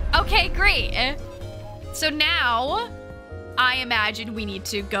 Okay, great. So now I imagine we need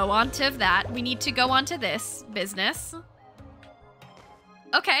to go onto that. We need to go onto this business.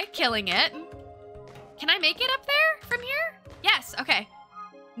 Okay, killing it. Can I make it up there from here? Yes, okay.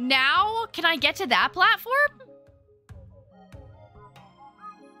 Now, can I get to that platform?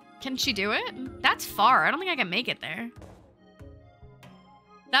 Can she do it? That's far. I don't think I can make it there.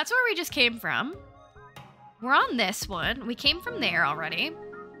 That's where we just came from. We're on this one. We came from there already.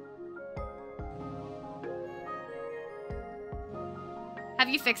 Have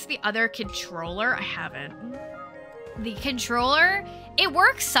you fixed the other controller? I haven't. The controller, it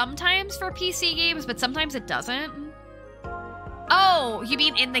works sometimes for PC games, but sometimes it doesn't. Oh, you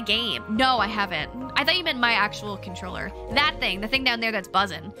mean in the game? No, I haven't. I thought you meant my actual controller. That thing, the thing down there that's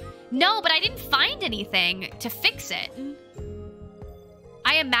buzzing. No, but I didn't find anything to fix it.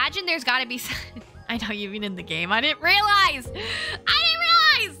 I imagine there's gotta be I know you mean in the game. I didn't realize.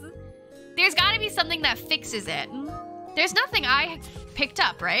 There's gotta be something that fixes it. There's nothing I picked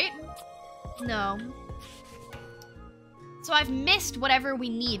up, right? No. So I've missed whatever we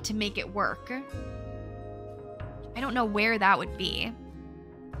need to make it work. I don't know where that would be.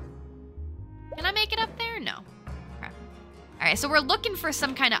 Can I make it up there? No. Okay. All right, so we're looking for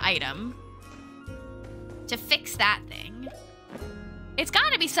some kind of item to fix that thing. It's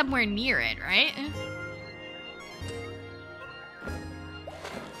gotta be somewhere near it, right?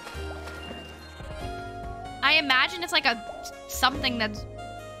 I imagine it's like something that's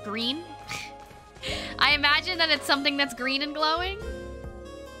green. I imagine that it's something that's green and glowing.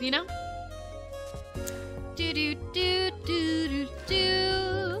 You know? Do do do do do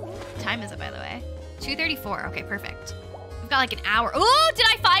do. What time is it, by the way? 2:34. Okay, perfect. We've got like an hour. Oh, did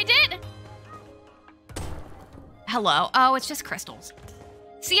I find it? Hello. Oh, it's just crystals.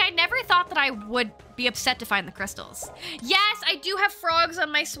 See, I never thought that I would be upset to find the crystals. Yes, I do have frogs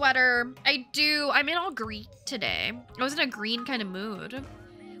on my sweater. I do. I'm in all green today. I was in a green kind of mood.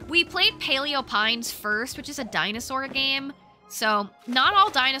 We played Paleo Pines first, which is a dinosaur game. So not all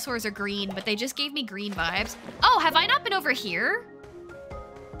dinosaurs are green, but they just gave me green vibes. Oh, have I not been over here?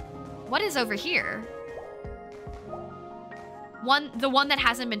 What is over here? The one that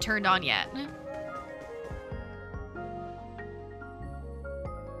hasn't been turned on yet.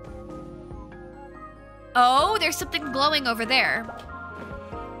 Oh, there's something glowing over there.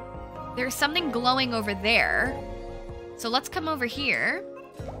 There's something glowing over there. So let's come over here.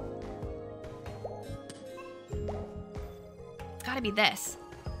 It's gotta be this.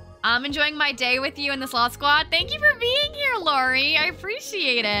 I'm enjoying my day with you in the Sloth Squad. Thank you for being here, Lori. I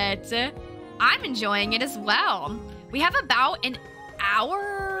appreciate it. I'm enjoying it as well. We have about an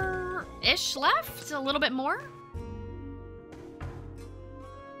hour-ish left, a little bit more.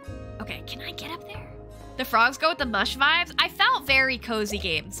 Okay, can I get up there? The frogs go with the mush vibes. I felt very cozy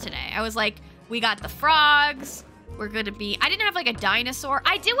games today. I was like, we got the frogs. We're gonna be, I didn't have like a dinosaur.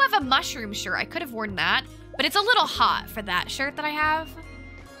 I do have a mushroom shirt. I could have worn that, but it's a little hot for that shirt that I have.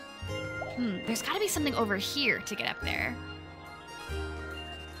 There's gotta be something over here to get up there.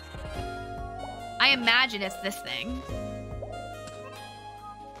 I imagine it's this thing.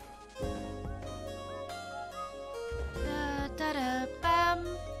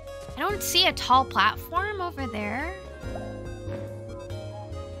 I don't see a tall platform over there.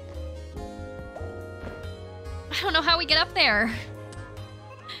 I don't know how we get up there.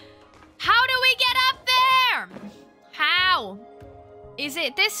 How do we get up there? How? Is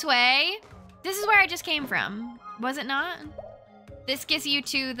it this way? This is where I just came from. Was it not? This gets you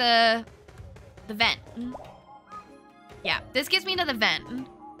to the vent. Yeah, this gets me to the vent.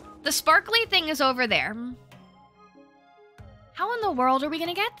 The sparkly thing is over there. How in the world are we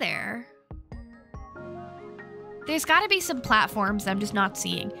gonna get there? There's gotta be some platforms that I'm just not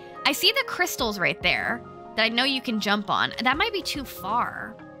seeing. I see the crystals right there that I know you can jump on. That might be too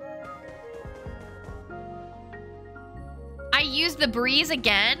far. I used the breeze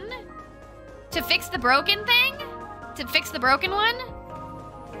again to fix the broken thing? To fix the broken one?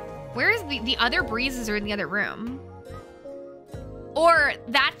 Where is the other breezes are in the other room? Or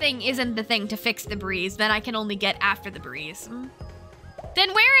that thing isn't the thing to fix the breeze that I can only get after the breeze.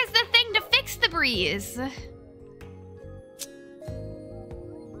 Then where is the thing to fix the breeze? I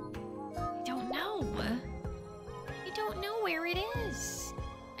don't know. I don't know where it is.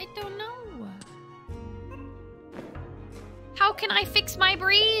 I don't know. How can I fix my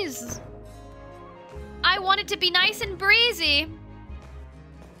breeze? I want it to be nice and breezy.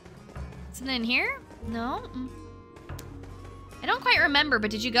 Isn't it in here? No? I don't quite remember,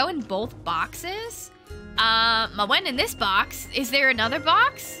 but did you go in both boxes? I went in this box. Is there another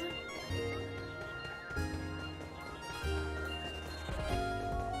box?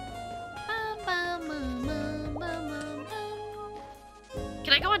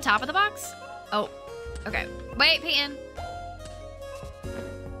 Can I go on top of the box? Oh, okay. Wait, Payton.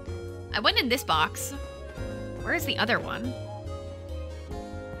 I went in this box. Where's the other one?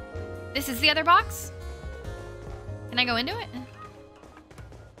 This is the other box? Can I go into it?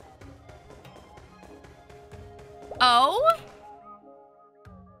 Oh?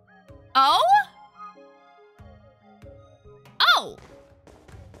 Oh? Oh!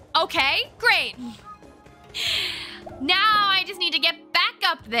 Okay, great. Now I just need to get back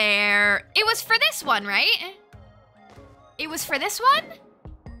up there. It was for this one, right? It was for this one?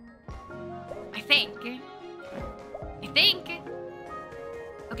 I think.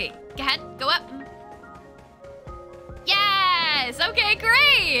 Okay, go ahead, go up. Yes, okay,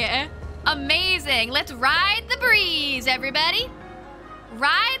 great. Amazing, let's ride the breeze, everybody.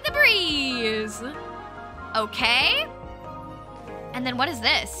 Ride the breeze. Okay. And then what is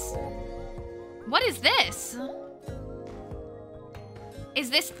this? What is this? Is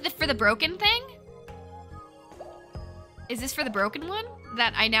this for the broken thing? Is this for the broken one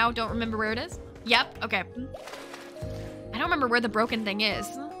that I now don't remember where it is? Yep, okay. I don't remember where the broken thing is.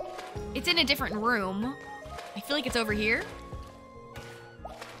 It's in a different room. I feel like it's over here.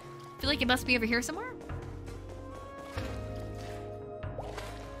 I feel like it must be over here somewhere.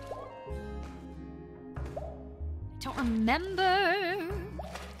 I don't remember.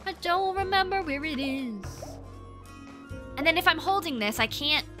 I don't remember where it is. And then if I'm holding this, I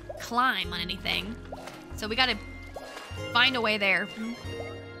can't climb on anything. So we gotta find a way there.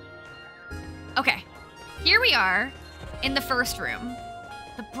 Okay, here we are in the first room.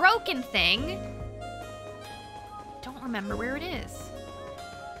 The broken thing. Don't remember where it is.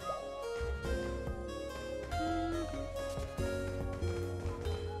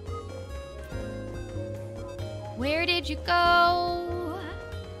 Where did you go?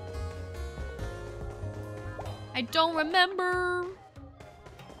 I don't remember.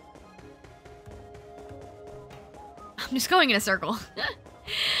 I'm just going in a circle.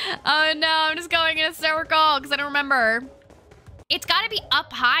 Oh no, I'm just going in a circle because I don't remember. It's gotta be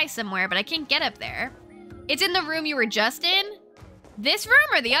up high somewhere, but I can't get up there. It's in the room you were just in? This room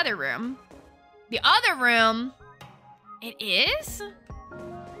or the other room? The other room? It is?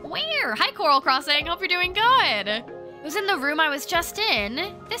 Where? Hi, Coral Crossing. Hope you're doing good. It was in the room I was just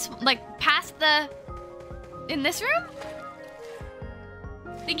in. This, like, past the... In this room?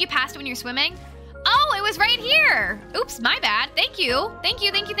 Think you passed it when you're swimming? Oh, it was right here. Oops, my bad. Thank you. Thank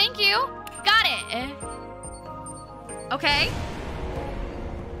you, thank you, thank you. Got it. Okay.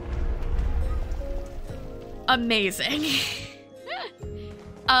 Amazing.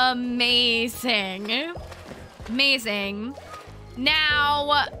 Amazing. Amazing.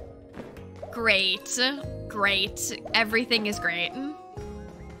 Now, great. Great. Everything is great.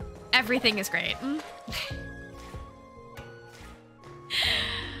 Everything is great.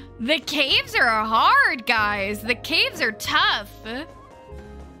 The caves are hard, guys. The caves are tough.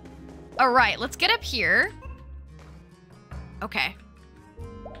 All right, let's get up here. Okay.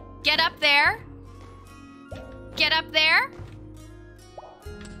 Get up there. Get up there.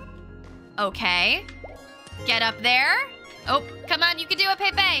 Okay. Get up there. Oh, come on, you can do it,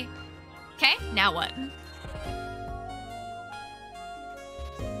 Pepe. Okay, now what?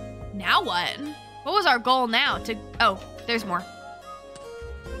 Now what? What was our goal now? Oh, there's more.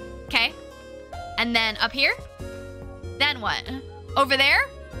 Okay. And then up here? Then what? Over there?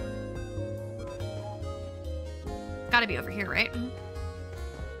 Gotta be over here, right?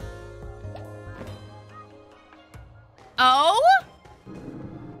 Oh?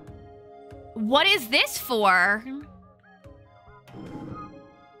 What is this for?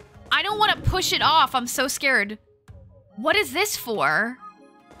 I don't want to push it off. I'm so scared. What is this for?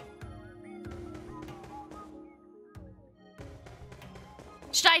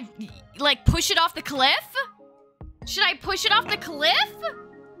 Should I, like, push it off the cliff? Should I push it off the cliff?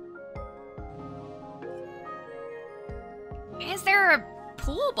 Is there a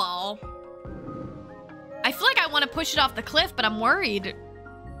pool ball? I feel like I want to push it off the cliff, but I'm worried.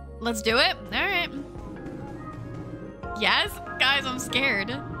 Let's do it. All right. Yes, guys, I'm scared.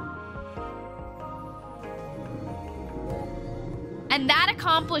 And that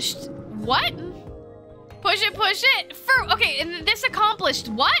accomplished what? Push it. Okay, and this accomplished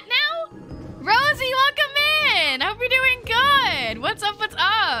what now? Rosie, welcome in. Hope you're doing good. What's up,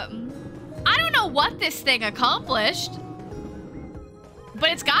 I don't know what this thing accomplished. But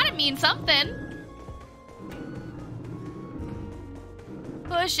it's gotta mean something.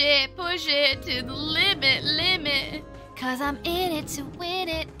 Push it to the limit. Cause I'm in it to win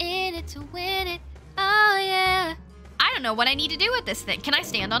it, in it to win it. Oh yeah. I don't know what I need to do with this thing. Can I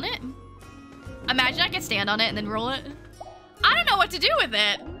stand on it? Imagine I could stand on it and then roll it. I don't know what to do with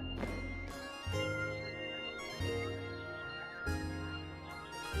it.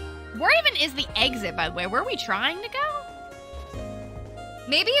 Where even is the exit, by the way? Where are we trying to go?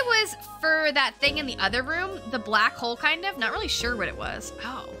 Maybe it was for that thing in the other room, the black hole kind of. Not really sure what it was.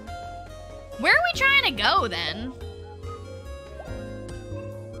 Oh. Where are we trying to go then?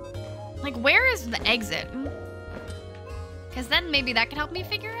 Like, where is the exit? Because then maybe that could help me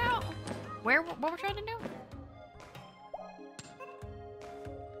figure out what we're trying to do.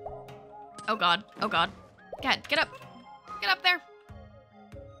 Oh God, oh God. God, get up. Get up there.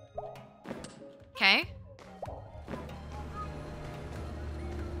 Okay.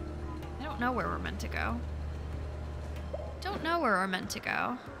 I don't know where we're meant to go. Don't know where we're meant to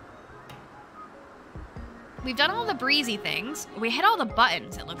go. We've done all the breezy things. We hit all the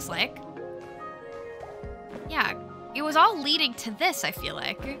buttons, it looks like. Yeah, it was all leading to this, I feel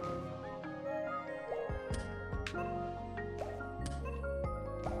like.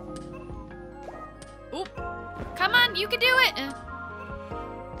 Oop. Come on, you can do it.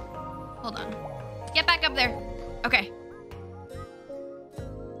 Hold on. Get back up there. Okay.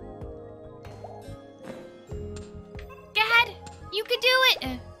 Go ahead. You can do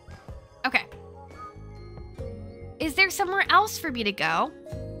it. Okay. Is there somewhere else for me to go?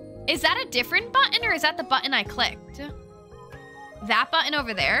 Is that a different button or is that the button I clicked? That button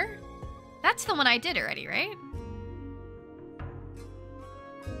over there? That's the one I did already, right?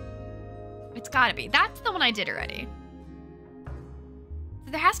 It's gotta be. That's the one I did already.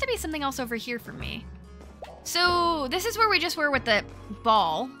 There has to be something else over here for me. So this is where we just were with the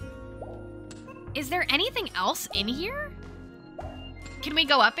ball. Is there anything else in here? Can we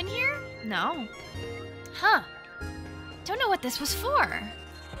go up in here? No. Huh. Don't know what this was for.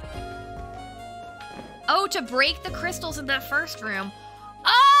 Oh, to break the crystals in that first room.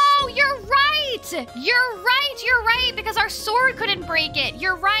 Oh, you're right. You're right, because our sword couldn't break it.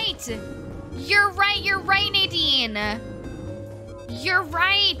 You're right. You're right, Nadine. You're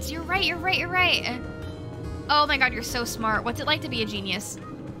right. Oh my God, you're so smart. What's it like to be a genius?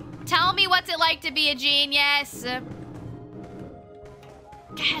 Tell me what's it like to be a genius. Go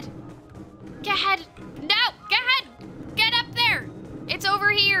ahead. No, go ahead. Get up there. It's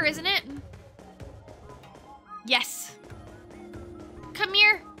over here, isn't it? Yes. Come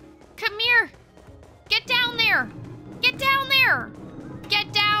here. Get down there.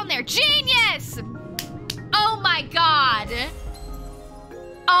 Genius. Oh my God.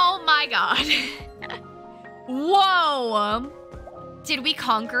 Whoa. Did we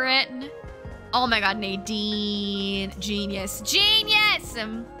conquer it? Oh my God, Nadine. Genius.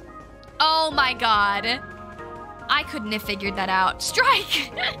 Oh my God. I couldn't have figured that out.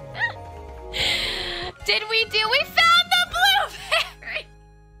 Strike.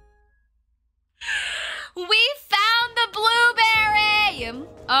 We found the blueberry.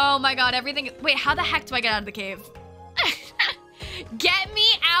 Oh my God, everything. Wait, how the heck do I get out of the cave? Get me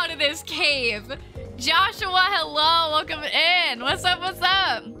out of this cave. Joshua, hello, welcome in. What's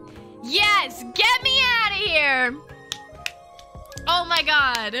up? Yes, get me out of here. Oh my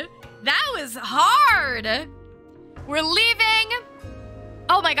God, that was hard. We're leaving.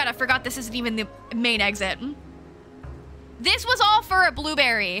 Oh my God, I forgot this isn't even the main exit. This was all for a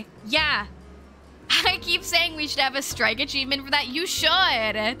blueberry. Yeah. I keep saying we should have a strike achievement for that. You should.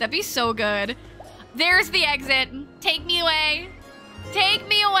 That'd be so good. There's the exit. Take me away.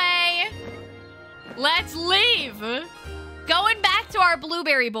 Let's leave. Going back to our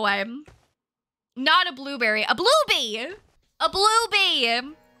blueberry boy. Not a blueberry, a bluebee.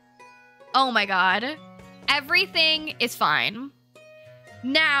 Oh my God. Everything is fine.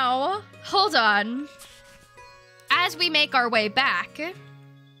 Now, hold on. As we make our way back.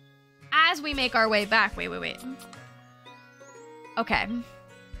 Wait. Okay.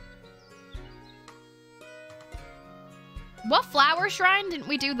 What flower shrine didn't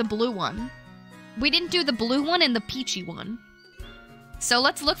we do the blue one? We didn't do the blue one and the peachy one. So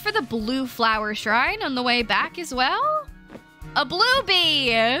let's look for the blue flower shrine on the way back as well. A blue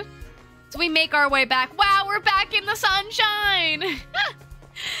bee. So we make our way back. Wow, we're back in the sunshine.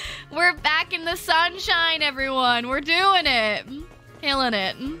 We're back in the sunshine, everyone. We're doing it. Killing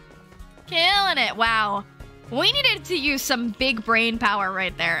it. Wow. We needed to use some big brain power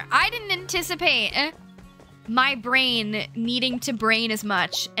right there. I didn't anticipate my brain needing to brain as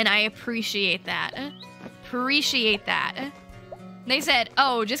much, and I appreciate that. They said,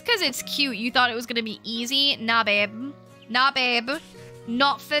 oh, just because it's cute, you thought it was going to be easy? Nah, babe. Nah, babe.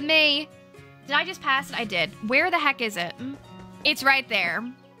 Not for me. Did I just pass it? I did. Where the heck is it? It's right there.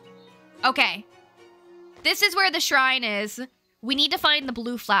 Okay. This is where the shrine is. We need to find the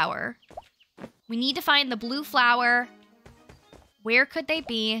blue flower. We need to find the blue flower. Where could they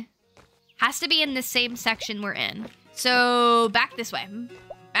be? Has to be in the same section we're in. So, back this way.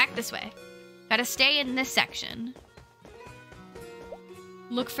 Back this way. Gotta stay in this section.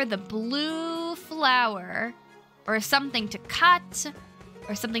 Look for the blue flower. Or something to cut.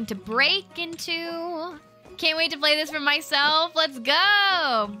 Or something to break into. Can't wait to play this for myself. Let's go.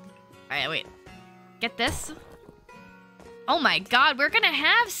 All right, wait. Get this. Oh my god, we're gonna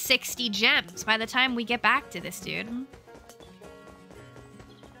have 60 gems by the time we get back to this dude.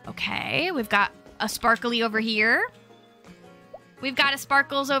 Okay, we've got a sparkly over here. We've got a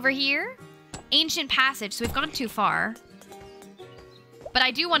sparkles over here. Ancient passage, so we've gone too far. But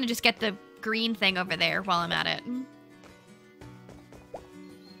I do want to just get the green thing over there while I'm at it.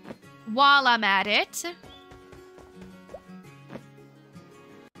 While I'm at it.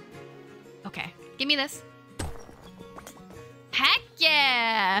 Okay, give me this. Heck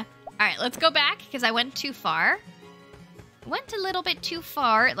yeah! All right, let's go back because I went too far. Went a little bit too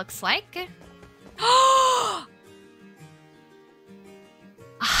far, it looks like.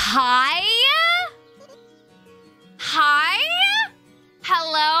 Hi? Hi?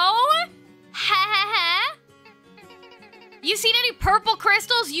 Hello? You seen any purple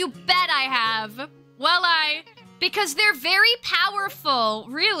crystals? You bet I have. Well, because they're very powerful,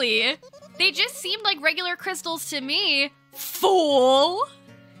 really. They just seemed like regular crystals to me. Fool!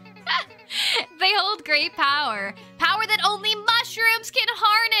 They hold great power. Power that only mushrooms can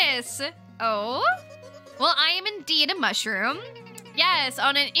harness. Oh? Well, I am indeed a mushroom. Yes,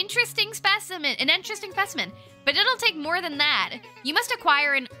 on an interesting specimen. But it'll take more than that. You must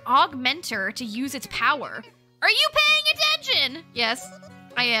acquire an augmenter to use its power. Are you paying attention? Yes,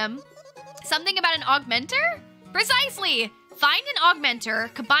 I am. Something about an augmenter? Precisely! Find an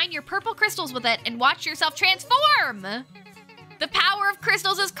augmenter, combine your purple crystals with it, and watch yourself transform! The power of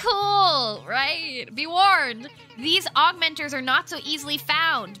crystals is cool, right? Be warned. These augmenters are not so easily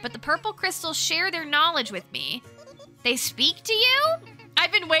found, but the purple crystals share their knowledge with me. They speak to you?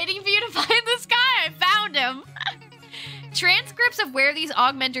 I've been waiting for you to find this guy. I found him. Transcripts of where these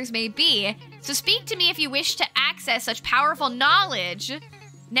augmenters may be, so speak to me if you wish to access such powerful knowledge.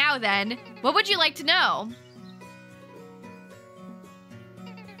 Now then, what would you like to know?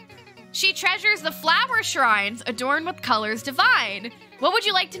 She treasures the flower shrines adorned with colors divine. What would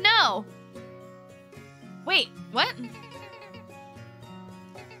you like to know? Wait, what?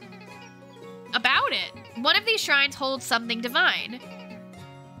 About it. One of these shrines holds something divine.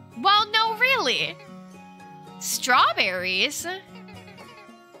 Well, no, really. Strawberries?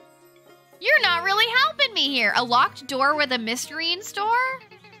 You're not really helping me here. A locked door with a mystery in store?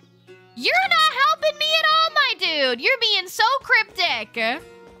 You're not helping me at all, my dude. You're being so cryptic.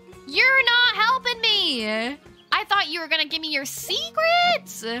 You're not helping me. I thought you were gonna give me your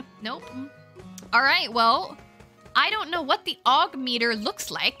secrets. Nope. All right, well, I don't know what the aug meter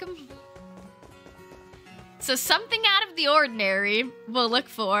looks like. So something out of the ordinary we'll look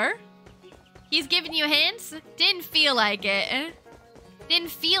for. He's giving you hints? Didn't feel like it.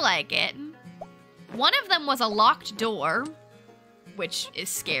 Didn't feel like it. One of them was a locked door, which is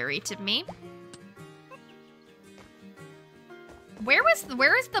scary to me. Where is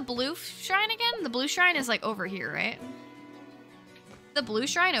the blue shrine again? The blue shrine is like over here, right? The blue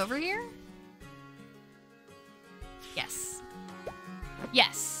shrine over here? Yes.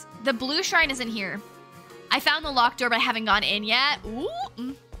 Yes, the blue shrine is in here. I found the locked door, but I haven't gone in yet.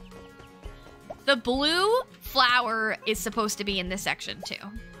 Ooh. The blue flower is supposed to be in this section too.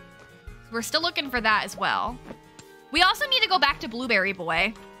 We're still looking for that as well. We also need to go back to Blueberry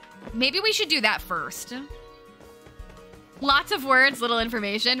Boy. Maybe we should do that first. Lots of words, little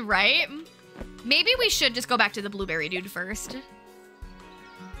information, right? Maybe we should just go back to the Blueberry Dude first.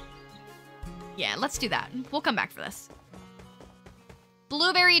 Yeah, let's do that. We'll come back for this.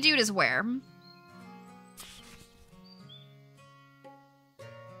 Blueberry Dude is where?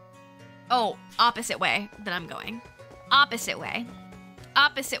 Oh, opposite way that I'm going. Opposite way.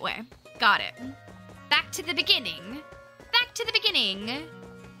 Opposite way. Got it. Back to the beginning. Back to the beginning.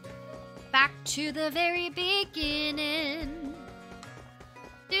 Back to the very beginning.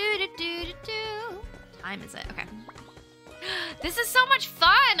 Do. Time is it? Okay. This is so much fun.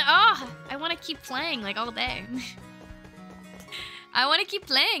 Oh, I want to keep playing like all day. I want to keep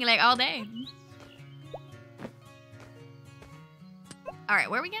playing like all day. All right,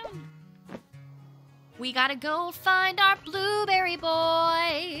 where are we going? We gotta go find our blueberry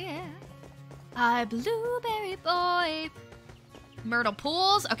boy. Our blueberry boy. Myrtle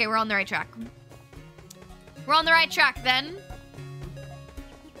Pools. Okay, we're on the right track. We're on the right track then.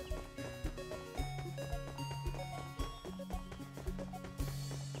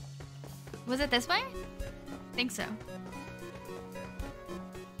 Was it this way? I think so.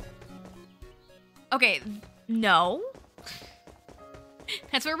 Okay, no.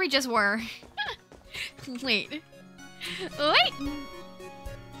 That's where we just were. Wait. Wait.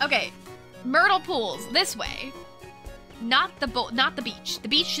 Okay, Myrtle Pools, this way. Not the beach. The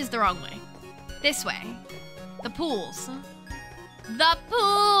beach is the wrong way. This way. The pools. The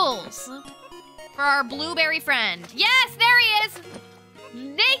pools. For our blueberry friend. Yes, there he is.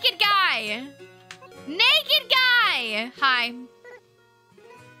 Naked guy. Naked guy. Hi.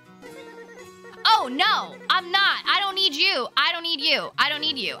 Oh, no, I'm not. I don't need you. I don't need you. I don't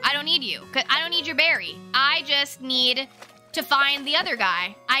need you. I don't need you. I don't need your berry. I just need to find the other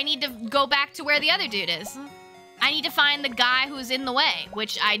guy. I need to go back to where the other dude is. I need to find the guy who's in the way,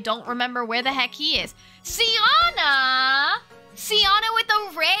 which I don't remember where the heck he is. Sienna! Sienna with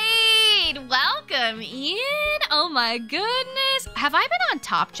the raid! Welcome, Ian! Oh my goodness. Have I been on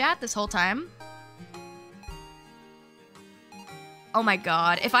Top Chat this whole time? Oh my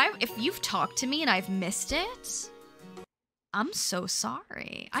god. If you've talked to me and I've missed it, I'm so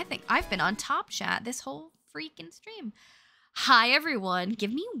sorry. I think I've been on Top Chat this whole freaking stream. Hi everyone.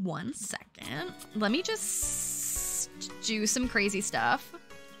 Give me 1 second. Let me just do some crazy stuff.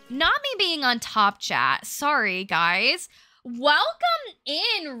 Not me being on Top Chat. Sorry, guys. Welcome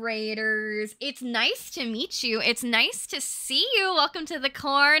in, Raiders. It's nice to meet you. It's nice to see you. Welcome to the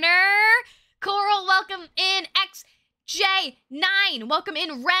corner. Coral, welcome in. XJ9, welcome in.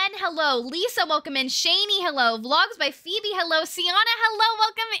 Ren, hello. Lisa, welcome in. Shani, hello. Vlogs by Phoebe, hello. Sienna, hello.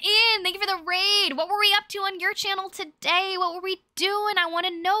 Welcome in. Thank you for the raid. What were we up to on your channel today? What were we doing? I want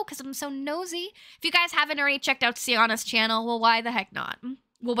to know because I'm so nosy. If you guys haven't already checked out Sienna's channel, well, why the heck not?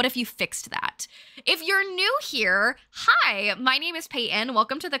 Well, what if you fixed that? If you're new here, hi, my name is Payton.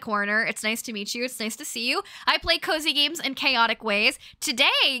 Welcome to the corner. It's nice to meet you. It's nice to see you. I play cozy games in chaotic ways.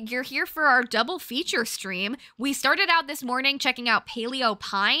 Today, you're here for our double feature stream. We started out this morning checking out Paleo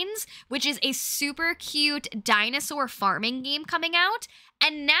Pines, which is a super cute dinosaur farming game coming out.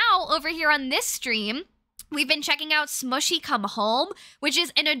 And now, over here on this stream, we've been checking out Smushi Come Home, which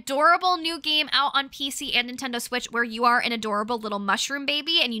is an adorable new game out on PC and Nintendo Switch where you are an adorable little mushroom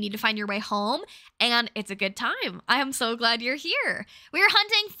baby and you need to find your way home, and it's a good time. I am so glad you're here. We're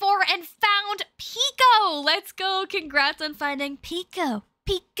hunting for and found Pico. Let's go. Congrats on finding Pico.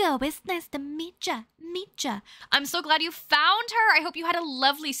 Pico, it's nice to meet ya. I'm so glad you found her. I hope you had a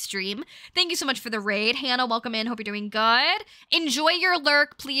lovely stream. Thank you so much for the raid. Hannah, welcome in. Hope you're doing good. Enjoy your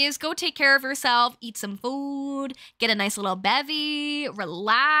lurk, please. Go take care of yourself. Eat some food. Get a nice little bevy.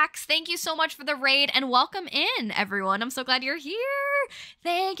 Relax. Thank you so much for the raid and welcome in, everyone. I'm so glad you're here.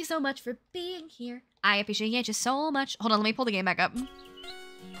 Thank you so much for being here. I appreciate you so much. Hold on, let me pull the game back up.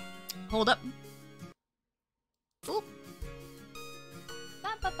 Hold up. Oop.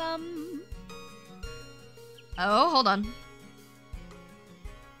 Ba-ba-bum. Oh, hold on.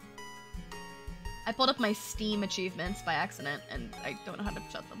 I pulled up my Steam achievements by accident, and I don't know how to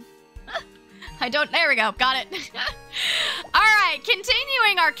shut them. There we go, got it. Alright,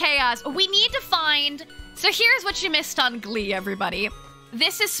 continuing our chaos. We need to find... So here's what you missed on Glee, everybody.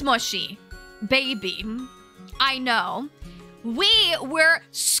 This is Smushi. Baby. I know. We were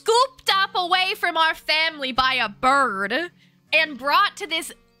scooped up away from our family by a bird and brought to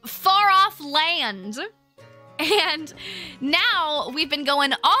this far-off land. And now we've been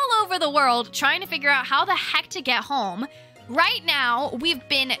going all over the world trying to figure out how the heck to get home. Right now, we've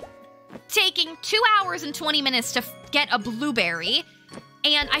been taking 2 hours and 20 minutes to get a blueberry.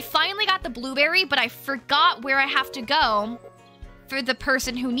 And I finally got the blueberry, but I forgot where I have to go for the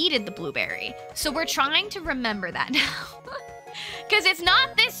person who needed the blueberry. So we're trying to remember that now. Because it's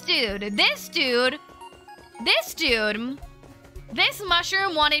not this dude. This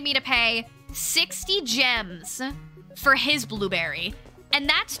mushroom wanted me to pay 60 gems for his blueberry, and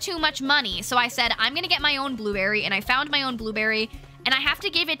that's too much money. So I said, I'm gonna get my own blueberry, and I found my own blueberry, and I have to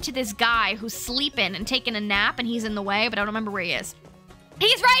give it to this guy who's sleeping and taking a nap, and he's in the way, but I don't remember where he is.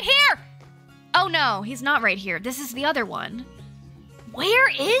 He's right here! Oh no, he's not right here. This is the other one. Where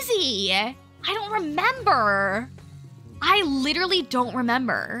is he? I don't remember. I literally don't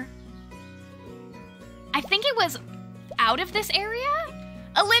remember. I think it was out of this area?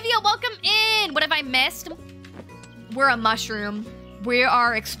 Olivia, welcome in. What have I missed? We're a mushroom. We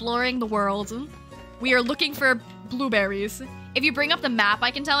are exploring the world. We are looking for blueberries. If you bring up the map,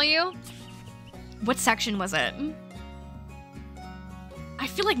 I can tell you. What section was it? I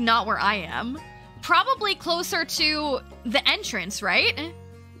feel like not where I am. Probably closer to the entrance, right?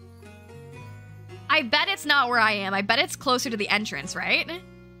 I bet it's not where I am. I bet it's closer to the entrance, right?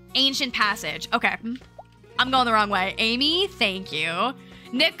 Ancient passage. Okay. I'm going the wrong way. Amy, thank you.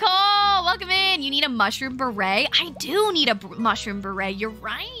 Nicole, welcome in. You need a mushroom beret? I do need a mushroom beret. You're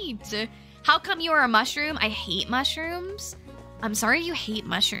right. How come you are a mushroom? I hate mushrooms. I'm sorry you hate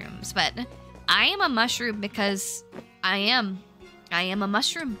mushrooms, but I am a mushroom because I am a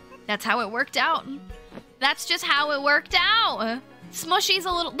mushroom. That's how it worked out. That's just how it worked out. Smushy's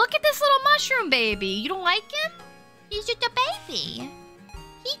a little, look at this little mushroom baby. You don't like him? He's just a baby.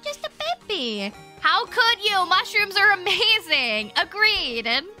 He's just a baby. How could you? Mushrooms are amazing. Agreed.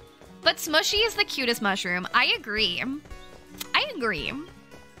 But Smushy is the cutest mushroom. I agree. I agree.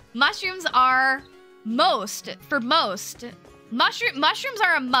 Mushrooms are mushrooms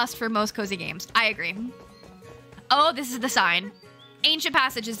are a must for most cozy games. I agree. Oh, this is the sign. Ancient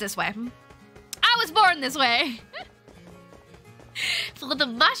passage is this way. I was born this way. So the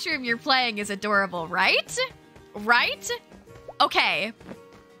mushroom you're playing is adorable, right? Right? Okay.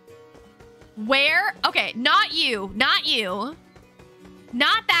 Where? Okay, not you. Not you.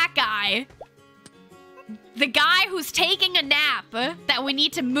 Not that guy. The guy who's taking a nap that we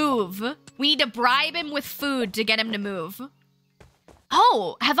need to move. We need to bribe him with food to get him to move.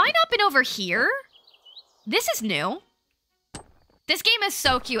 Oh, have I not been over here? This is new. This game is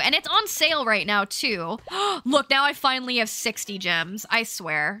so cute, and it's on sale right now, too. Look, now I finally have 60 gems. I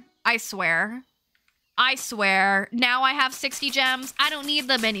swear. I swear. I swear. Now I have 60 gems. I don't need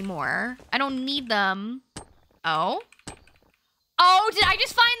them anymore. I don't need them. Oh? Oh, did I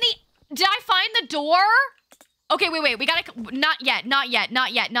just find the... Did I find the door? Okay, wait. We gotta... Not yet.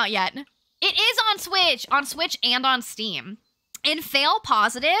 It is on Switch and on Steam. And Fail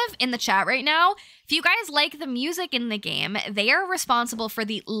Positive in the chat right now, if you guys like the music in the game, they are responsible for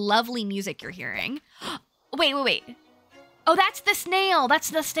the lovely music you're hearing. Wait. Oh, that's the snail. That's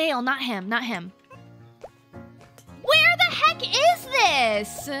the snail, not him. Where the heck is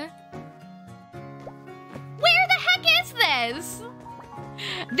this? Where the heck is this?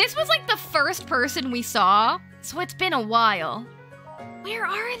 This was like the first person we saw, so it's been a while. Where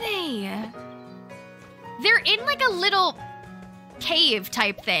are they? They're in like a little cave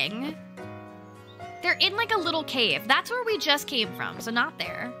type thing. They're in like a little cave. That's where we just came from, so not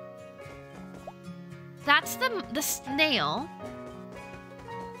there. That's the snail.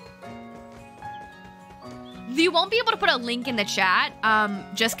 You won't be able to put a link in the chat,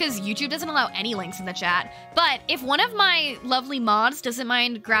 just because YouTube doesn't allow any links in the chat. But if one of my lovely mods doesn't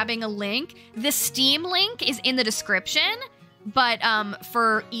mind grabbing a link, the Steam link is in the description. But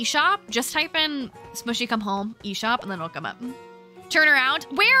for eShop, just type in Smushi Come Home eShop, and then it'll come up. Turn around.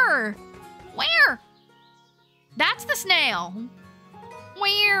 Where? That's the snail.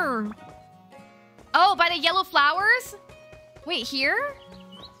 Where? Oh, by the yellow flowers? Wait, here?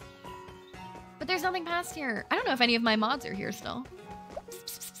 But there's nothing past here. I don't know if any of my mods are here still.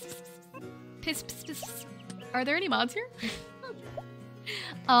 Piss. Are there any mods here?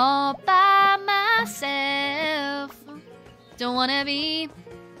 All by myself. Don't wanna be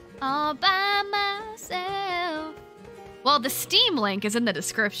all by myself. Well, the Steam link is in the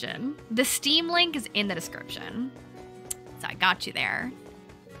description. So I got you there.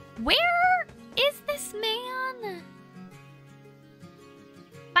 Where is this man?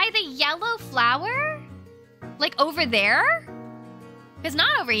 By the yellow flower? Like over there? It's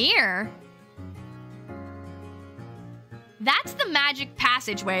not over here. That's the magic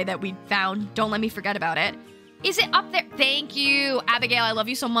passageway that we found. Don't let me forget about it. Is it up there? Thank you, Abigail. I love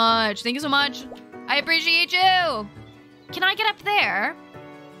you so much. Thank you so much. I appreciate you. Can I get up there?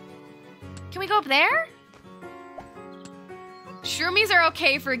 Can we go up there? Shroomies are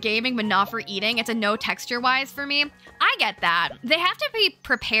okay for gaming, but not for eating. It's a no texture-wise for me. I get that. They have to be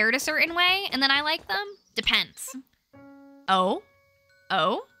prepared a certain way, and then I like them. Depends. Oh?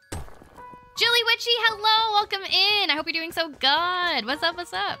 Jilly Witchy, hello, welcome in. I hope you're doing so good. What's up?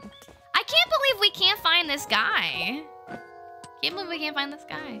 I can't believe we can't find this guy.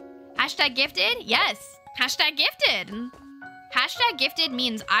 Hashtag gifted? Yes. Hashtag gifted. Hashtag gifted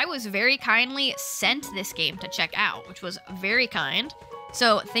means I was very kindly sent this game to check out, which was very kind.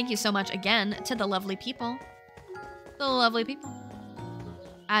 So thank you so much again to the lovely people. At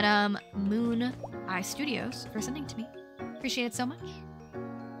Mooneye Studios for sending to me. Appreciate it so much.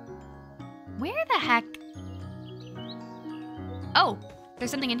 Where the heck? Oh,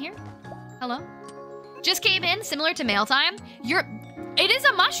 there's something in here? Hello? Just came in, similar to Mail Time. It is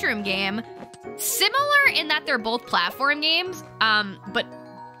a mushroom game. Similar in that they're both platform games, but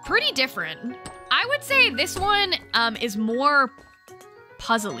pretty different. I would say this one is more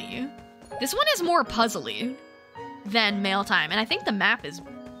puzzly. This one is more puzzly than Mail Time, and I think the map is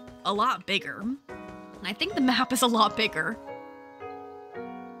a lot bigger.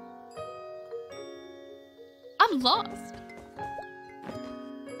 I'm lost.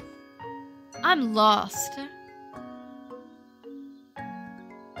 I'm lost.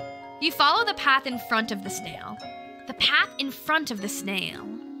 You follow the path in front of the snail. The path in front of the snail.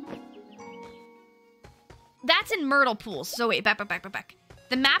 That's in Myrtle Pools. So wait, back.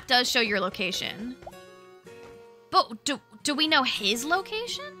 The map does show your location. But do we know his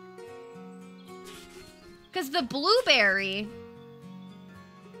location? Because the blueberry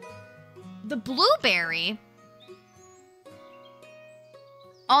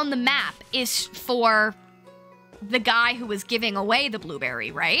on the map is for the guy who was giving away the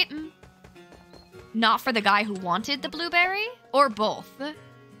blueberry, right? Not for the guy who wanted the blueberry? Or both?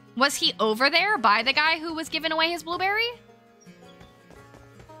 Was he over there by the guy who was giving away his blueberry?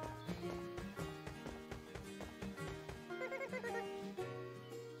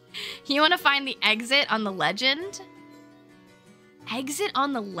 You want to find the exit on the legend? Exit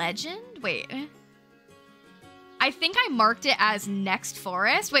on the legend? Wait. I think I marked it as next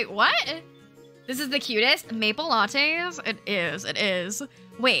forest. Wait, what? This is the cutest. Maple lattes? It is.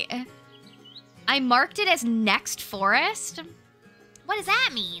 Wait. I marked it as next forest? What does that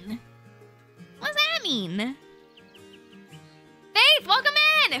mean? Faith, welcome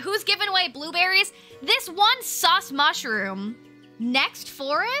in! Who's giving away blueberries? This one sus mushroom. Next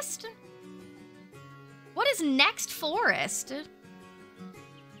forest? What is next forest?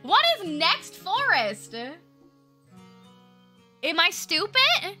 What is next forest? Am I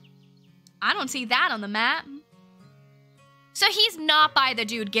stupid? I don't see that on the map. So he's not by the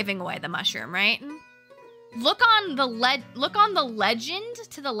dude giving away the mushroom, right? Look on the legend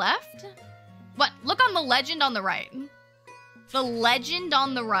to the left. What? Look on the legend on the right. The legend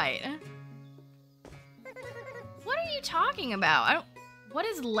on the right. What are you talking about? What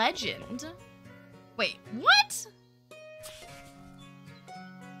is legend? Wait, what?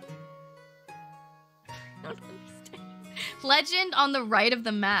 I don't understand. Legend on the right of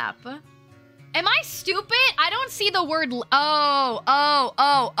the map. Am I stupid? I don't see the word oh,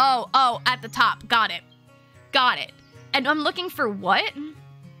 at the top. Got it. And I'm looking for what?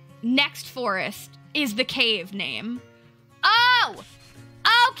 Next forest is the cave name. Oh!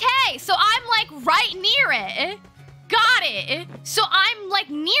 Okay, so I'm like right near it. Got it. So I'm like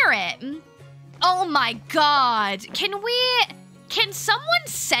near it. Oh my god. Can someone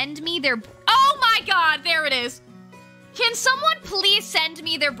send me their... Oh my god, there it is. Can someone please send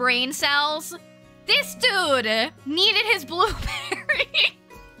me their brain cells? This dude needed his blueberry.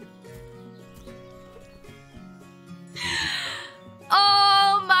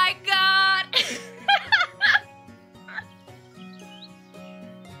 Oh my god.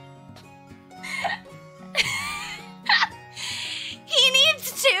 He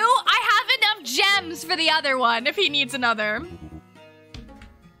needs two. I have enough gems for the other one if he needs another.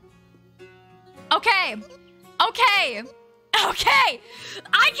 Okay.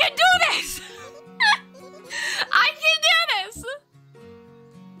 I can do this. I can do this.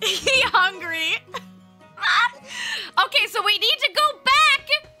 He hungry. Okay, so we need to go back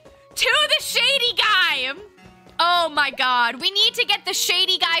to the shady guy. Oh my god, we need to get the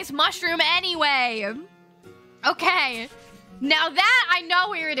shady guy's mushroom anyway. Okay, now that I know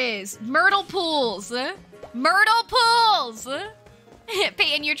where it is. Myrtle Pools.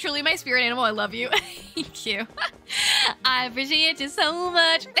 Payton, you're truly my spirit animal. I love you. Thank you. I appreciate you so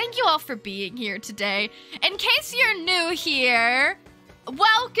much. Thank you all for being here today. In case you're new here,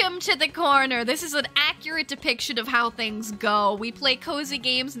 welcome to the corner. This is an accurate depiction of how things go. We play cozy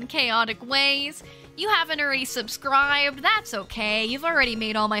games in chaotic ways. You haven't already subscribed, that's okay. You've already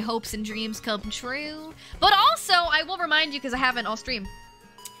made all my hopes and dreams come true. But also, I will remind you, because I haven't all stream,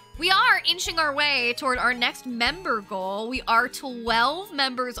 we are inching our way toward our next member goal. We are 12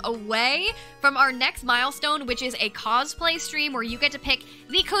 members away from our next milestone, which is a cosplay stream where you get to pick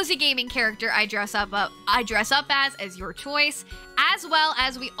the cozy gaming character I dress up as your choice, as well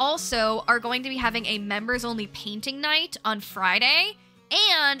as we also are going to be having a members only painting night on Friday.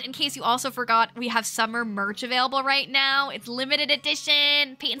 And in case you also forgot, we have summer merch available right now. It's limited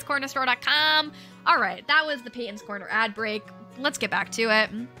edition, paytonscorner.com. All right, that was the Payton's Corner ad break. Let's get back to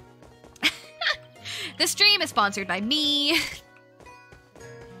it. This stream is sponsored by me. I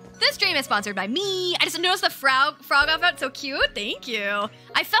just noticed the frog outfit, so cute. Thank you.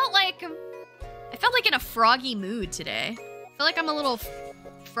 I felt like in a froggy mood today. I feel like I'm a little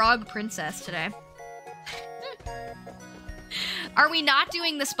frog princess today. Are we not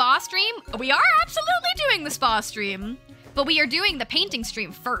doing the spa stream? We are absolutely doing the spa stream. But we are doing the painting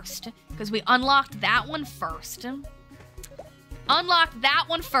stream first, because we unlocked that one first. Unlocked that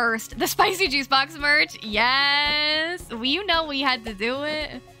one first. The spicy juice box merch. Yes. You know we had to do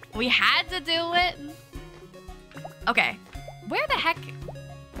it. We had to do it. Okay. Where the heck?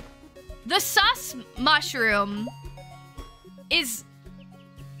 The sus mushroom is...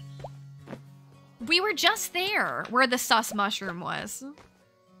 We were just there where the sus mushroom was.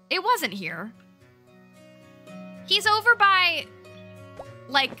 It wasn't here. He's over by,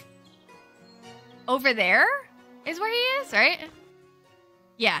 like, over there is where he is, right?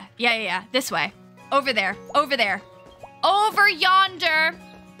 Yeah. This way. Over there. Over there. Over yonder.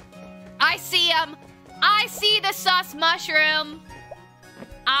 I see him. I see the sus mushroom.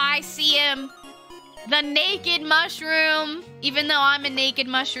 I see him. The naked mushroom. Even though I'm a naked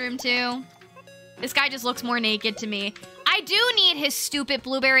mushroom too. This guy just looks more naked to me. I do need his stupid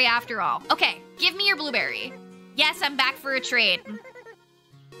blueberry after all. Okay, give me your blueberry. Yes, I'm back for a trade.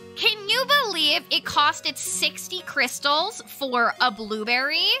 Can you believe it costed 60 crystals for a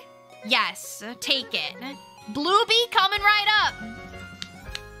blueberry? Yes, take it. Bluebee coming right up.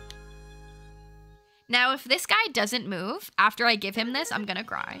 Now, if this guy doesn't move after I give him this, I'm gonna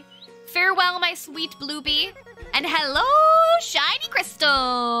cry. Farewell, my sweet Bluebee. And hello, shiny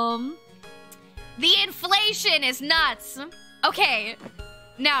crystal. The inflation is nuts. Okay,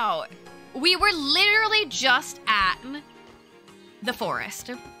 now, we were literally just at the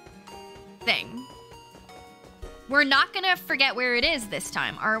forest thing. We're not gonna forget where it is this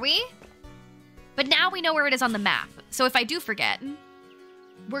time, are we? But now we know where it is on the map. So if I do forget,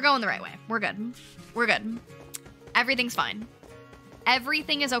 we're going the right way. We're good. We're good. Everything's fine.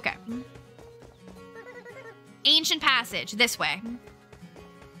 Everything is okay. Ancient passage, this way.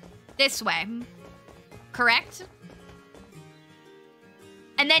 This way. Correct?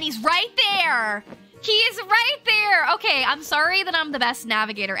 And then he's right there. He is right there. Okay, I'm sorry that I'm the best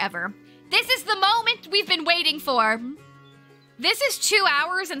navigator ever. This is the moment we've been waiting for. This is 2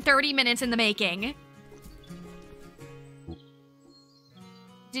 hours and 30 minutes in the making.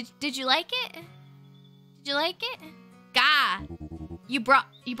 Did you like it? Did you like it? Gah. You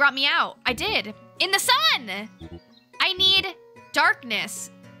brought me out. I did. In the sun. I need darkness.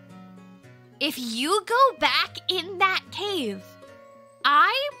 If you go back in that cave,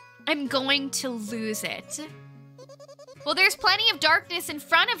 I am going to lose it. Well, there's plenty of darkness in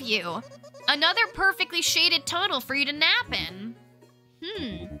front of you. Another perfectly shaded tunnel for you to nap in.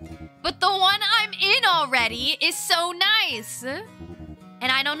 But the one I'm in already is so nice.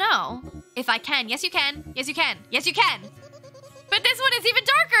 And I don't know if I can. Yes, you can. Yes, you can. Yes, you can. But this one is even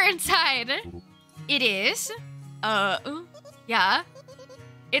darker inside. It is. Yeah.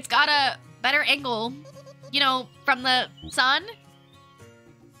 It's got a better angle, you know, from the sun.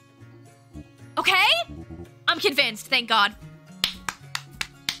 Okay? I'm convinced, thank God.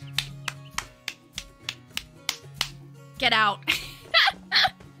 Get out.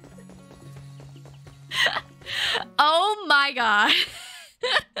 Oh my God.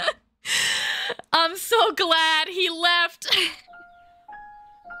 I'm so glad he left.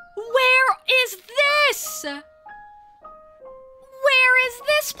 Where is this? Where is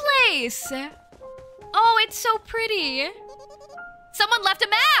this place? Oh, it's so pretty. Someone left a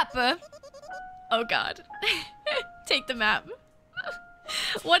map. Oh God. Take the map.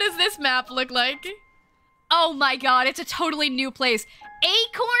 What does this map look like? Oh my God, it's a totally new place.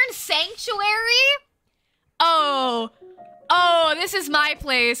 Acorn Sanctuary? Oh, this is my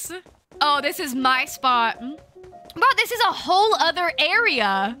place. Oh, this is my spot. Bro, this is a whole other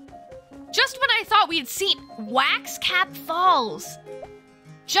area. Just when I thought we'd seen Wax Cap Falls.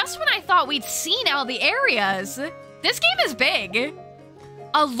 Just when I thought we'd seen all the areas. This game is big.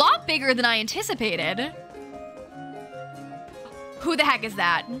 A lot bigger than I anticipated. Who the heck is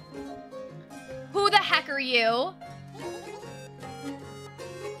that? Who the heck are you?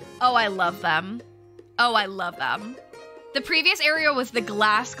 Oh, I love them. Oh, I love them. The previous area was the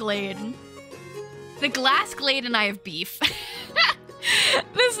Glass Glade. The Glass Glade and I have beef.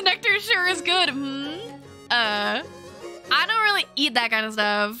 This nectar sure is good. I don't really eat that kind of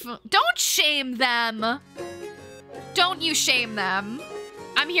stuff. Don't shame them. Don't you shame them.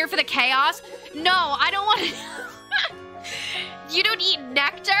 I'm here for the chaos. No, I don't want to. You don't eat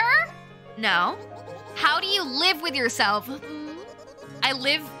nectar? No. How do you live with yourself? I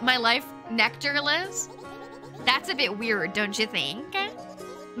live my life nectarless? That's a bit weird, don't you think?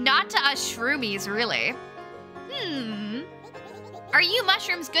 Not to us shroomies, really. Are you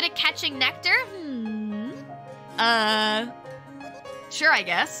mushrooms good at catching nectar? Sure, I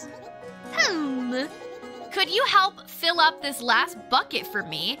guess. Could you help fill up this last bucket for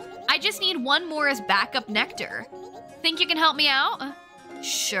me? I just need one more as backup nectar. Think you can help me out?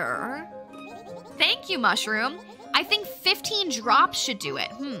 Sure. Thank you, Mushroom. I think 15 drops should do it.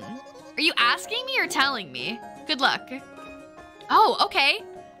 Are you asking me or telling me? Good luck. Oh, okay.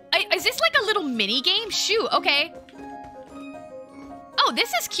 Is this like a little mini game? Shoot, okay. Oh,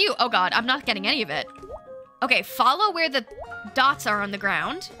 this is cute. Oh God, I'm not getting any of it. Okay, follow where the dots are on the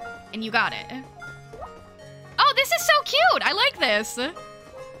ground, and you got it. Oh, this is so cute. I like this.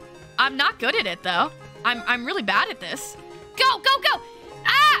 I'm not good at it though. I'm really bad at this. Go, go, go.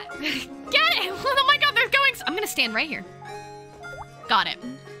 Ah! Get it. Oh my God, they're going. I'm gonna stand right here. Got it.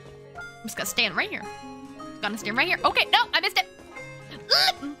 I'm just gonna stand right here. Gonna stand right here. Okay, no, I missed it.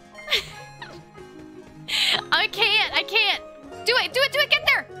 I can't. Do it, get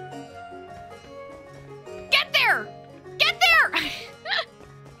there. Get there.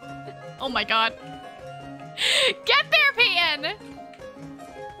 Oh my God. Get there, Payton.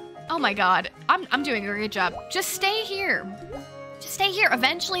 Oh my God, I'm doing a great job. Just stay here. Just stay here.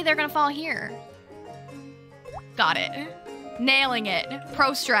 Eventually they're gonna fall here. Got it. Nailing it.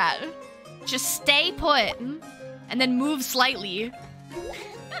 Pro strat. Just stay put and then move slightly.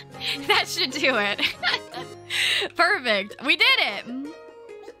 That should do it. Perfect. We did it.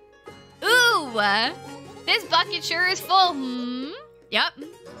 Ooh, this bucket sure is full. Yep.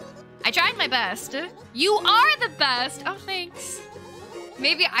 I tried my best. You are the best. Oh, thanks.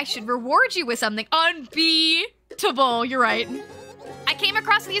 Maybe I should reward you with something unbeatable. You're right. I came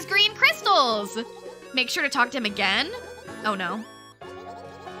across these green crystals. Make sure to talk to him again. Oh no.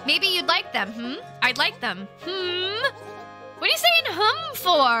 Maybe you'd like them, I'd like them. What are you saying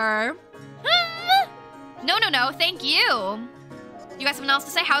for? No, thank you. You got something else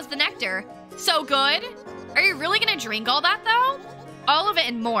to say? How's the nectar? So good. Are you really gonna drink all that though? All of it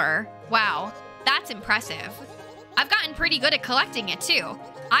and more. Wow, that's impressive. I've gotten pretty good at collecting it too.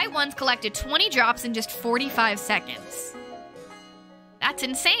 I once collected 20 drops in just 45 seconds. That's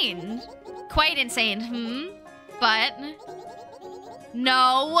insane. Quite insane, But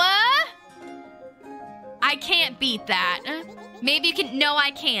no, I can't beat that. Maybe you can. No,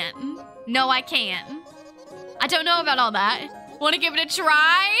 I can't. No, I can't. I don't know about all that. Want to give it a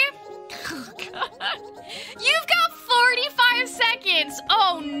try? Oh, God. You've got 45 seconds.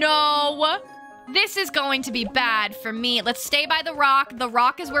 Oh, no. This is going to be bad for me. Let's stay by the rock. The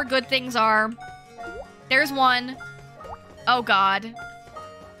rock is where good things are. There's one. Oh, God.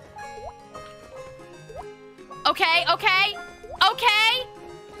 Okay.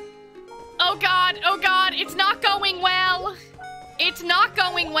 Oh, God. It's not going well.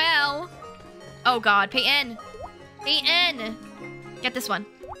 Oh, God. Payton. Get this one.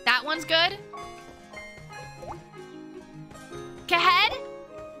 That one's good. Go ahead.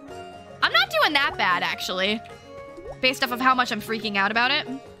 I'm not doing that bad, actually. Based off of how much I'm freaking out about it.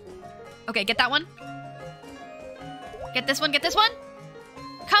 Okay, get that one. Get this one.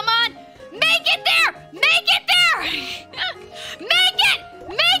 Come on. Make it there. Make it!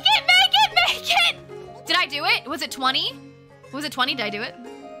 Did I do it? Was it 20? Was it 20? Did I do it?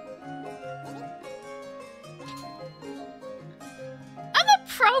 I'm a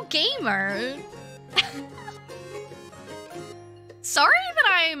pro gamer. Sorry that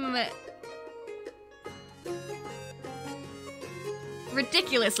I'm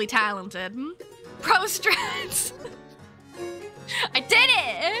ridiculously talented. Pro strats. I did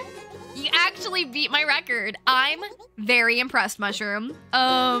it! You actually beat my record. I'm very impressed, Mushroom.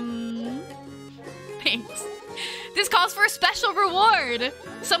 Thanks. This calls for a special reward.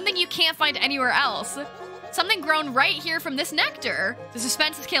 Something you can't find anywhere else. Something grown right here from this nectar. The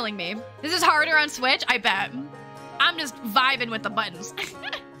suspense is killing me. This is harder on Switch, I bet. I'm just vibing with the buttons.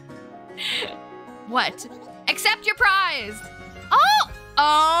 What? Accept your prize.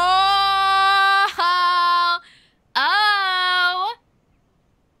 Oh!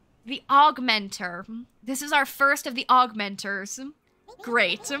 The augmenter. This is our first of the augmenters.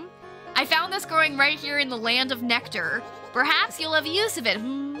 Great. I found this growing right here in the land of nectar. Perhaps you'll have use of it.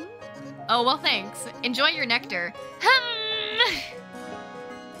 Oh, well, thanks. Enjoy your nectar.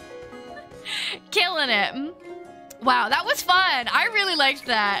 Killing it. Wow, that was fun. I really liked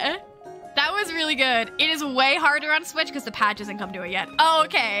that. That was really good. It is way harder on Switch because the patch hasn't come to it yet. Oh,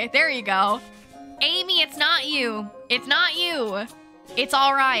 okay, there you go. Amy, it's not you. It's not you. It's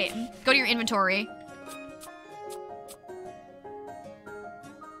all right. Go to your inventory.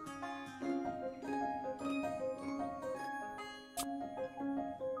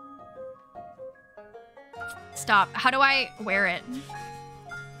 Stop. How do I wear it?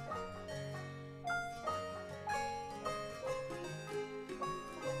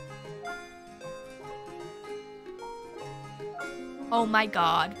 Oh my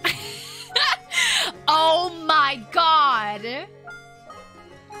god. Oh my god.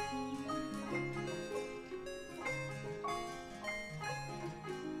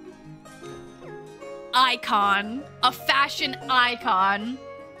 Icon. A fashion icon.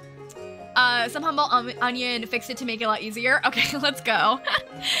 Some humble onion fixed it to make it a lot easier. Okay, let's go.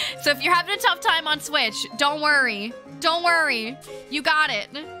 So if you're having a tough time on Switch, don't worry. Don't worry. You got it.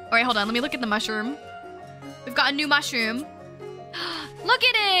 All right, hold on. Let me look at the mushroom. We've got a new mushroom. Look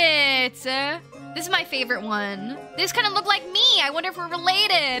at it. This is my favorite one. This kind of look like me. I wonder if we're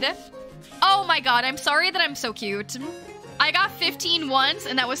related. Oh my god, I'm sorry that I'm so cute. I got 15 once,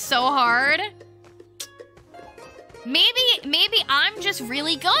 and that was so hard. Maybe I'm just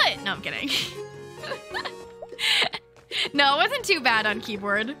really good. No, I'm kidding. No, it wasn't too bad on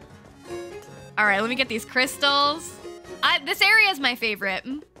keyboard. All right, let me get these crystals. This area is my favorite.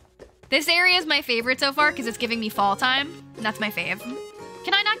 This area is my favorite so far because it's giving me fall time. And that's my fave.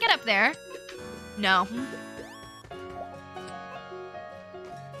 Can I not get up there? No.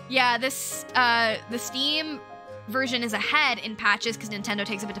 Yeah, this the Steam version is ahead in patches because Nintendo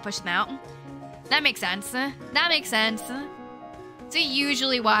takes a bit to push them out. That makes sense. That makes sense. So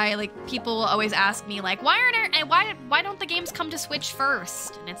usually why like people will always ask me like why don't the games come to Switch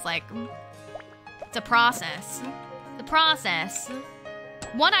first? And it's like it's a process. The process.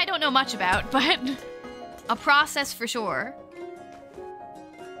 One I don't know much about, but a process for sure.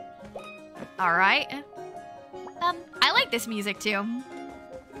 All right. I like this music too.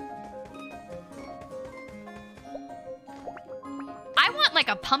 I want like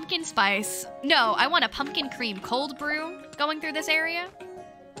a pumpkin spice. No, I want a pumpkin cream cold brew going through this area.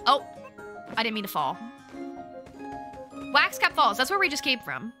 Oh, I didn't mean to fall. Wax Cap Falls, that's where we just came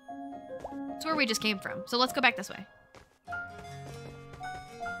from. That's where we just came from. So let's go back this way.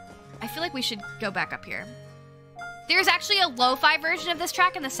 I feel like we should go back up here. There's actually a lo-fi version of this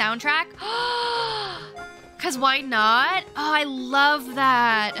track in the soundtrack. Cause why not? Oh, I love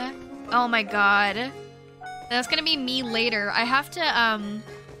that. Oh my god. That's gonna be me later. I have to,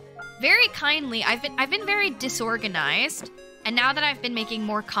 very kindly, I've been very disorganized. And now that I've been making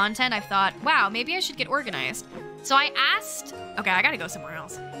more content, I've thought, wow, maybe I should get organized. So I asked, okay, I gotta go somewhere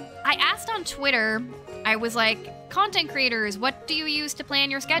else. I asked on Twitter, I was like, content creators, what do you use to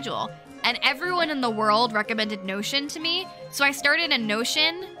plan your schedule? And everyone in the world recommended Notion to me. So I started a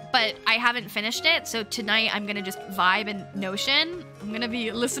Notion, but I haven't finished it. So tonight I'm gonna just vibe in Notion. I'm gonna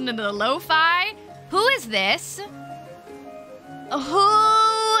be listening to the lo-fi. Who is this?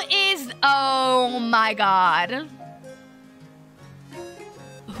 Oh my god.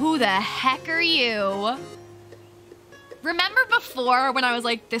 Who the heck are you? Remember before when I was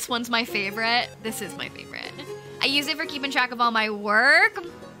like, this one's my favorite? This is my favorite. I use it for keeping track of all my work.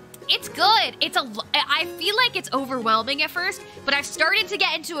 It's good. I feel like it's overwhelming at first, but I've started to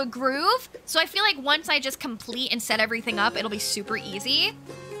get into a groove. So I feel like once I just complete and set everything up, it'll be super easy.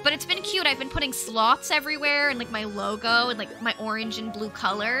 But it's been cute. I've been putting sloths everywhere and like my logo and like my orange and blue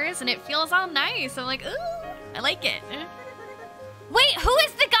colors, and it feels all nice. I'm like, ooh, I like it. Wait, who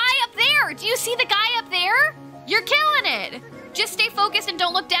is the guy up there? Do you see the guy up there? You're killing it. Just stay focused and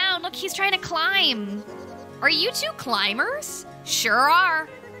don't look down. Look, he's trying to climb. Are you two climbers? Sure are.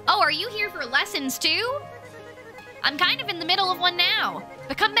 Oh, are you here for lessons too? I'm kind of in the middle of one now,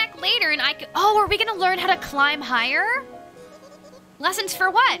 but come back later and I could, oh, are we gonna learn how to climb higher? Lessons for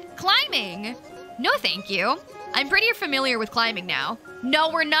what? Climbing? No, thank you. I'm pretty familiar with climbing now.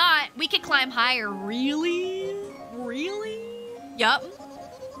 No, we're not. We could climb higher. Really? Really? Yup.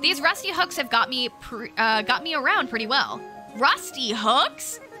 These rusty hooks have got me around pretty well. Rusty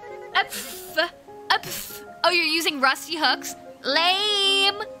hooks? Oh, you're using rusty hooks?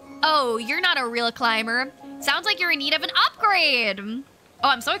 Lame. Oh, you're not a real climber. Sounds like you're in need of an upgrade. Oh,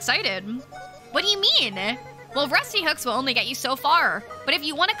 I'm so excited. What do you mean? Well, rusty hooks will only get you so far, but if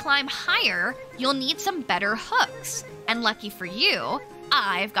you want to climb higher, you'll need some better hooks. And lucky for you,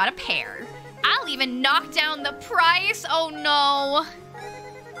 I've got a pair. I'll even knock down the price. Oh no.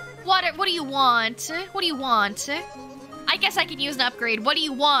 What do you want? What do you want? I guess I could use an upgrade. What do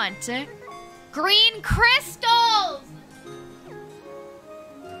you want? Green crystals!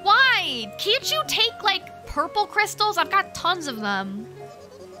 Why? Can't you take like purple crystals? I've got tons of them.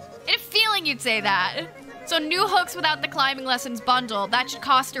 I had a feeling you'd say that. So new hooks without the climbing lessons bundle. That should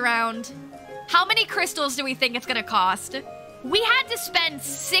cost around... How many crystals do we think it's gonna cost? We had to spend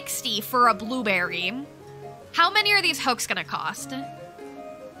 60 for a blueberry. How many are these hooks gonna cost?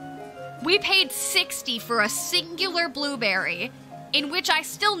 We paid 60 for a singular blueberry, in which I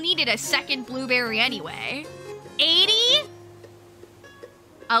still needed a second blueberry anyway. 80?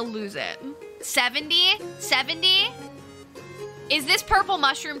 I'll lose it. 70? 70? Is this purple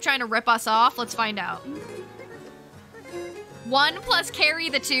mushroom trying to rip us off? Let's find out. 1 plus carry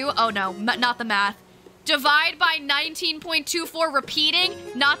the 2. Oh no, not the math. Divide by 19.24 repeating.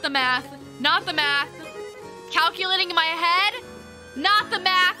 Not the math. Not the math. Calculating in my head. Not the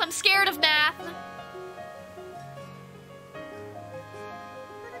math. I'm scared of math.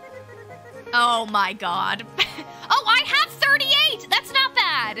 Oh my god. Oh, I have 38. That's not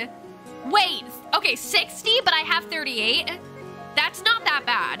bad. Wait. Okay, 60, but I have 38. That's not that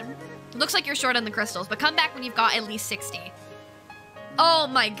bad. Looks like you're short on the crystals, but come back when you've got at least 60. Oh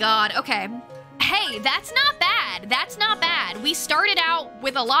my god. Okay. Hey, that's not bad. That's not bad. We started out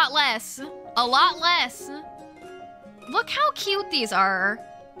with a lot less. A lot less. Look how cute these are.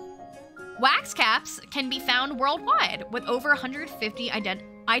 Wax caps can be found worldwide with over 150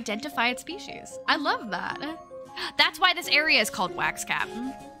 identified species. I love that. That's why this area is called Wax Cap.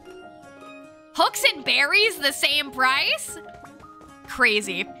 Hooks and berries the same price?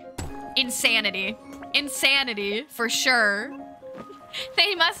 Crazy. Insanity. Insanity, for sure.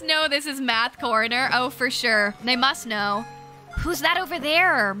 They must know this is Math Corner. Oh, for sure. They must know. Who's that over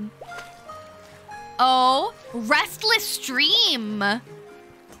there? Oh, Restless Stream.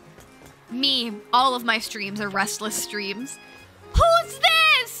 Me. All of my streams are restless streams. Who's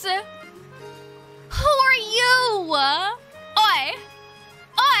this? Who are you? Oi.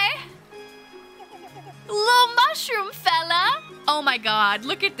 Oi. Little mushroom fella. Oh my god,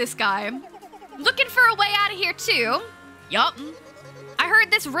 look at this guy. Looking for a way out of here too. Yup. I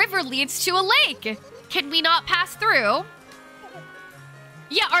heard this river leads to a lake. Can we not pass through?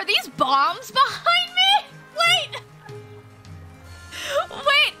 Yeah, are these bombs behind me? Wait.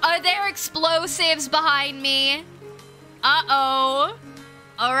 Wait, are there explosives behind me? Uh-oh.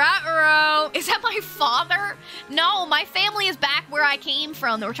 Alright, is that my father? No, my family is back where I came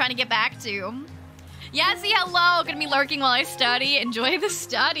from that we're trying to get back to. Yazzie, hello. Gonna be lurking while I study. Enjoy the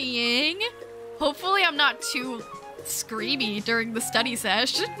studying. Hopefully I'm not too screamy during the study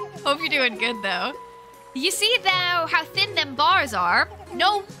sesh. Hope you're doing good, though. You see, though, how thin them bars are?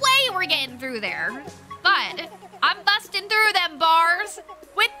 No way we're getting through there. But I'm busting through them bars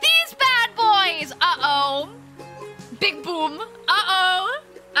with these bad boys. Uh-oh. Big boom. Uh-oh.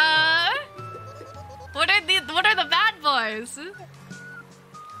 What are the bad boys?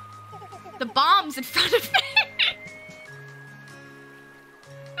 The bombs in front of me.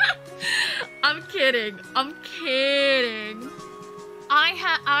 I'm kidding. I'm kidding.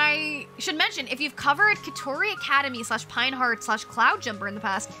 I should mention, if you've covered Katori Academy /Pineheart /Cloudjumper in the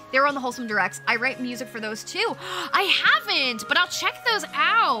past, they were on the Wholesome Directs. I write music for those too. I haven't, but I'll check those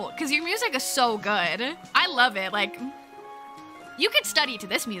out because your music is so good. I love it. Like, you could study to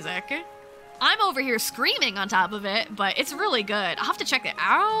this music. I'm over here screaming on top of it, but it's really good. I'll have to check it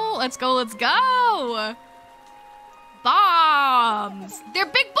out. Let's go, let's go. Bombs. They're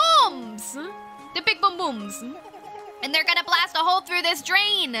big booms. They're big boom booms. And they're gonna blast a hole through this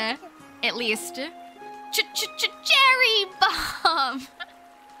drain. At least. Cherry bomb.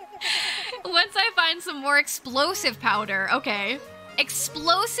 Once I find some more explosive powder. Okay.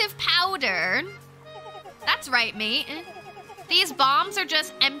 Explosive powder. That's right, mate. These bombs are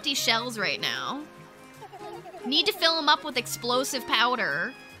just empty shells right now. Need to fill them up with explosive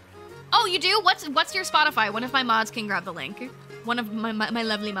powder. Oh, you do? What's your Spotify? One of my mods can grab the link. One of my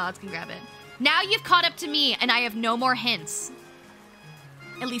lovely mods can grab it. Now you've caught up to me, and I have no more hints.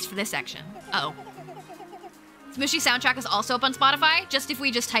 At least for this section. Uh-oh. Smushi soundtrack is also up on Spotify, just if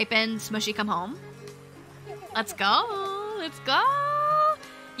we just type in Smushi Come Home. Let's go. Let's go.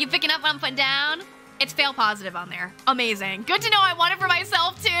 You picking up what I'm putting down? It's fail positive on there. Amazing. Good to know I want it for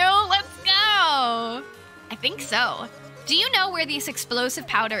myself, too. Let's go. I think so. Do you know where this explosive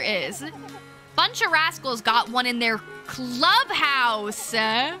powder is? Bunch of rascals got one in their clubhouse.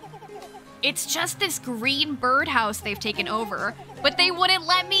 It's just this green birdhouse they've taken over, but they wouldn't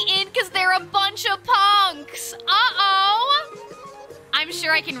let me in because they're a bunch of punks. Uh-oh. I'm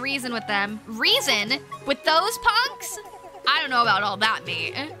sure I can reason with them. Reason? With those punks? I don't know about all that,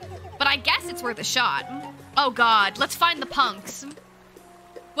 mate. But I guess it's worth a shot. Oh god, let's find the punks.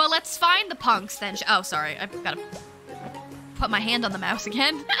 Well, let's find the punks then. Oh, sorry, I've gotta put my hand on the mouse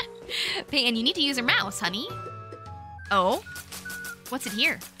again. Payton, you need to use your mouse, honey. Oh, what's in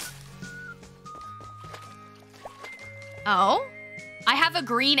here? Oh, I have a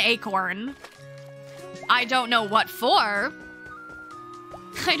green acorn. I don't know what for.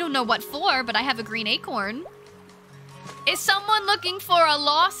 I don't know what for, but I have a green acorn. Is someone looking for a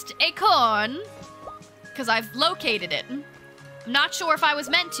lost acorn? Because I've located it. I'm not sure if I was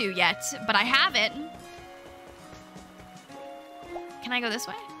meant to yet, but I have it. Can I go this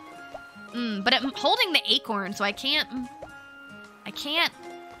way? But I'm holding the acorn, so I can't... I can't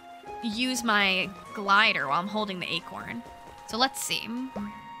use my glider while I'm holding the acorn. So let's see.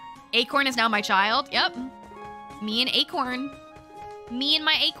 Acorn is now my child. Yep. Me and acorn. Me and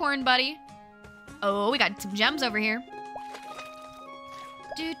my acorn, buddy. Oh, we got some gems over here.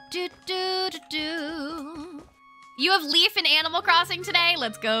 Do, do, do, do, do. You have Leaf in Animal Crossing today?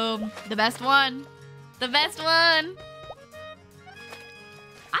 Let's go. The best one. The best one.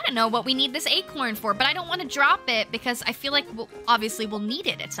 I don't know what we need this acorn for, but I don't want to drop it because I feel like obviously we'll need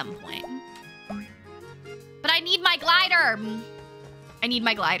it at some point. But I need my glider. I need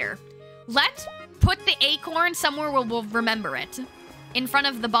my glider. Let's put the acorn somewhere where we'll remember it. In front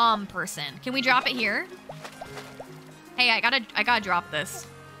of the bomb person. Can we drop it here? Hey, I gotta drop this.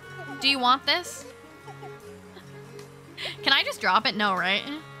 Do you want this? Can I just drop it? No, right?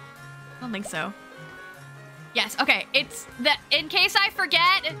 I don't think so. Yes, okay. It's the, in case I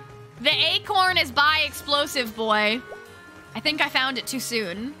forget, the acorn is by Explosive Boy. I think I found it too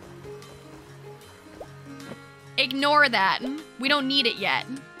soon. Ignore that. We don't need it yet,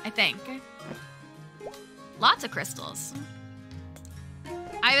 I think. Lots of crystals.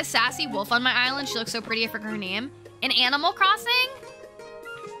 I have a sassy wolf on my island. She looks so pretty, I forgot her name. In Animal Crossing?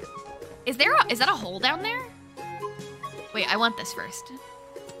 Is that a hole down there? Wait, I want this first.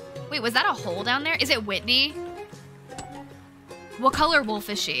 Wait, was that a hole down there? Is it Whitney? What color wolf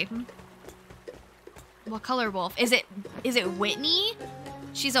is she? What color wolf? Is it Whitney?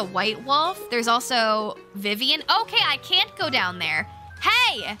 She's a white wolf. There's also Vivian. Okay, I can't go down there.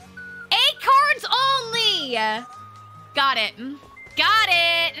 Hey! Acorns only! Got it. Got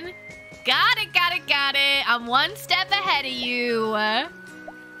it! Got it, got it, got it. I'm one step ahead of you.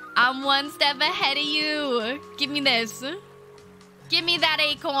 I'm one step ahead of you. Give me this. Give me that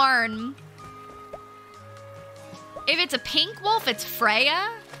acorn. If it's a pink wolf, it's Freya.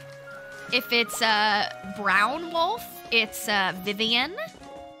 If it's a brown wolf, it's Vivian.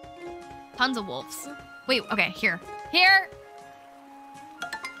 Tons of wolves. Wait, okay, here. Here.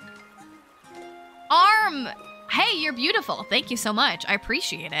 Arm. Hey, you're beautiful. Thank you so much. I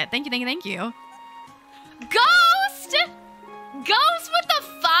appreciate it. Thank you, thank you, thank you. Ghost! Ghost with the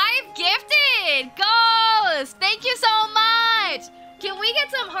 5 gifted! Ghost! Thank you so much! Can we get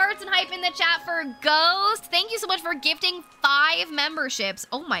some hearts and hype in the chat for Ghost? Thank you so much for gifting 5 memberships.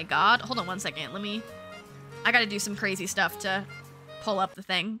 Oh my god. Hold on one second. I gotta do some crazy stuff to pull up the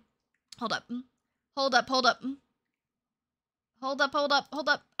thing. Hold up. Hold up, hold up. Hold up, hold up, hold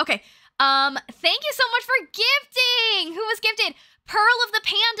up. Okay. Thank you so much for gifting! Who was gifted? Pearl of the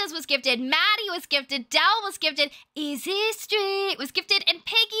Pandas was gifted. Maddie was gifted. Dell was gifted. Easy Street was gifted. And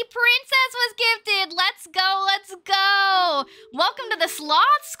Piggy Princess was gifted. Let's go, let's go. Welcome to the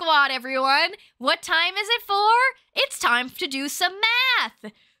Sloth Squad, everyone. What time is it for? It's time to do some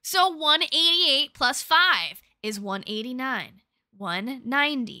math. So 188 plus 5 is 189.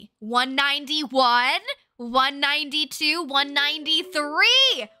 190. 191. 192,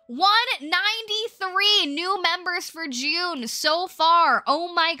 193, 193 new members for June so far.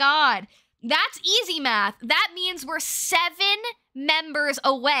 Oh my god. That's easy math. That means we're 7 members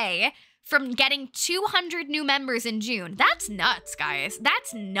away from getting 200 new members in June. That's nuts, guys.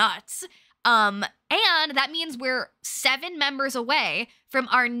 That's nuts. And that means we're 7 members away from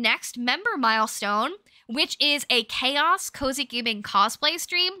our next member milestone, which is a Chaos Cozy Gaming cosplay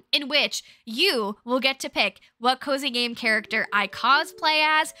stream in which you will get to pick what cozy game character I cosplay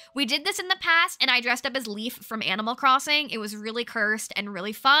as. We did this in the past and I dressed up as Leaf from Animal Crossing. It was really cursed and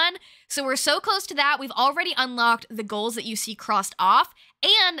really fun. So we're so close to that. We've already unlocked the goals that you see crossed off.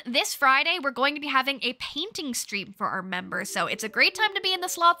 And this Friday, we're going to be having a painting stream for our members. So it's a great time to be in the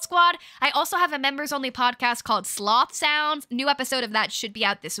Sloth Squad. I also have a members-only podcast called Sloth Sounds. New episode of that should be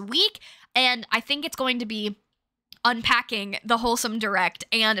out this week. And I think it's going to be unpacking the Wholesome Direct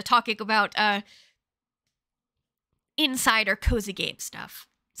and talking about insider cozy game stuff.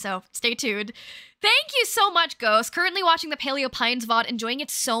 So stay tuned. Thank you so much, Ghost. Currently watching the Paleo Pines VOD, enjoying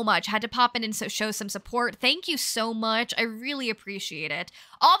it so much. Had to pop in and show some support. Thank you so much. I really appreciate it.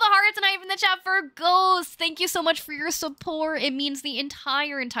 All the hearts and I have in the chat for Ghost. Thank you so much for your support. It means the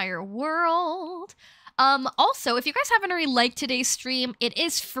entire world. Also, if you guys haven't already liked today's stream, it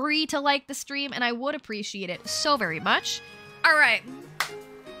is free to like the stream, and I would appreciate it so very much. All right.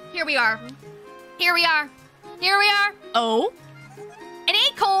 Here we are. Here we are. Here we are. Oh. An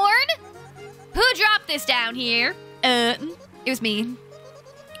acorn? Who dropped this down here? It was me.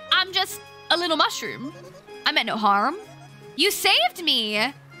 I'm just a little mushroom. I meant no harm. You saved me.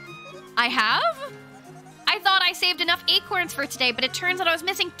 I have? I thought I saved enough acorns for today, but it turns out I was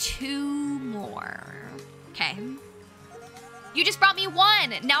missing 2 more. Okay. You just brought me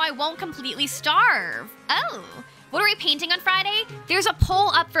 1. Now I won't completely starve. Oh. What are we painting on Friday? There's a poll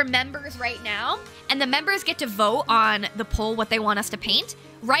up for members right now, and the members get to vote on the poll what they want us to paint.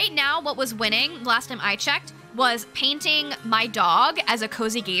 Right now, what was winning, last time I checked, was painting my dog as a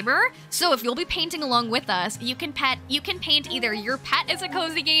cozy gamer. So if you'll be painting along with us, you can paint either your pet as a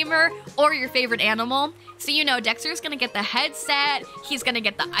cozy gamer or your favorite animal. So you know Dexter's gonna get the headset, he's gonna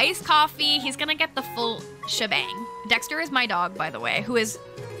get the iced coffee, he's gonna get the full shebang. Dexter is my dog, by the way, who is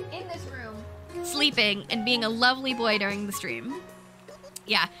in this room sleeping and being a lovely boy during the stream.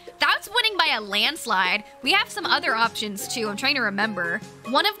 Yeah, that's winning by a landslide. We have some other options too, I'm trying to remember.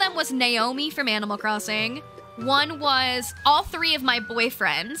 One of them was Naomi from Animal Crossing. One was all three of my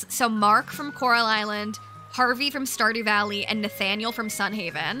boyfriends. So Mark from Coral Island, Harvey from Stardew Valley, and Nathaniel from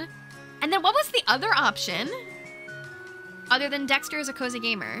Sunhaven. And then what was the other option? Other than Dexter as a cozy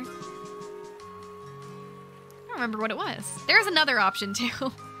gamer. I don't remember what it was. There's another option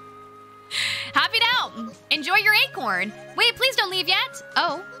too. Happy to help. Enjoy your acorn. Wait, please don't leave yet.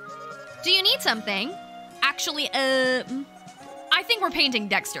 Oh, do you need something? Actually, I think we're painting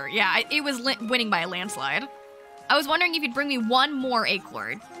Dexter. Yeah, it was winning by a landslide. I was wondering if you'd bring me one more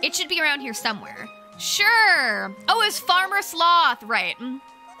acorn. It should be around here somewhere. Sure. Oh, it's Farmer Sloth. Right.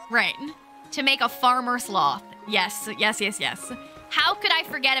 Right. To make a Farmer Sloth. Yes, yes, yes, yes. How could I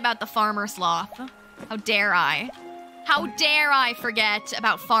forget about the Farmer Sloth? How dare I? How dare I forget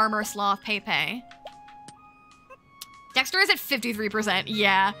about Farmer Sloth Pepe? Dexter is at 53%.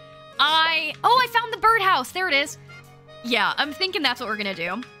 Yeah. I found the birdhouse. There it is. Yeah, I'm thinking that's what we're gonna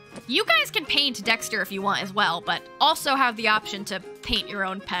do. You guys can paint Dexter if you want as well, but also have the option to paint your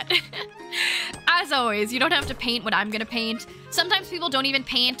own pet. As always, you don't have to paint what I'm gonna paint. Sometimes people don't even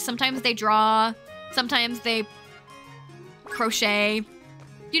paint. Sometimes they draw. Sometimes they crochet.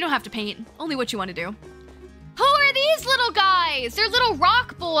 You don't have to paint. Only what you want to do. Who are these little guys? They're little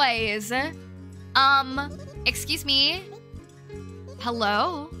rock boys. Excuse me.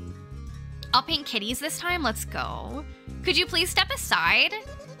 Hello? I'll paint kitties this time. Let's go. Could you please step aside?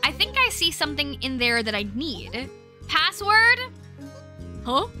 I think I see something in there that I need. Password?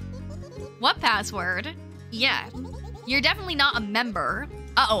 Huh? What password? Yeah. You're definitely not a member.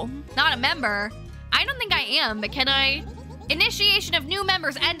 Uh-oh. Not a member? I don't think I am, but can I? Initiation of new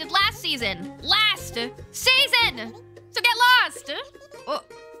members ended last season. Last season! So get lost! Oh,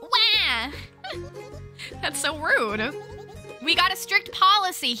 wah! That's so rude. We got a strict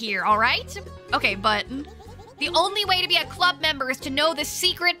policy here, all right? Okay, but the only way to be a club member is to know the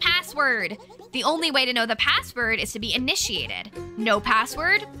secret password. The only way to know the password is to be initiated. No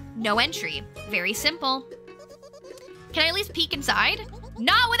password, no entry. Very simple. Can I at least peek inside?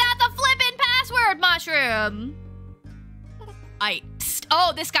 Not without the flippin' password, Mushroom! Psst.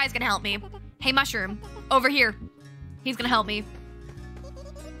 Oh, this guy's gonna help me. Hey, Mushroom, over here. He's gonna help me.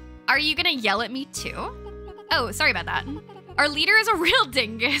 Are you gonna yell at me too? Oh, sorry about that. Our leader is a real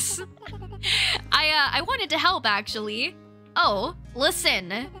dingus. I wanted to help, actually. Oh,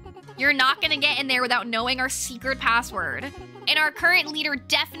 listen. You're not gonna get in there without knowing our secret password. And our current leader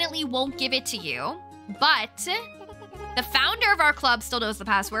definitely won't give it to you. But the founder of our club still knows the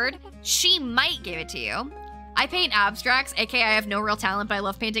password. She might give it to you. I paint abstracts, aka I have no real talent, but I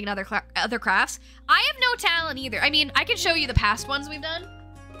love painting other crafts. I have no talent either. I mean, I can show you the past ones we've done.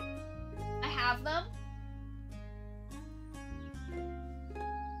 I have them.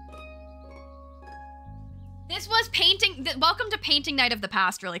 This was painting, welcome to painting night of the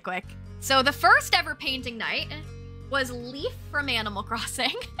past really quick. So the first ever painting night was Leaf from Animal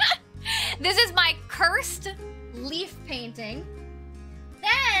Crossing. This is my cursed leaf painting.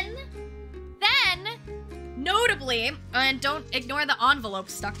 Then, notably, and don't ignore the envelope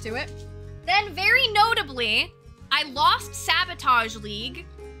stuck to it. Then very notably, I lost Sabotage League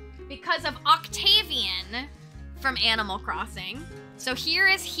because of Octavian from Animal Crossing. So here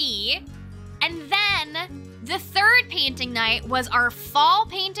is he. And then the third painting night was our fall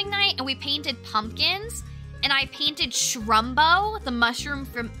painting night, and we painted pumpkins. And I painted Shrumbo, the mushroom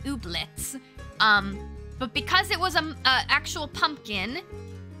from Ooblets. But because it was an actual pumpkin,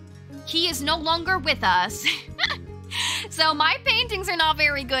 he is no longer with us. So my paintings are not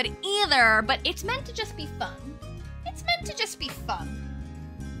very good either, but it's meant to just be fun. It's meant to just be fun.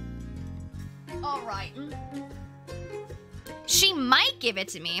 All right. She might give it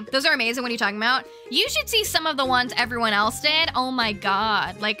to me. Those are amazing. What are you talking about? You should see some of the ones everyone else did. Oh my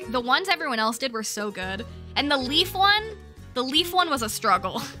God. Like the ones everyone else did were so good. And the leaf one was a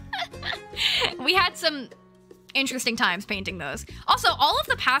struggle. We had some interesting times painting those. Also, all of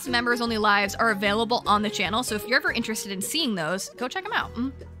the past members only lives are available on the channel. So if you're ever interested in seeing those, go check them out.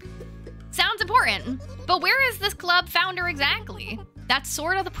 Sounds important. But where is this club founder exactly? That's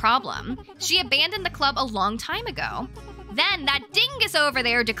sort of the problem. She abandoned the club a long time ago. Then that dingus over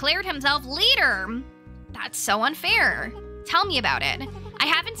there declared himself leader. That's so unfair. Tell me about it. I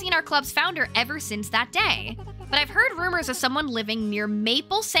haven't seen our club's founder ever since that day, but I've heard rumors of someone living near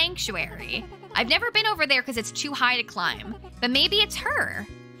Maple Sanctuary. I've never been over there because it's too high to climb, but maybe it's her.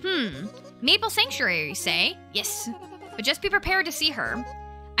 Maple Sanctuary, you say? Yes, but just be prepared to see her.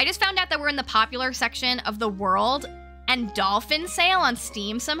 I just found out that we're in the popular section of the World and Dolphin sale on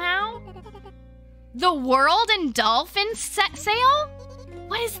Steam somehow. The World and Dolphin sale?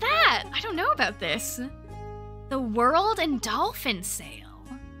 What is that? I don't know about this. The World and Dolphin sale.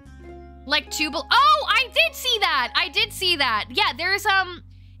 Like Tubal. Oh, I did see that. I did see that. Yeah, there's,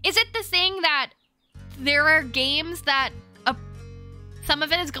 is it the thing that there are games that some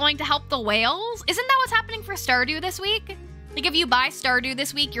of it is going to help the whales? Isn't that what's happening for Stardew this week? Like if you buy Stardew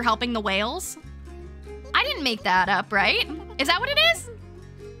this week, you're helping the whales? I didn't make that up, right? Is that what it is?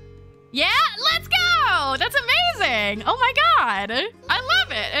 Yeah, let's go! That's amazing! Oh my god! I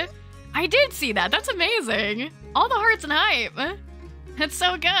love it! I did see that, that's amazing! All the hearts and hype! That's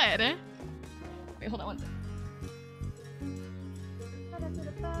so good! Wait, hold on one second.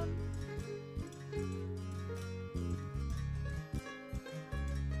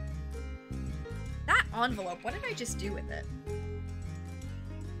 That envelope, what did I just do with it?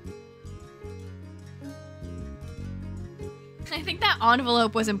 I think that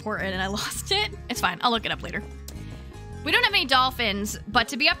envelope was important and I lost it. It's fine, I'll look it up later. We don't have any dolphins, but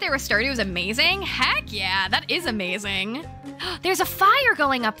to be up there with Stardew is amazing. Heck yeah, that is amazing. There's a fire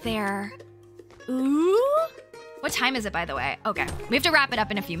going up there. Ooh. What time is it, by the way? Okay, we have to wrap it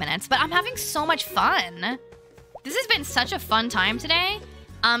up in a few minutes, but I'm having so much fun. This has been such a fun time today.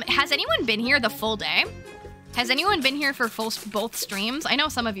 Has anyone been here the full day? Has anyone been here for both streams? I know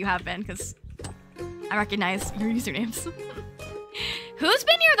some of you have been, because I recognize your usernames. Who's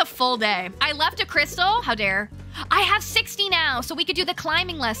been here the full day? I left a crystal. How dare. I have 60 now, so we could do the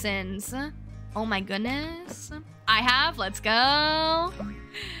climbing lessons. Oh my goodness. I have. Let's go.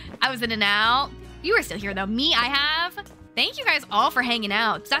 I was in and out. You were still here, though. Me, I have. Thank you guys all for hanging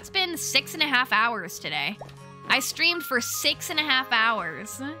out. That's been 6.5 hours today. I streamed for 6.5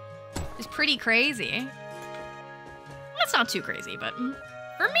 hours. It's pretty crazy. That's not too crazy, but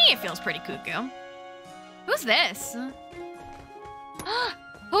for me, it feels pretty cuckoo. Who's this?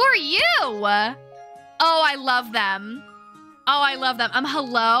 Who are you? Oh, I love them. Oh, I love them.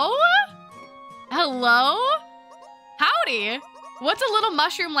 Hello? Hello? Howdy. What's a little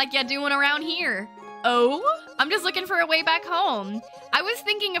mushroom like ya doing around here? Oh, I'm just looking for a way back home. I was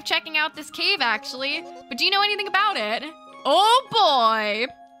thinking of checking out this cave, actually, but do you know anything about it? Oh, boy.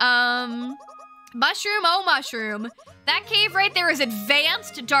 Mushroom, oh, mushroom. That cave right there is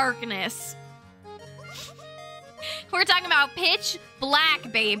advanced darkness. We're talking about pitch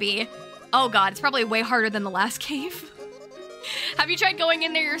black, baby. Oh, God, it's probably way harder than the last cave. Have you tried going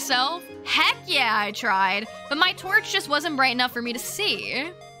in there yourself? Heck yeah, I tried, but my torch just wasn't bright enough for me to see.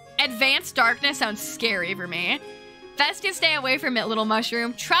 Advanced darkness sounds scary for me. Best to stay away from it, little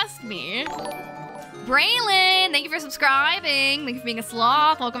mushroom. Trust me. Braylon, thank you for subscribing. Thank you for being a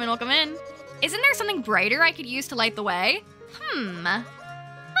sloth. Welcome in, welcome in. Isn't there something brighter I could use to light the way?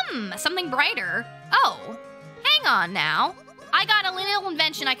 Something brighter. Oh, hang on now. I got a little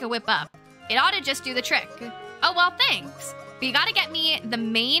invention I could whip up. It ought to just do the trick. Oh, well, thanks. But you gotta get me the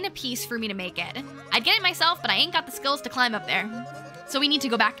main piece for me to make it. I'd get it myself, but I ain't got the skills to climb up there. So we need to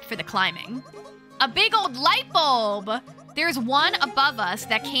go back for the climbing. A big old light bulb! There's one above us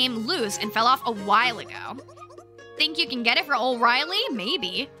that came loose and fell off a while ago. Think you can get it for old Riley?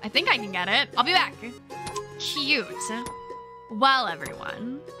 Maybe. I think I can get it. I'll be back. Cute. Well,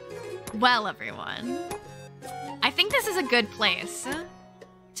 everyone. Well, everyone. I think this is a good place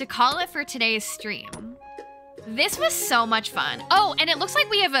to call it for today's stream. This was so much fun. Oh, and it looks like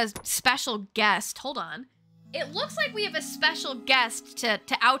we have a special guest. Hold on. It looks like we have a special guest to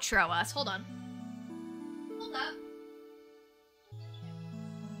outro us. Hold on. Hold up.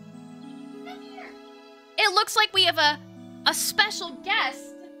 Come here. It looks like we have a special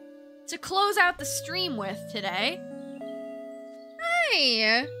guest to close out the stream with today.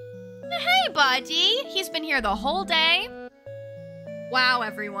 Hey. Hey, buddy. He's been here the whole day. Wow,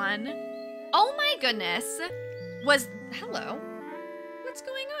 everyone. Oh my goodness. Hello. What's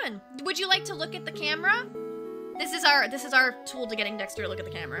going on? Would you like to look at the camera? This is our tool to getting Dexter to look at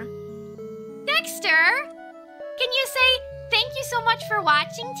the camera. Dexter, can you say thank you so much for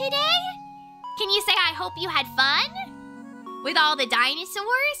watching today? Can you say I hope you had fun with all the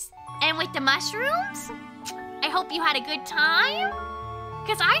dinosaurs and with the mushrooms? I hope you had a good time,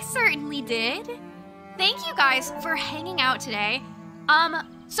 because I certainly did. Thank you guys for hanging out today.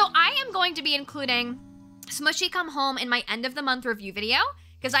 So I am going to be including Smushi Come Home in my end of the month review video,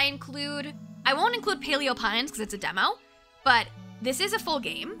 because I won't include Paleo Pines because it's a demo, but this is a full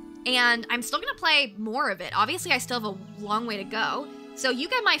game, and I'm still gonna play more of it. Obviously, I still have a long way to go, so you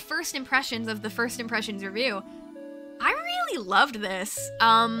get my first impressions of the first impressions review. I really loved this.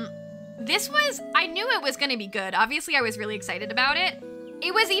 I knew it was gonna be good. Obviously, I was really excited about it.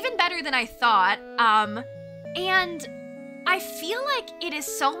 It was even better than I thought, and I feel like it is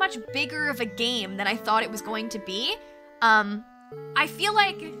so much bigger of a game than I thought it was going to be. I feel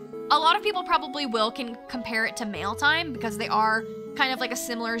like a lot of people probably can compare it to Mail Time because they are kind of like a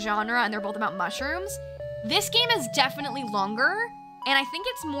similar genre and they're both about mushrooms. This game is definitely longer and I think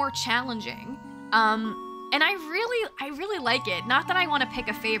it's more challenging. And I really like it. Not that I want to pick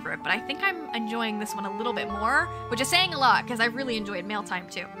a favorite, but I think I'm enjoying this one a little bit more, which is saying a lot because I really enjoyed Mail Time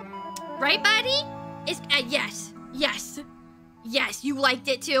too. Right, buddy? Yes, you liked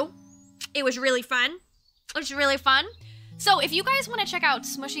it too. It was really fun. So if you guys want to check out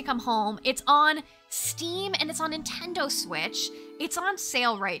Smushi Come Home, it's on Steam and it's on Nintendo Switch. It's on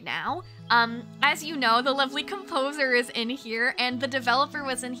sale right now. As you know, the lovely composer is in here and the developer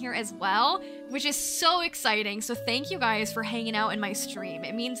was in here as well, which is so exciting. So thank you guys for hanging out in my stream.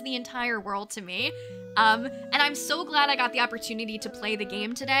 It means the entire world to me. And I'm so glad I got the opportunity to play the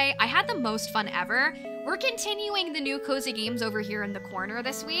game today. I had the most fun ever. We're continuing the new cozy games over here in the corner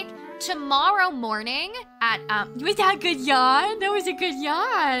this week. Tomorrow morning at, was that a good yawn? That was a good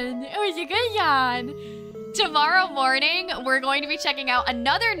yawn. It was a good yawn. Tomorrow morning, we're going to be checking out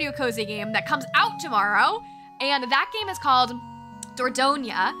another new cozy game that comes out tomorrow. And that game is called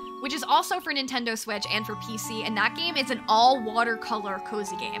Dordonia, which is also for Nintendo Switch and for PC. And that game is an all watercolor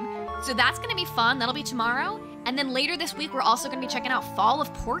cozy game. So that's gonna be fun. That'll be tomorrow. And then later this week, we're also gonna be checking out Fall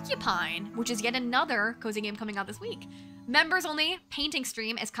of Porcupine, which is yet another cozy game coming out this week. Members only painting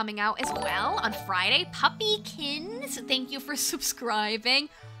stream is coming out as well on Friday. Puppykins, thank you for subscribing.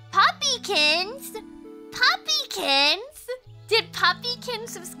 Puppykins? Puppykins? Did Puppykins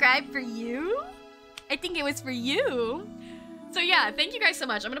subscribe for you? I think it was for you. So yeah, thank you guys so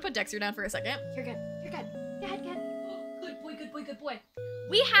much. I'm gonna put Dexter down for a second. You're good. Go ahead. Good boy.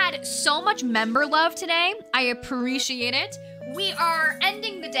 We had so much member love today. I appreciate it. We are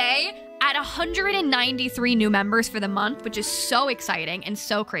ending the day at 193 new members for the month, which is so exciting and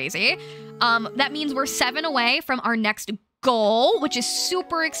so crazy. That means we're 7 away from our next goal, which is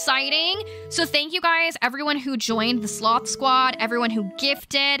super exciting. So thank you guys, everyone who joined the Sloth Squad, everyone who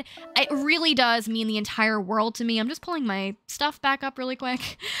gifted. It really does mean the entire world to me. I'm just pulling my stuff back up really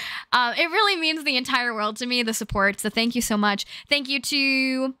quick. It really means the entire world to me, the support. So thank you so much. Thank you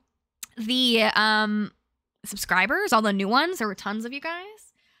to the subscribers, all the new ones. There were tons of you guys.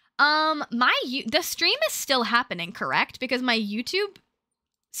 The stream is still happening, correct? Because my YouTube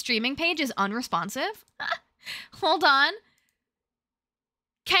streaming page is unresponsive. Hold on.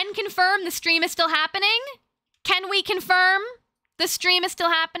 Can confirm the stream is still happening? Can we confirm the stream is still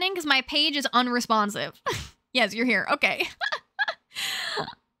happening? Because my page is unresponsive. Yes, you're here. Okay.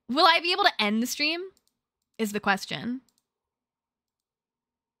 Will I be able to end the stream? Is the question.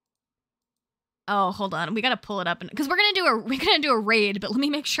 Oh, hold on. We gotta pull it up because we're gonna do a raid, but let me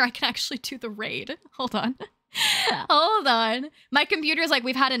make sure I can actually do the raid. Hold on. Hold on. My computer's like,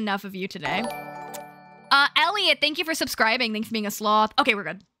 we've had enough of you today. Elliot, thank you for subscribing. Thanks for being a sloth. Okay, we're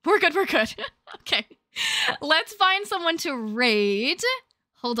good. We're good. Okay. Let's find someone to raid.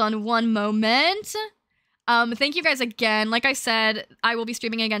 Hold on one moment. Thank you guys again. Like I said, I will be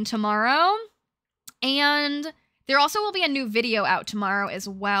streaming again tomorrow. And there also will be a new video out tomorrow as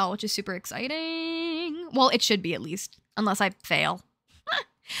well, which is super exciting. Well, it should be at least, unless I fail.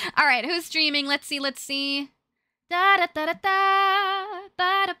 All right, who's streaming? Let's see. Da da da da da.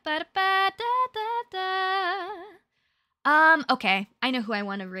 Ba da ba da ba da da da. Okay, I know who I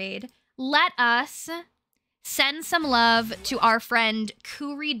want to raid. Let us send some love to our friend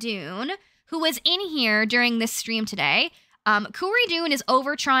Kuri Dune, who was in here during this stream today. Kuri Dune is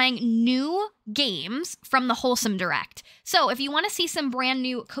over trying new games from the Wholesome Direct. So if you want to see some brand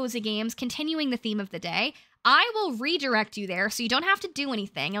new cozy games continuing the theme of the day, I will redirect you there so you don't have to do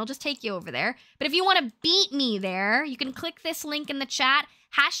anything. It'll just take you over there. But if you want to beat me there, you can click this link in the chat.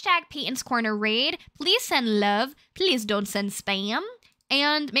 Hashtag Payton'sCorner raid. Please send love. Please don't send spam.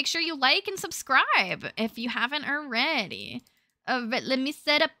 And make sure you like and subscribe if you haven't already. Alright, let me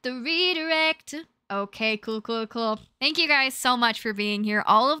set up the redirect. Okay, cool. Thank you guys so much for being here.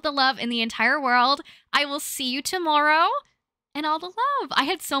 All of the love in the entire world. I will see you tomorrow. And all the love. I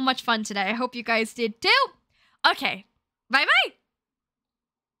had so much fun today. I hope you guys did too. Okay, bye-bye.